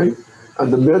theirs, right?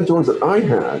 And the mentors that I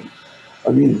had,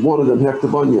 I mean, one of them, Hector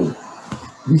Bunyan,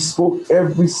 we spoke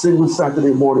every single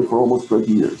Saturday morning for almost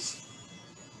 20 years.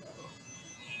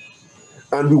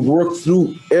 And we worked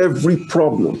through every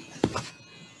problem.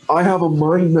 I have a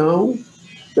mind now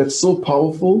that's so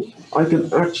powerful, I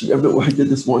can actually, I did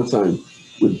this one time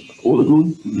with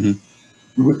Olagun. Mm-hmm.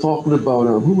 We were talking about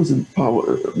who was in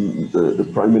power, the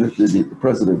prime minister, the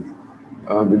president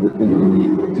in the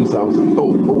 2000,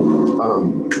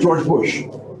 George Bush.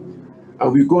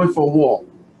 And we were going for a walk.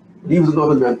 He was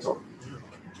another mentor.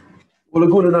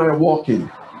 Olagun and I are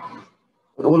walking.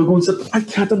 And Olagun said, I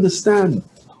can't understand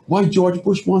why George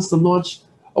Bush wants to launch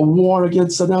a war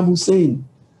against Saddam Hussein.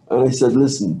 And I said,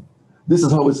 listen, this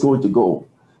is how it's going to go.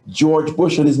 George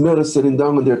Bush and his men are sitting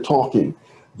down and they're talking.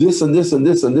 This and this and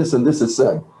this and this and this is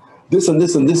said. This and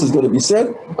this and this is going to be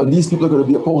said, and these people are going to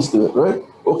be opposed to it, right?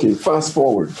 Okay, fast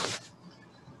forward.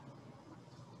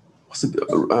 What's it?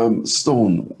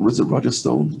 Stone. Was it Roger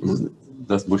Stone? Wasn't it?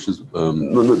 That's Bush's. No,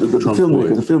 the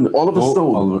filmmaker. The filmmaker. Oliver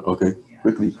Stone. Okay.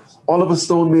 Quickly. Oliver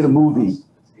Stone made a movie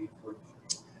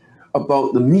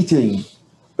about the meetings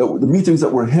that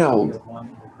were held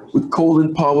with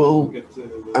Colin Powell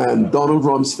and Donald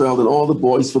Rumsfeld and all the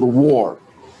boys for the war.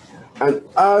 And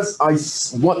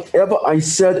whatever I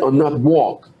said on that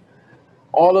walk,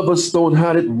 Oliver Stone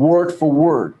had it word for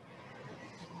word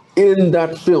in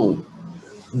that film.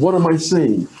 What am I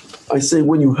saying? I say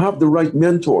when you have the right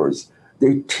mentors,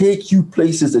 they take you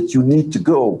places that you need to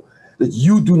go, that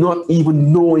you do not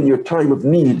even know in your time of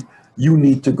need you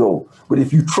need to go. But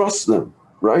if you trust them,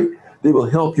 right, they will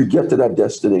help you get to that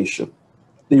destination.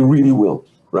 They really will,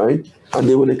 right? And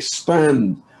they will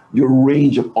expand your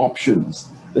range of options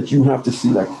that you have to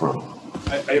select from.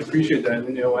 I appreciate that.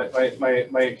 And, you know,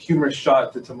 my humorous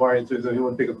shot to Tamari in terms of he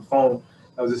wouldn't pick up the phone.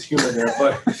 That was his humor there.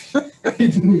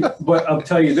 But I'll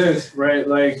tell you this, right?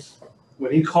 Like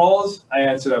when he calls, I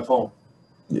answer that phone.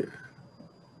 Yeah.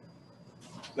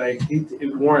 Like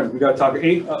Warren, we gotta talk.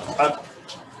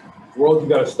 World, you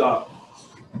gotta stop.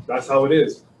 That's how it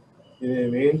is. You know what I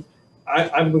mean?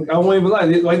 I won't even lie.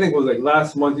 I think it was like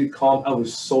last month he called. I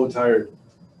was so tired,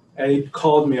 and he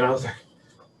called me, and I was like,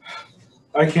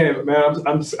 I can't, man.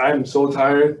 I'm so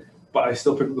tired, but I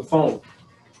still pick up the phone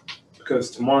because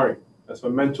Tamari, that's my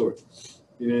mentor.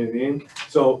 You know what I mean?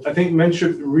 So I think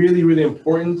mentorship is really, really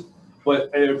important.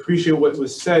 But I appreciate what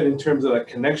was said in terms of that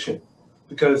connection,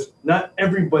 because not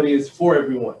everybody is for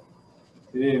everyone.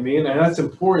 You know what I mean? And that's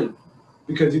important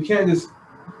because you can't just,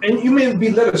 and you may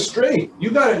be led astray. You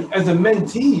got to, as a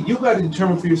mentee, you got to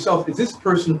determine for yourself: is this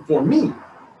person for me?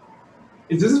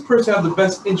 Does this person have the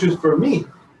best interest for me?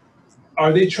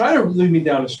 Are they trying to lead me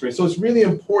down astray? So it's really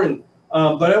important.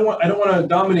 But I don't want to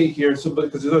dominate here. So,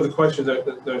 because there's other questions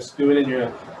that are spewing in here.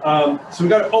 So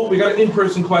we got an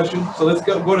in-person question. So let's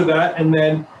go to that, and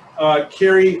then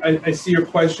Carrie, I see your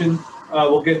question.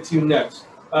 We'll get to you next.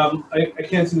 I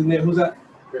can't see the name. Who's that?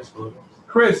 Chris.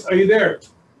 Chris, are you there?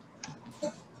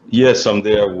 Yes, I'm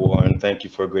there, Warren. Thank you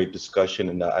for a great discussion,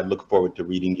 and I look forward to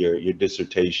reading your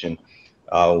dissertation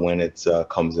when it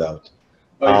comes out.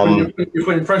 You're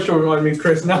putting pressure on me,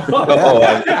 Chris. Now.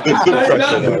 Good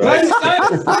pressure, right?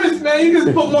 Chris, man, you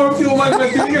can put more fuel on my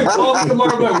thing. You can call me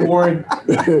tomorrow, like Warren.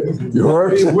 You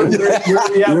heard? You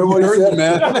heard what he said,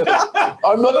 man.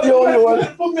 I'm not the only one.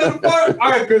 Put me on the fire. All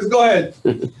right, Chris, go ahead.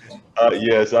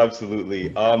 Yes,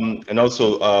 absolutely. And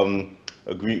also,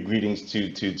 greetings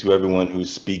to everyone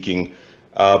who's speaking.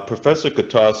 Professor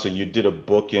Kitossa, you did a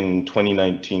book in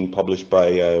 2019 published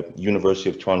by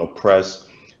University of Toronto Press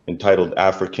entitled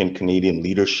African Canadian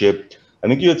Leadership. I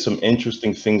think you had some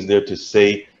interesting things there to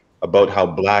say about how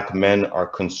Black men are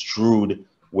construed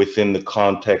within the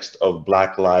context of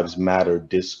Black Lives Matter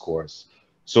discourse.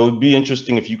 So it'd be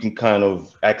interesting if you can kind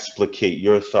of explicate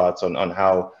your thoughts on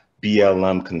how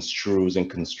BLM construes and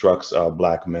constructs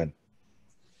Black men.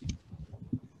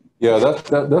 Yeah,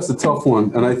 that's a tough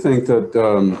one. And I think that,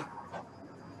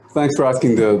 thanks for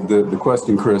asking the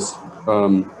question, Chris.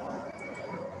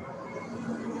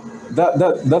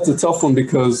 That's a tough one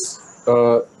because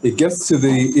it gets to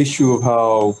the issue of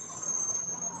how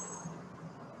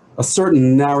a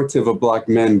certain narrative of Black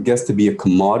men gets to be a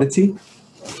commodity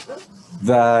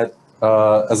that,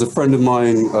 as a friend of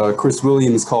mine, Chris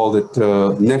Williams, called it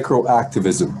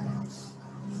necroactivism,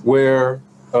 where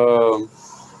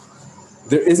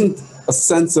there isn't a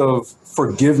sense of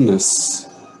forgiveness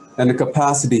and a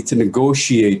capacity to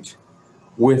negotiate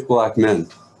with Black men.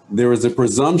 There is a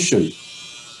presumption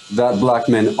that Black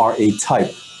men are a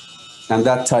type, and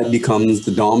that type becomes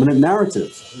the dominant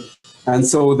narrative. And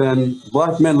so then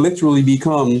Black men literally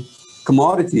become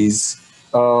commodities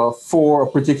for a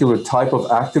particular type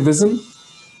of activism.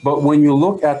 But when you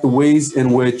look at the ways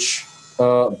in which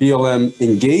BLM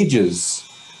engages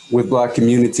with Black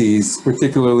communities,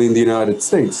 particularly in the United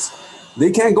States,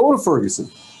 they can't go to Ferguson.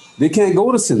 They can't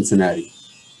go to Cincinnati,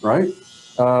 right?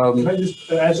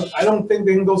 I don't think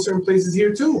they can go certain places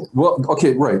here too. Well,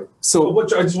 okay, right. So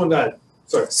I just want to add.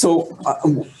 Sorry. So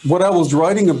what I was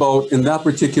writing about in that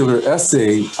particular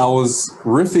essay, I was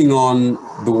riffing on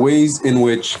the ways in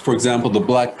which, for example, the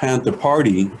Black Panther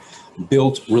Party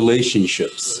built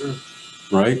relationships,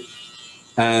 right?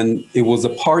 And it was a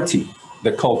party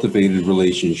that cultivated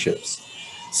relationships.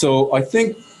 So I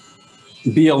think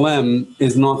BLM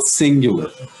is not singular,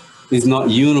 is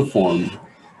not uniform.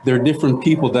 There are different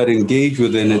people that engage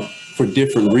within it for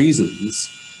different reasons,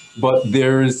 but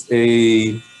there's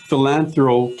a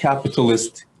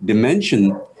philanthro-capitalist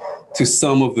dimension to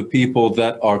some of the people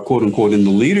that are quote unquote in the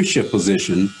leadership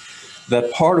position,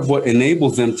 that part of what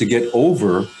enables them to get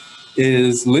over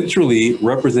is literally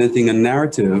representing a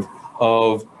narrative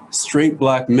of straight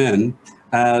Black men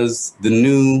as the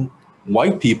new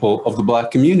white people of the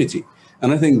Black community.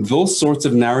 And I think those sorts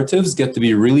of narratives get to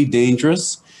be really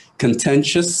dangerous,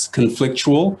 contentious,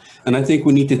 conflictual. And I think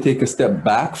we need to take a step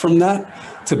back from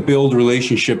that to build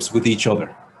relationships with each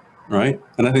other, right?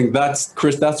 And I think that's,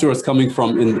 Chris, that's where it's coming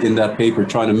from in that paper,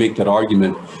 trying to make that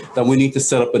argument that we need to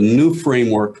set up a new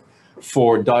framework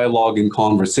for dialogue and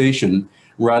conversation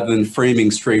rather than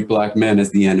framing straight Black men as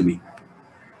the enemy.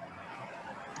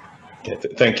 Okay,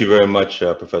 thank you very much,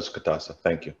 Professor Kitossa.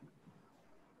 Thank you.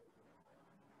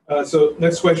 So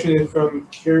next question is from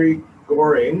Carrie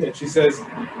Goring, and she says,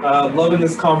 loving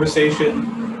this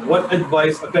conversation. What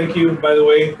advice, thank you, by the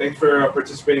way, thanks for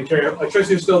participating, Carrie. I trust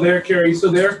you're still there. Carrie, you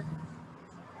still there?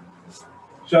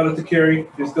 Shout out to Carrie,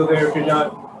 if you're still there. If you're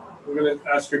not, we're gonna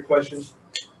ask your questions.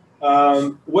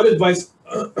 What advice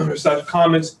 /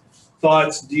 comments,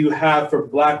 thoughts do you have for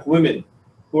Black women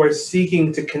who are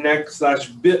seeking to connect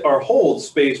 / or hold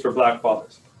space for Black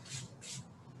fathers?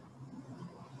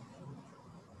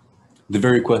 The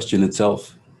very question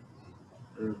itself.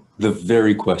 The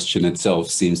very question itself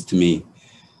seems to me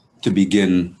to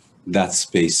begin that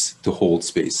space, to hold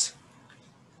space.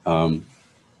 And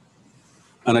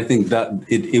I think that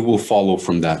it will follow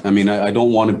from that. I mean, I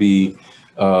don't want to be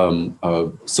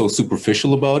so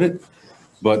superficial about it,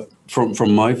 but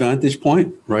from my vantage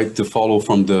point, right, to follow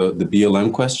from the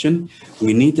BLM question,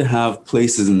 we need to have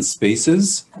places and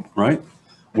spaces, right,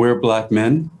 where Black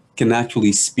men can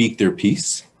actually speak their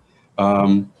piece.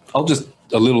 I'll just,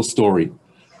 a little story.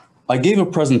 I gave a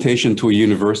presentation to a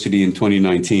university in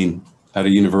 2019 at a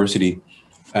university,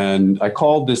 and I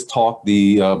called this talk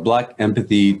the Black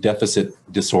Empathy Deficit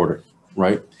Disorder,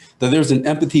 right? That there's an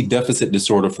empathy deficit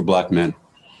disorder for Black men.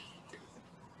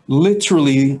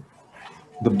 Literally,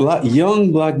 the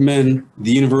young Black men,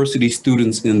 the university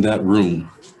students in that room,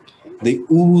 they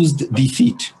oozed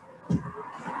defeat,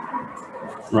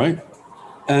 right?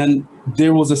 And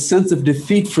there was a sense of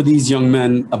defeat for these young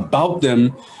men about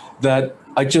them that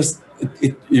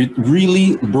it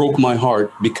really broke my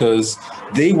heart because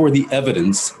they were the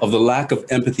evidence of the lack of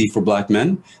empathy for Black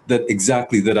men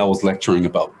that I was lecturing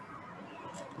about.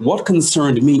 What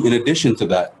concerned me in addition to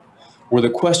that were the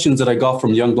questions that I got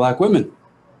from young Black women.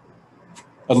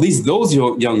 At least those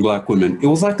young Black women, it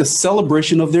was like a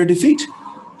celebration of their defeat,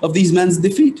 of these men's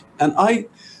defeat. And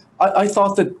I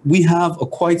thought that we have a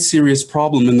quite serious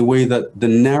problem in the way that the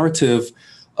narrative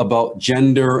about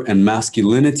gender and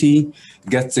masculinity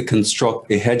gets to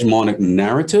construct a hegemonic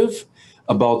narrative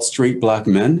about straight Black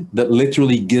men that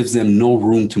literally gives them no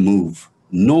room to move,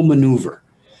 no maneuver.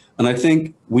 And I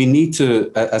think we need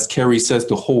to, as Kerry says,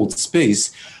 to hold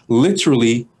space,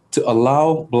 literally to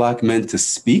allow Black men to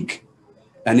speak.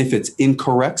 And if it's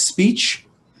incorrect speech,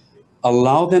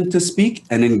 allow them to speak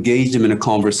and engage them in a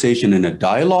conversation, in a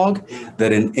dialogue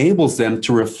that enables them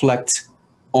to reflect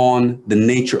on the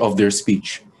nature of their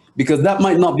speech. Because that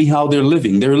might not be how they're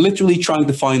living. They're literally trying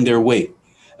to find their way.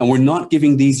 And we're not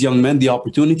giving these young men the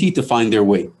opportunity to find their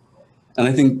way. And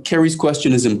I think Kerry's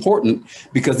question is important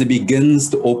because it begins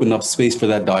to open up space for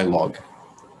that dialogue.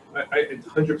 I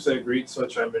 100% agree. So I'll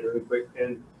chime in really quick.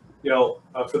 And,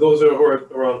 for those who are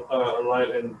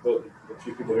online and a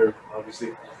few people here,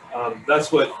 obviously,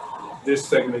 that's what this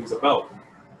segment is about,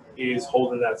 is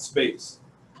holding that space.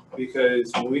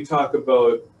 Because when we talk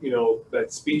about,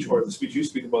 that speech, or the speech you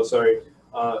speak about,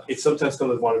 it sometimes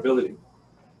comes with vulnerability,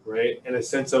 right? In a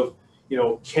sense of,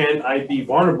 can I be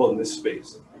vulnerable in this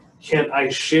space? Can I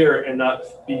share and not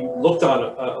be looked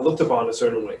upon a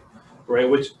certain way, right?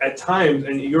 Which at times,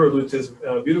 and you alluded to this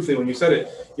beautifully when you said it,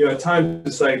 at times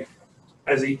it's like,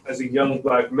 as a young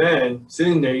Black man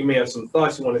sitting there, you may have some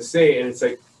thoughts you want to say, and it's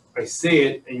like, I say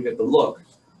it and you get the look,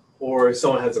 or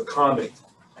someone has a comment,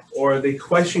 or they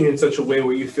question you in such a way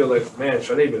where you feel like, man,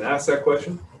 should I even ask that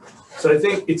question? So I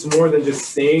think it's more than just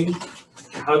saying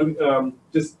how to,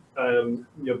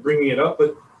 bringing it up,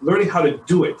 but learning how to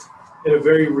do it in a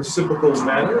very reciprocal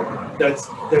manner that's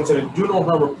a do no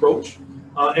harm approach,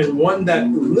 and one that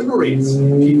liberates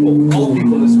people, all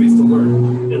people in the space, to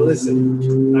learn and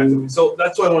listen actively. So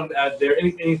that's what I wanted to add there.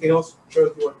 Anything else? Sure,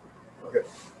 you want? Okay.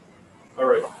 All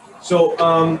right. So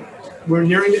we're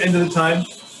nearing the end of the time.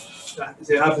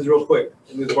 It happens real quick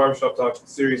in this Barbershop Talk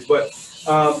series. But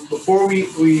before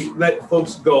we let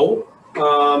folks go,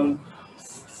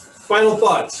 final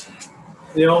thoughts.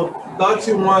 Thoughts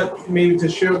you want maybe to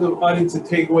share with the audience to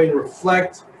take away and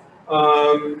reflect.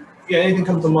 Anything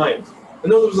come to mind? I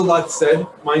know there was a lot said,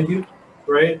 mind you,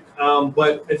 right?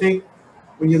 But I think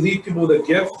when you leave people with a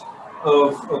gift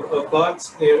of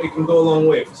thoughts, it can go a long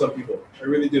way for some people. I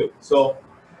really do. So,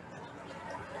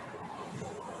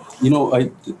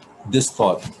 this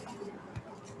thought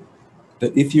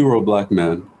that if you were a Black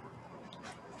man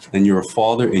and you're a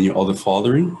father and your other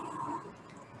fathering,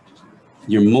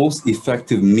 your most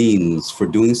effective means for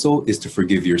doing so is to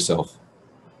forgive yourself.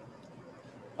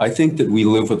 I think that we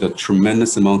live with a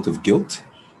tremendous amount of guilt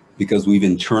because we've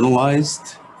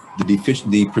internalized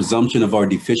the presumption of our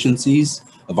deficiencies,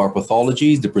 of our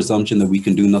pathologies, the presumption that we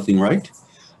can do nothing right.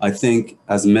 I think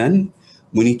as men,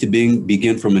 we need to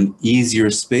begin from an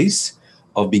easier space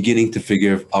of beginning to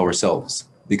forgive ourselves.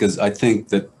 Because I think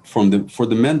that for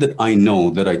the men that I know,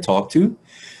 that I talk to,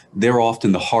 they're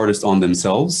often the hardest on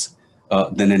themselves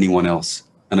than anyone else.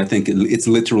 And I think it's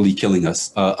literally killing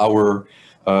us. Our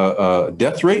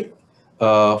death rate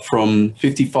from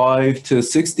 55 to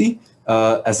 60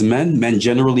 as men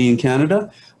generally in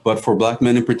Canada, but for Black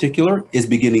men in particular, is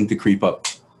beginning to creep up.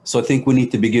 So I think we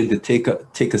need to begin to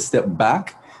take a step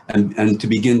back and to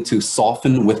begin to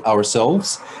soften with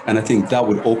ourselves. And I think that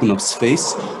would open up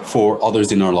space for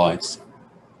others in our lives.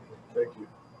 Thank you.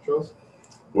 Charles?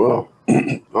 Well,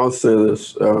 I'll say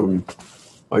this.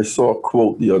 I saw a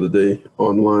quote the other day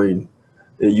online.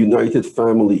 A united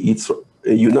family eats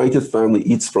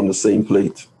from the same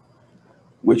plate,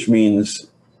 which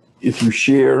means if you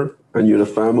share and you're in a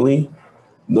family,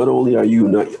 not only are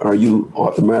you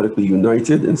automatically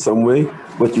united in some way,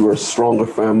 but you are a stronger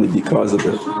family because of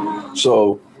it.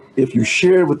 So if you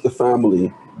share with the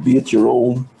family, be it your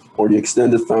own or the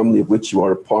extended family of which you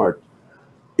are a part,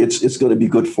 it's going to be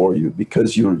good for you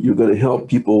because you're going to help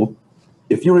people.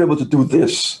 If you're able to do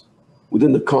this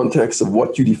within the context of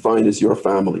what you define as your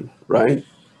family, right?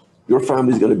 Your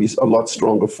family is going to be a lot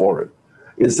stronger for it.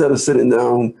 Instead of sitting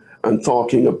down and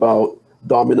talking about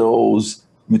dominoes,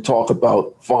 you talk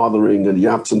about fathering and the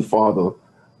absent father,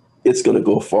 it's going to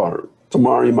go far.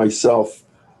 Tamari, myself,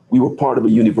 we were part of a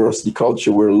university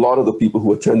culture where a lot of the people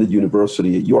who attended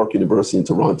university at York University in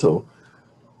Toronto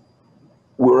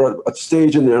were at a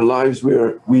stage in their lives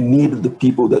where we needed the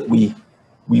people that we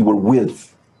were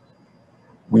with.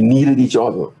 We needed each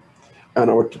other. And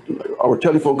our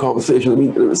telephone conversation, I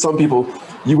mean, some people,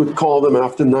 you would call them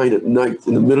after 9 at night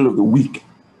in the middle of the week.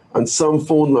 And some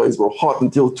phone lines were hot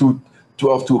until 2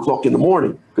 o'clock in the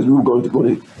morning because we were going to go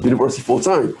to university full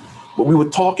time. But we were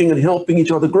talking and helping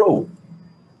each other grow,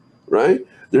 right?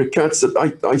 There are cats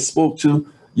that I spoke to.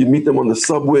 You meet them on the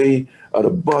subway, at a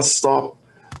bus stop,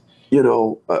 you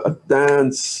know, a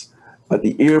dance, at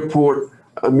the airport.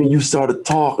 I mean, you started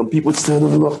talking, people would stand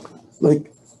and look like,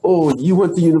 oh, you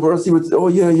went to university with, oh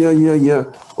yeah.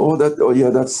 Oh yeah,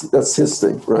 that's his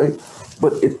thing, right?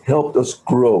 But it helped us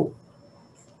grow.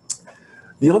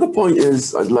 The other point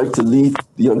is I'd like to leave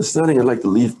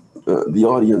the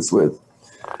audience with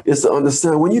is to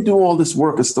understand when you do all this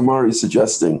work, as Tamari is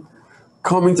suggesting,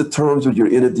 coming to terms with your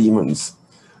inner demons,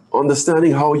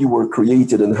 understanding how you were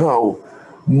created and how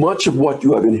much of what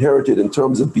you have inherited in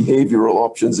terms of behavioral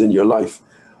options in your life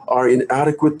are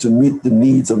inadequate to meet the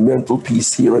needs of mental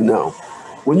peace here and now.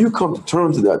 When you come to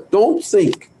terms with that, don't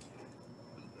think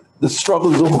the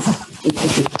struggle is over.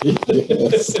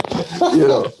 You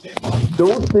know,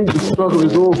 don't think the struggle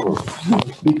is over.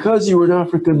 Because you are an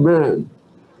African man,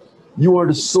 you are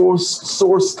the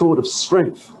source code of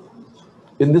strength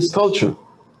in this culture.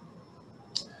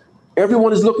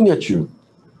 Everyone is looking at you,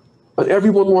 and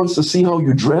everyone wants to see how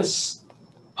you dress,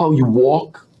 how you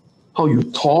walk, how you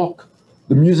talk,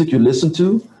 the music you listen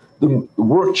to, the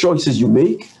work choices you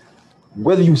make,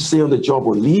 whether you stay on the job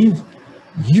or leave.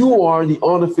 You are the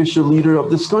unofficial leader of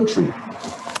this country.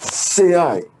 Say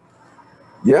I.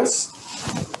 Yes?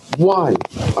 Why?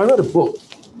 I read a book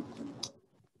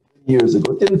years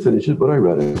ago. Didn't finish it, but I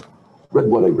read it. Read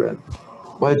what I read.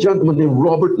 By a gentleman named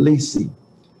Robert Lacey.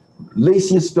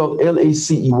 Lacey is spelled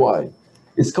L-A-C-E-Y.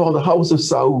 It's called The House of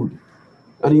Saud.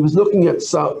 And he was looking at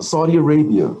Saudi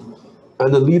Arabia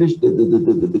and the leadership,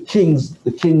 the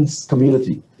king's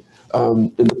community,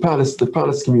 in the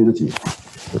palace community.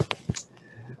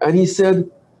 And he said,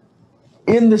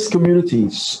 in this community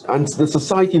and the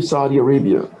society of Saudi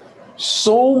Arabia,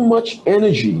 so much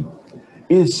energy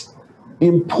is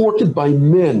imported by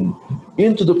men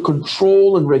into the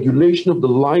control and regulation of the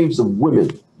lives of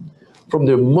women, from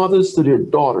their mothers to their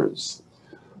daughters,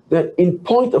 that in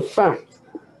point of fact,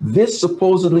 this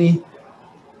supposedly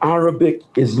Arabic,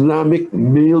 Islamic,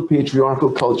 male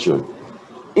patriarchal culture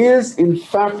is in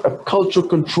fact a culture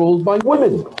controlled by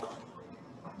women,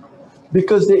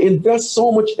 because they invest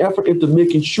so much effort into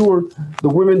making sure the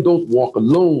women don't walk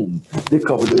alone, they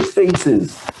cover their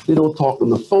faces, they don't talk on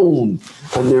the phone,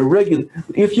 and they're regular.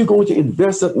 If you're going to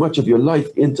invest that much of your life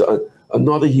into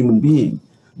another human being,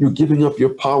 you're giving up your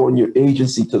power and your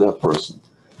agency to that person.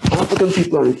 African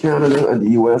people are in Canada and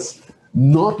the US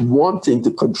not wanting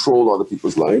to control other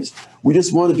people's lives. We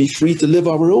just want to be free to live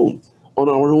our own, on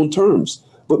our own terms,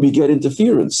 but we get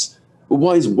interference. But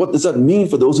what does that mean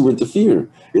for those who interfere?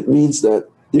 It means that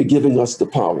they're giving us the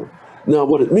power. Now,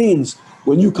 what it means,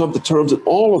 when you come to terms with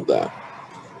all of that,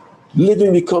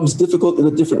 living becomes difficult in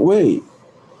a different way,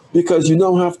 because you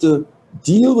now have to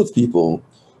deal with people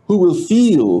who will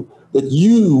feel that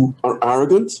you are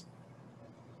arrogant,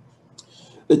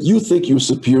 that you think you're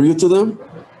superior to them,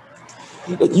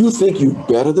 that you think you're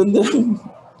better than them,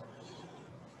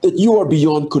 that you are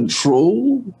beyond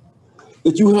control,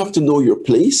 that you have to know your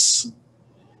place.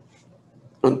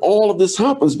 And all of this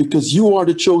happens because you are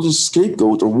the chosen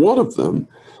scapegoat, or one of them,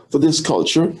 for this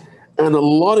culture. And a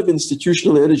lot of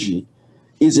institutional energy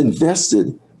is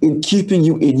invested in keeping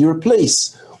you in your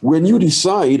place. When you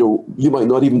decide, or you might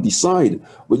not even decide,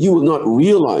 but you will not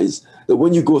realize that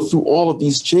when you go through all of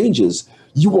these changes,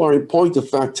 you are in point of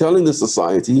fact telling the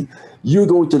society you're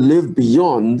going to live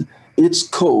beyond its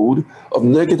code of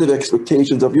negative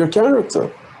expectations of your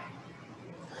character.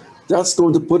 That's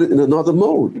going to put it in another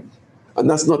mode, and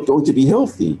that's not going to be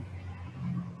healthy.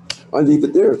 I'll leave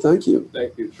it there. Thank you.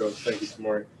 Thank you, George. Thank you,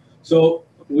 Tamari. So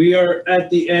we are at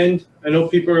the end. I know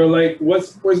people are like,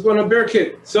 what's going on beer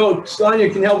kit? So Sonia,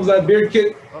 can you help us out beer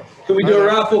kit? Can we do a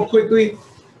raffle quickly?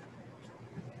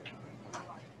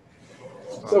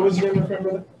 So what's your name, my friend,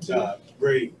 brother?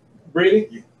 Brady. Brady?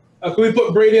 Yeah. Can we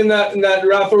put Brady in that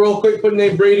raffle real quick? Put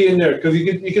name Brady in there, because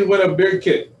you can win a beer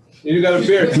kit. You got a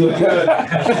beard, so you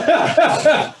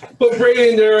gotta put Brady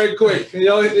in there right quick. You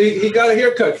know, he got a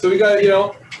haircut, so we got, you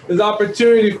know, there's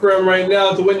opportunity for him right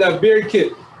now to win that beard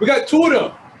kit. We got two of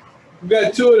them. We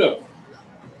got two of them.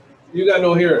 You got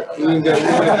no hair. I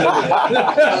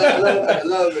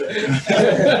love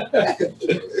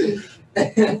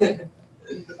it.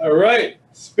 All right,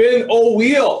 spin a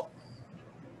wheel.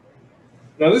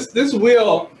 Now this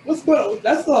wheel, what's going on?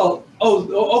 That's all.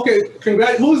 Oh, okay.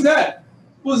 Congrats. Who's that?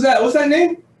 Who's that? What's that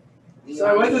name?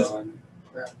 Sorry, what's this?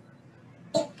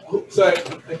 Sorry,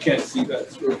 I can't see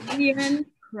that. Leon,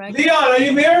 correct. Leon, are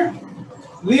you there?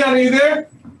 Leon, are you there?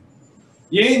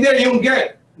 You ain't there, you don't get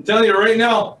it. I'm telling you right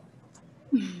now.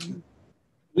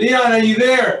 Leon, are you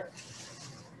there?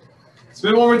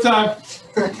 Spin one more time.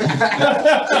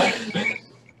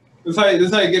 That's how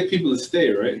you get people to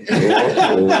stay, right?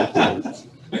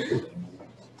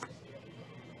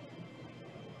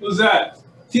 Who's that?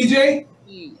 TJ?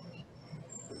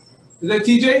 Is that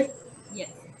TJ?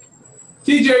 Yes.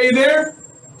 TJ, are you there?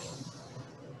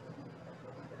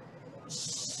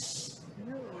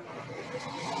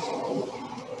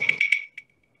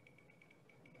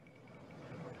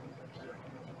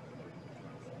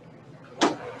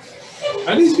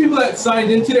 Are these people that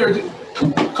signed into there?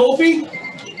 Kofi?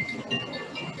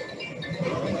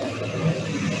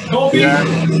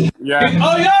 Kofi? Yeah.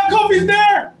 Oh yeah, Kofi's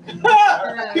there!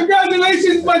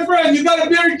 Congratulations, my friend. You got a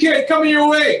beard kit coming your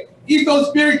way. Ethos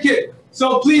beard kit.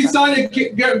 So please sign it,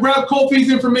 grab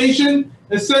Kofi's information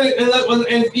and send it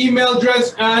and email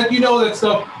address, and you know that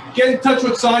stuff. Get in touch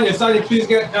with Sonia. Sonia, please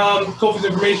get Kofi's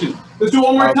information. Let's do it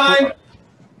one more time.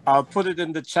 I'll put it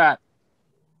in the chat.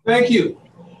 Thank you.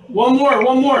 One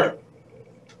more.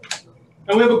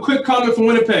 And we have a quick comment from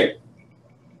Winnipeg.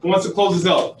 Who wants to close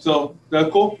this out? So, that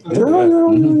cool?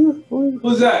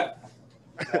 Who's that?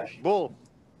 Bull.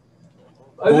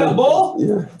 Is that Bull?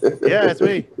 Yeah, it's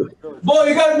me. Bull,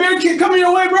 you got a beard kit coming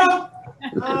your way, bro?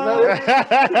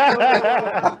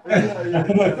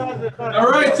 All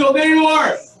right, so there you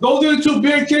are. Those are the two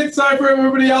beard kits. Sorry for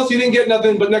everybody else. You didn't get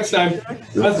nothing, but next time.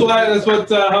 That's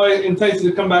how I entice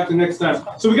you to come back the next time.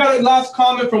 So we got a last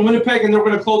comment from Winnipeg, and then we're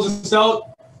going to close this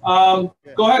out. Go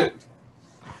ahead.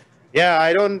 Yeah,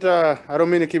 I don't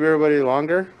mean to keep everybody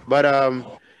longer, but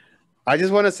I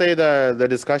just want to say the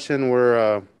discussion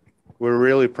were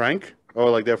really frank.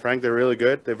 They're really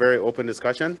good. They're very open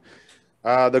discussion.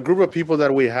 The group of people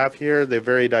that we have here, they're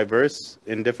very diverse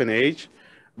in different age,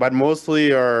 but most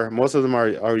of them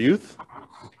are youth.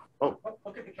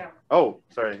 Oh,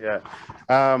 sorry, yeah.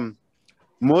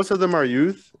 Most of them are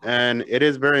youth, and it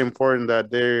is very important that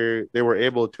they were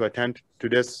able to attend to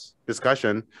this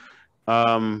discussion.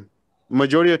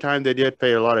 Majority of the time, they did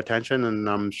pay a lot of attention, and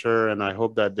I'm sure, and I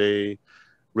hope that they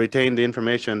retain the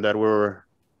information that we're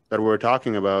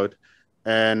talking about.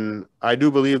 And I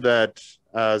do believe that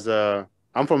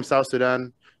I'm from South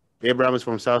Sudan, Abraham is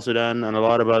from South Sudan, and a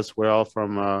lot of us we're all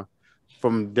from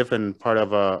different part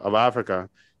of Africa.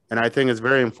 And I think it's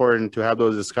very important to have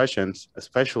those discussions,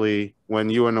 especially when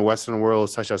you're in the Western world,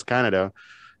 such as Canada.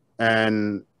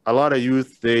 And a lot of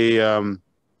youth, they don't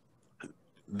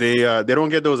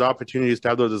get those opportunities to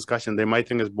have those discussions. They might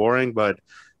think it's boring, but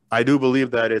I do believe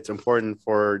that it's important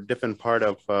for different part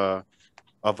of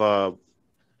a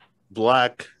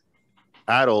Black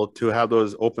adult to have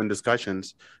those open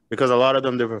discussions, because a lot of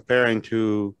them, they're preparing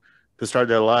to start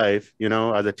their life,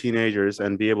 as a teenagers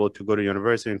and be able to go to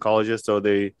university and colleges. So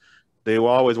they will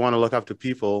always want to look up to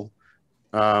people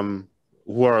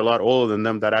who are a lot older than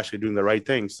them that are actually doing the right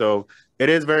thing. So it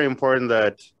is very important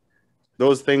that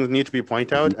those things need to be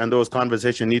pointed out and those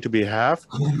conversations need to be had.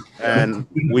 And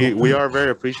we are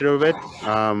very appreciative of it.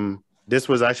 This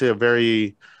was actually a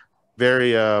very,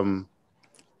 very,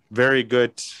 very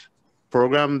good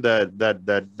program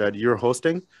that you're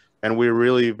hosting, and we're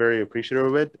really very appreciative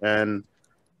of it. And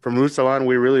from Root Salon,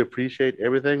 we really appreciate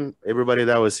everybody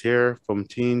that was here, from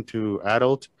teen to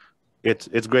adult.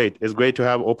 It's great. It's great to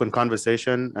have open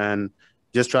conversation and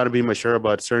just try to be mature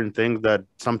about certain things that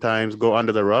sometimes go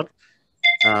under the rug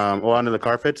or under the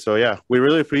carpet. So yeah, we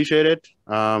really appreciate it.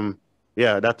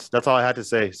 Yeah, that's all I had to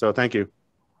say. So thank you.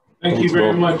 Thank you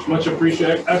very much. Much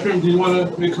appreciated. Akram, do you want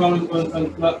to make a comment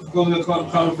on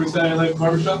comment for Saturday Night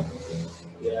Barbershop?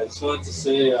 Yeah, I just wanted to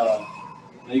say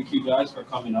thank you guys for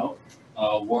coming out.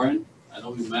 Warren, I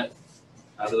know we met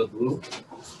out of the blue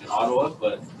in Ottawa,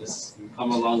 but we've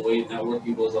come a long way.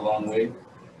 Networking goes a long way.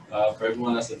 For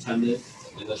everyone that's attended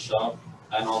in the shop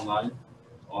and online,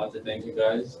 I want to thank you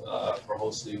guys for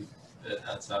hosting it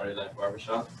at Saturday Night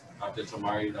Barbershop. Dr.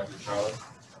 Tamari, Dr. Charlotte,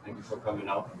 thank you for coming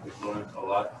out. We've learned a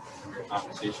lot from your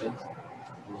conversations.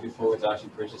 Looking forward to actually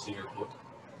purchasing your book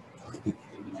in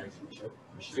the near future.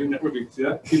 Networking,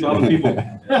 yeah, keep all the people.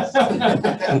 Yes.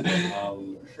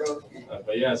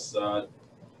 But yes, I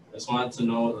just wanted to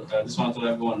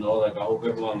let everyone know, I hope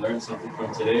everyone learned something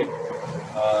from today.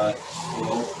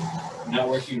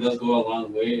 Networking does go a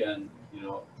long way, and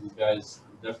you guys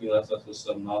definitely left us with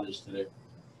some knowledge today.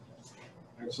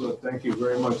 Excellent. Thank you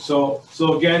very much. So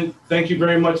again, thank you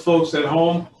very much, folks at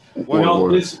home. We got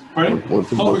one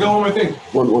more thing.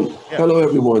 Yeah. Hello,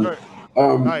 everyone.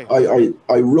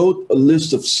 I wrote a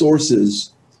list of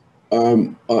sources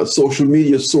social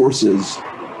media sources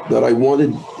that I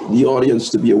wanted the audience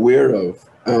to be aware of.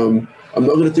 I'm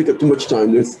not going to take up too much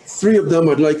time. There's 3 of them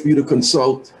I'd like for you to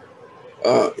consult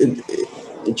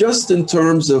just in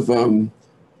terms of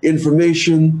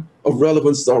information of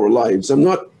relevance to our lives. I'm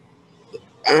not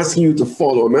asking you to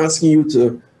follow. I'm asking you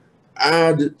to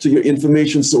add to your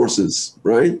information sources,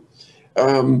 right?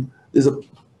 There's a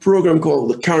program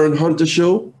called The Karen Hunter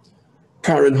Show.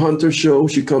 Karen Hunter Show,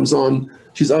 she comes on,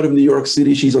 she's out of New York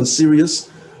City, she's on Sirius,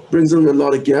 brings in a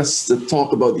lot of guests to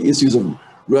talk about the issues of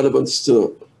relevance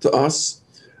to us.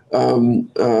 And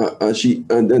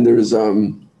then there's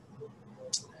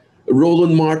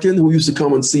Roland Martin, who used to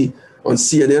come and see on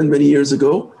CNN many years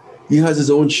ago. He has his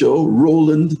own show,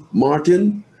 Roland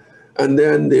Martin. And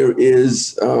then there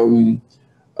is a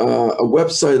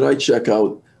website that I check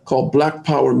out called Black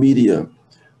Power Media.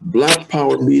 Black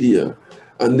Power Media.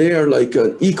 And they are like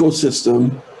an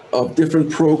ecosystem of different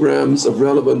programs of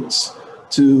relevance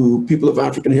to people of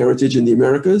African heritage in the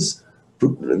Americas,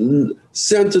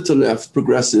 center to left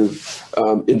progressive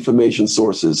information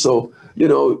sources. So, you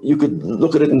know, you could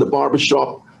look at it in the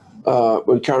barbershop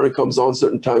when Karen comes on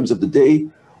certain times of the day.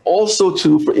 Also,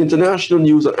 too, for international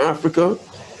news on Africa,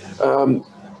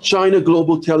 China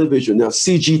Global Television, now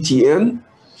CGTN,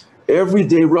 every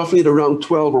day roughly at around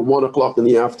 12 or 1 o'clock in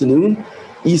the afternoon,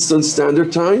 Eastern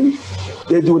Standard Time.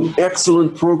 They do an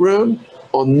excellent program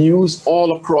on news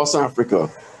all across Africa,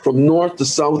 from north to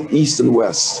south, east and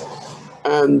west.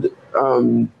 And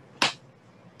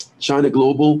China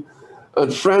Global,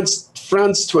 and France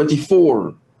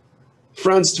 24.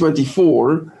 France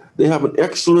 24, they have an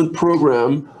excellent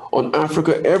program on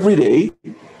Africa every day,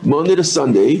 Monday to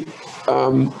Sunday,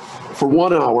 for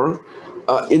 1 hour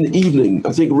in the evening,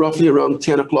 I think roughly around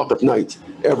 10 o'clock at night,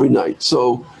 every night.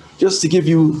 So just to give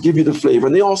you the flavor.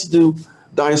 And they also do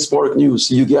diasporic news.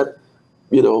 So you get,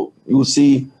 you know, you'll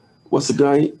see, what's the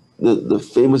guy, the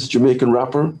famous Jamaican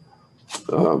rapper?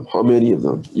 How many of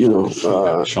them? You know,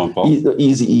 Sean Paul.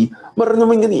 Easy E.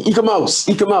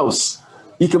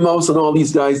 Ika Mouse, and all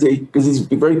these guys, because he's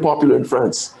very popular in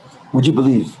France, would you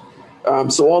believe?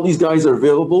 So all these guys are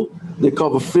available. They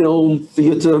cover film,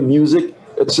 theater, music,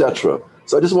 etc.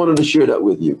 So I just wanted to share that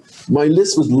with you. My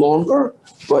list was longer,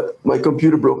 but my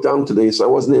computer broke down today, so I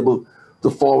wasn't able to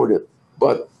forward it.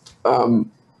 But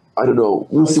I don't know.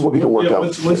 We'll see what we can work out.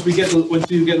 Once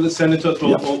you get the send it to us,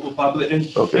 we'll pop it in.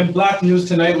 Okay. And Black News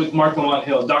Tonight with Mark Lamont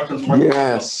Hill, Dr. Mark Lamont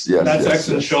Hill. That's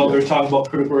excellent show. They're talking about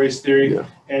critical race theory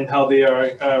and how they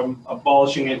are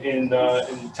abolishing it in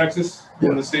Texas,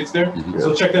 in the States there.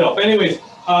 So check that out. But anyways,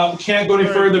 can't go any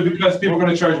further because people are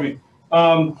going to charge me.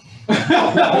 So,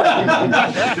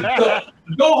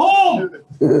 go home.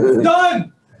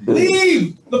 Done.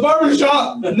 Leave the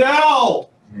barbershop now.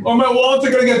 Or my wallets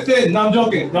are gonna get thin. No, I'm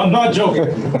joking. No, I'm not joking.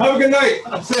 Have a good night.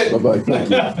 That's it. Bye-bye. Thank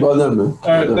you. Well done, man. All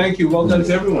right, thank you. Well done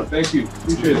to everyone. Thank you.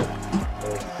 Appreciate it.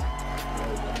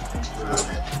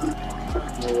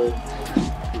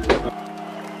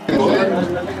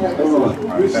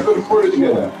 We used to go to Porter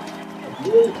together.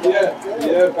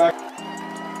 Yeah, back.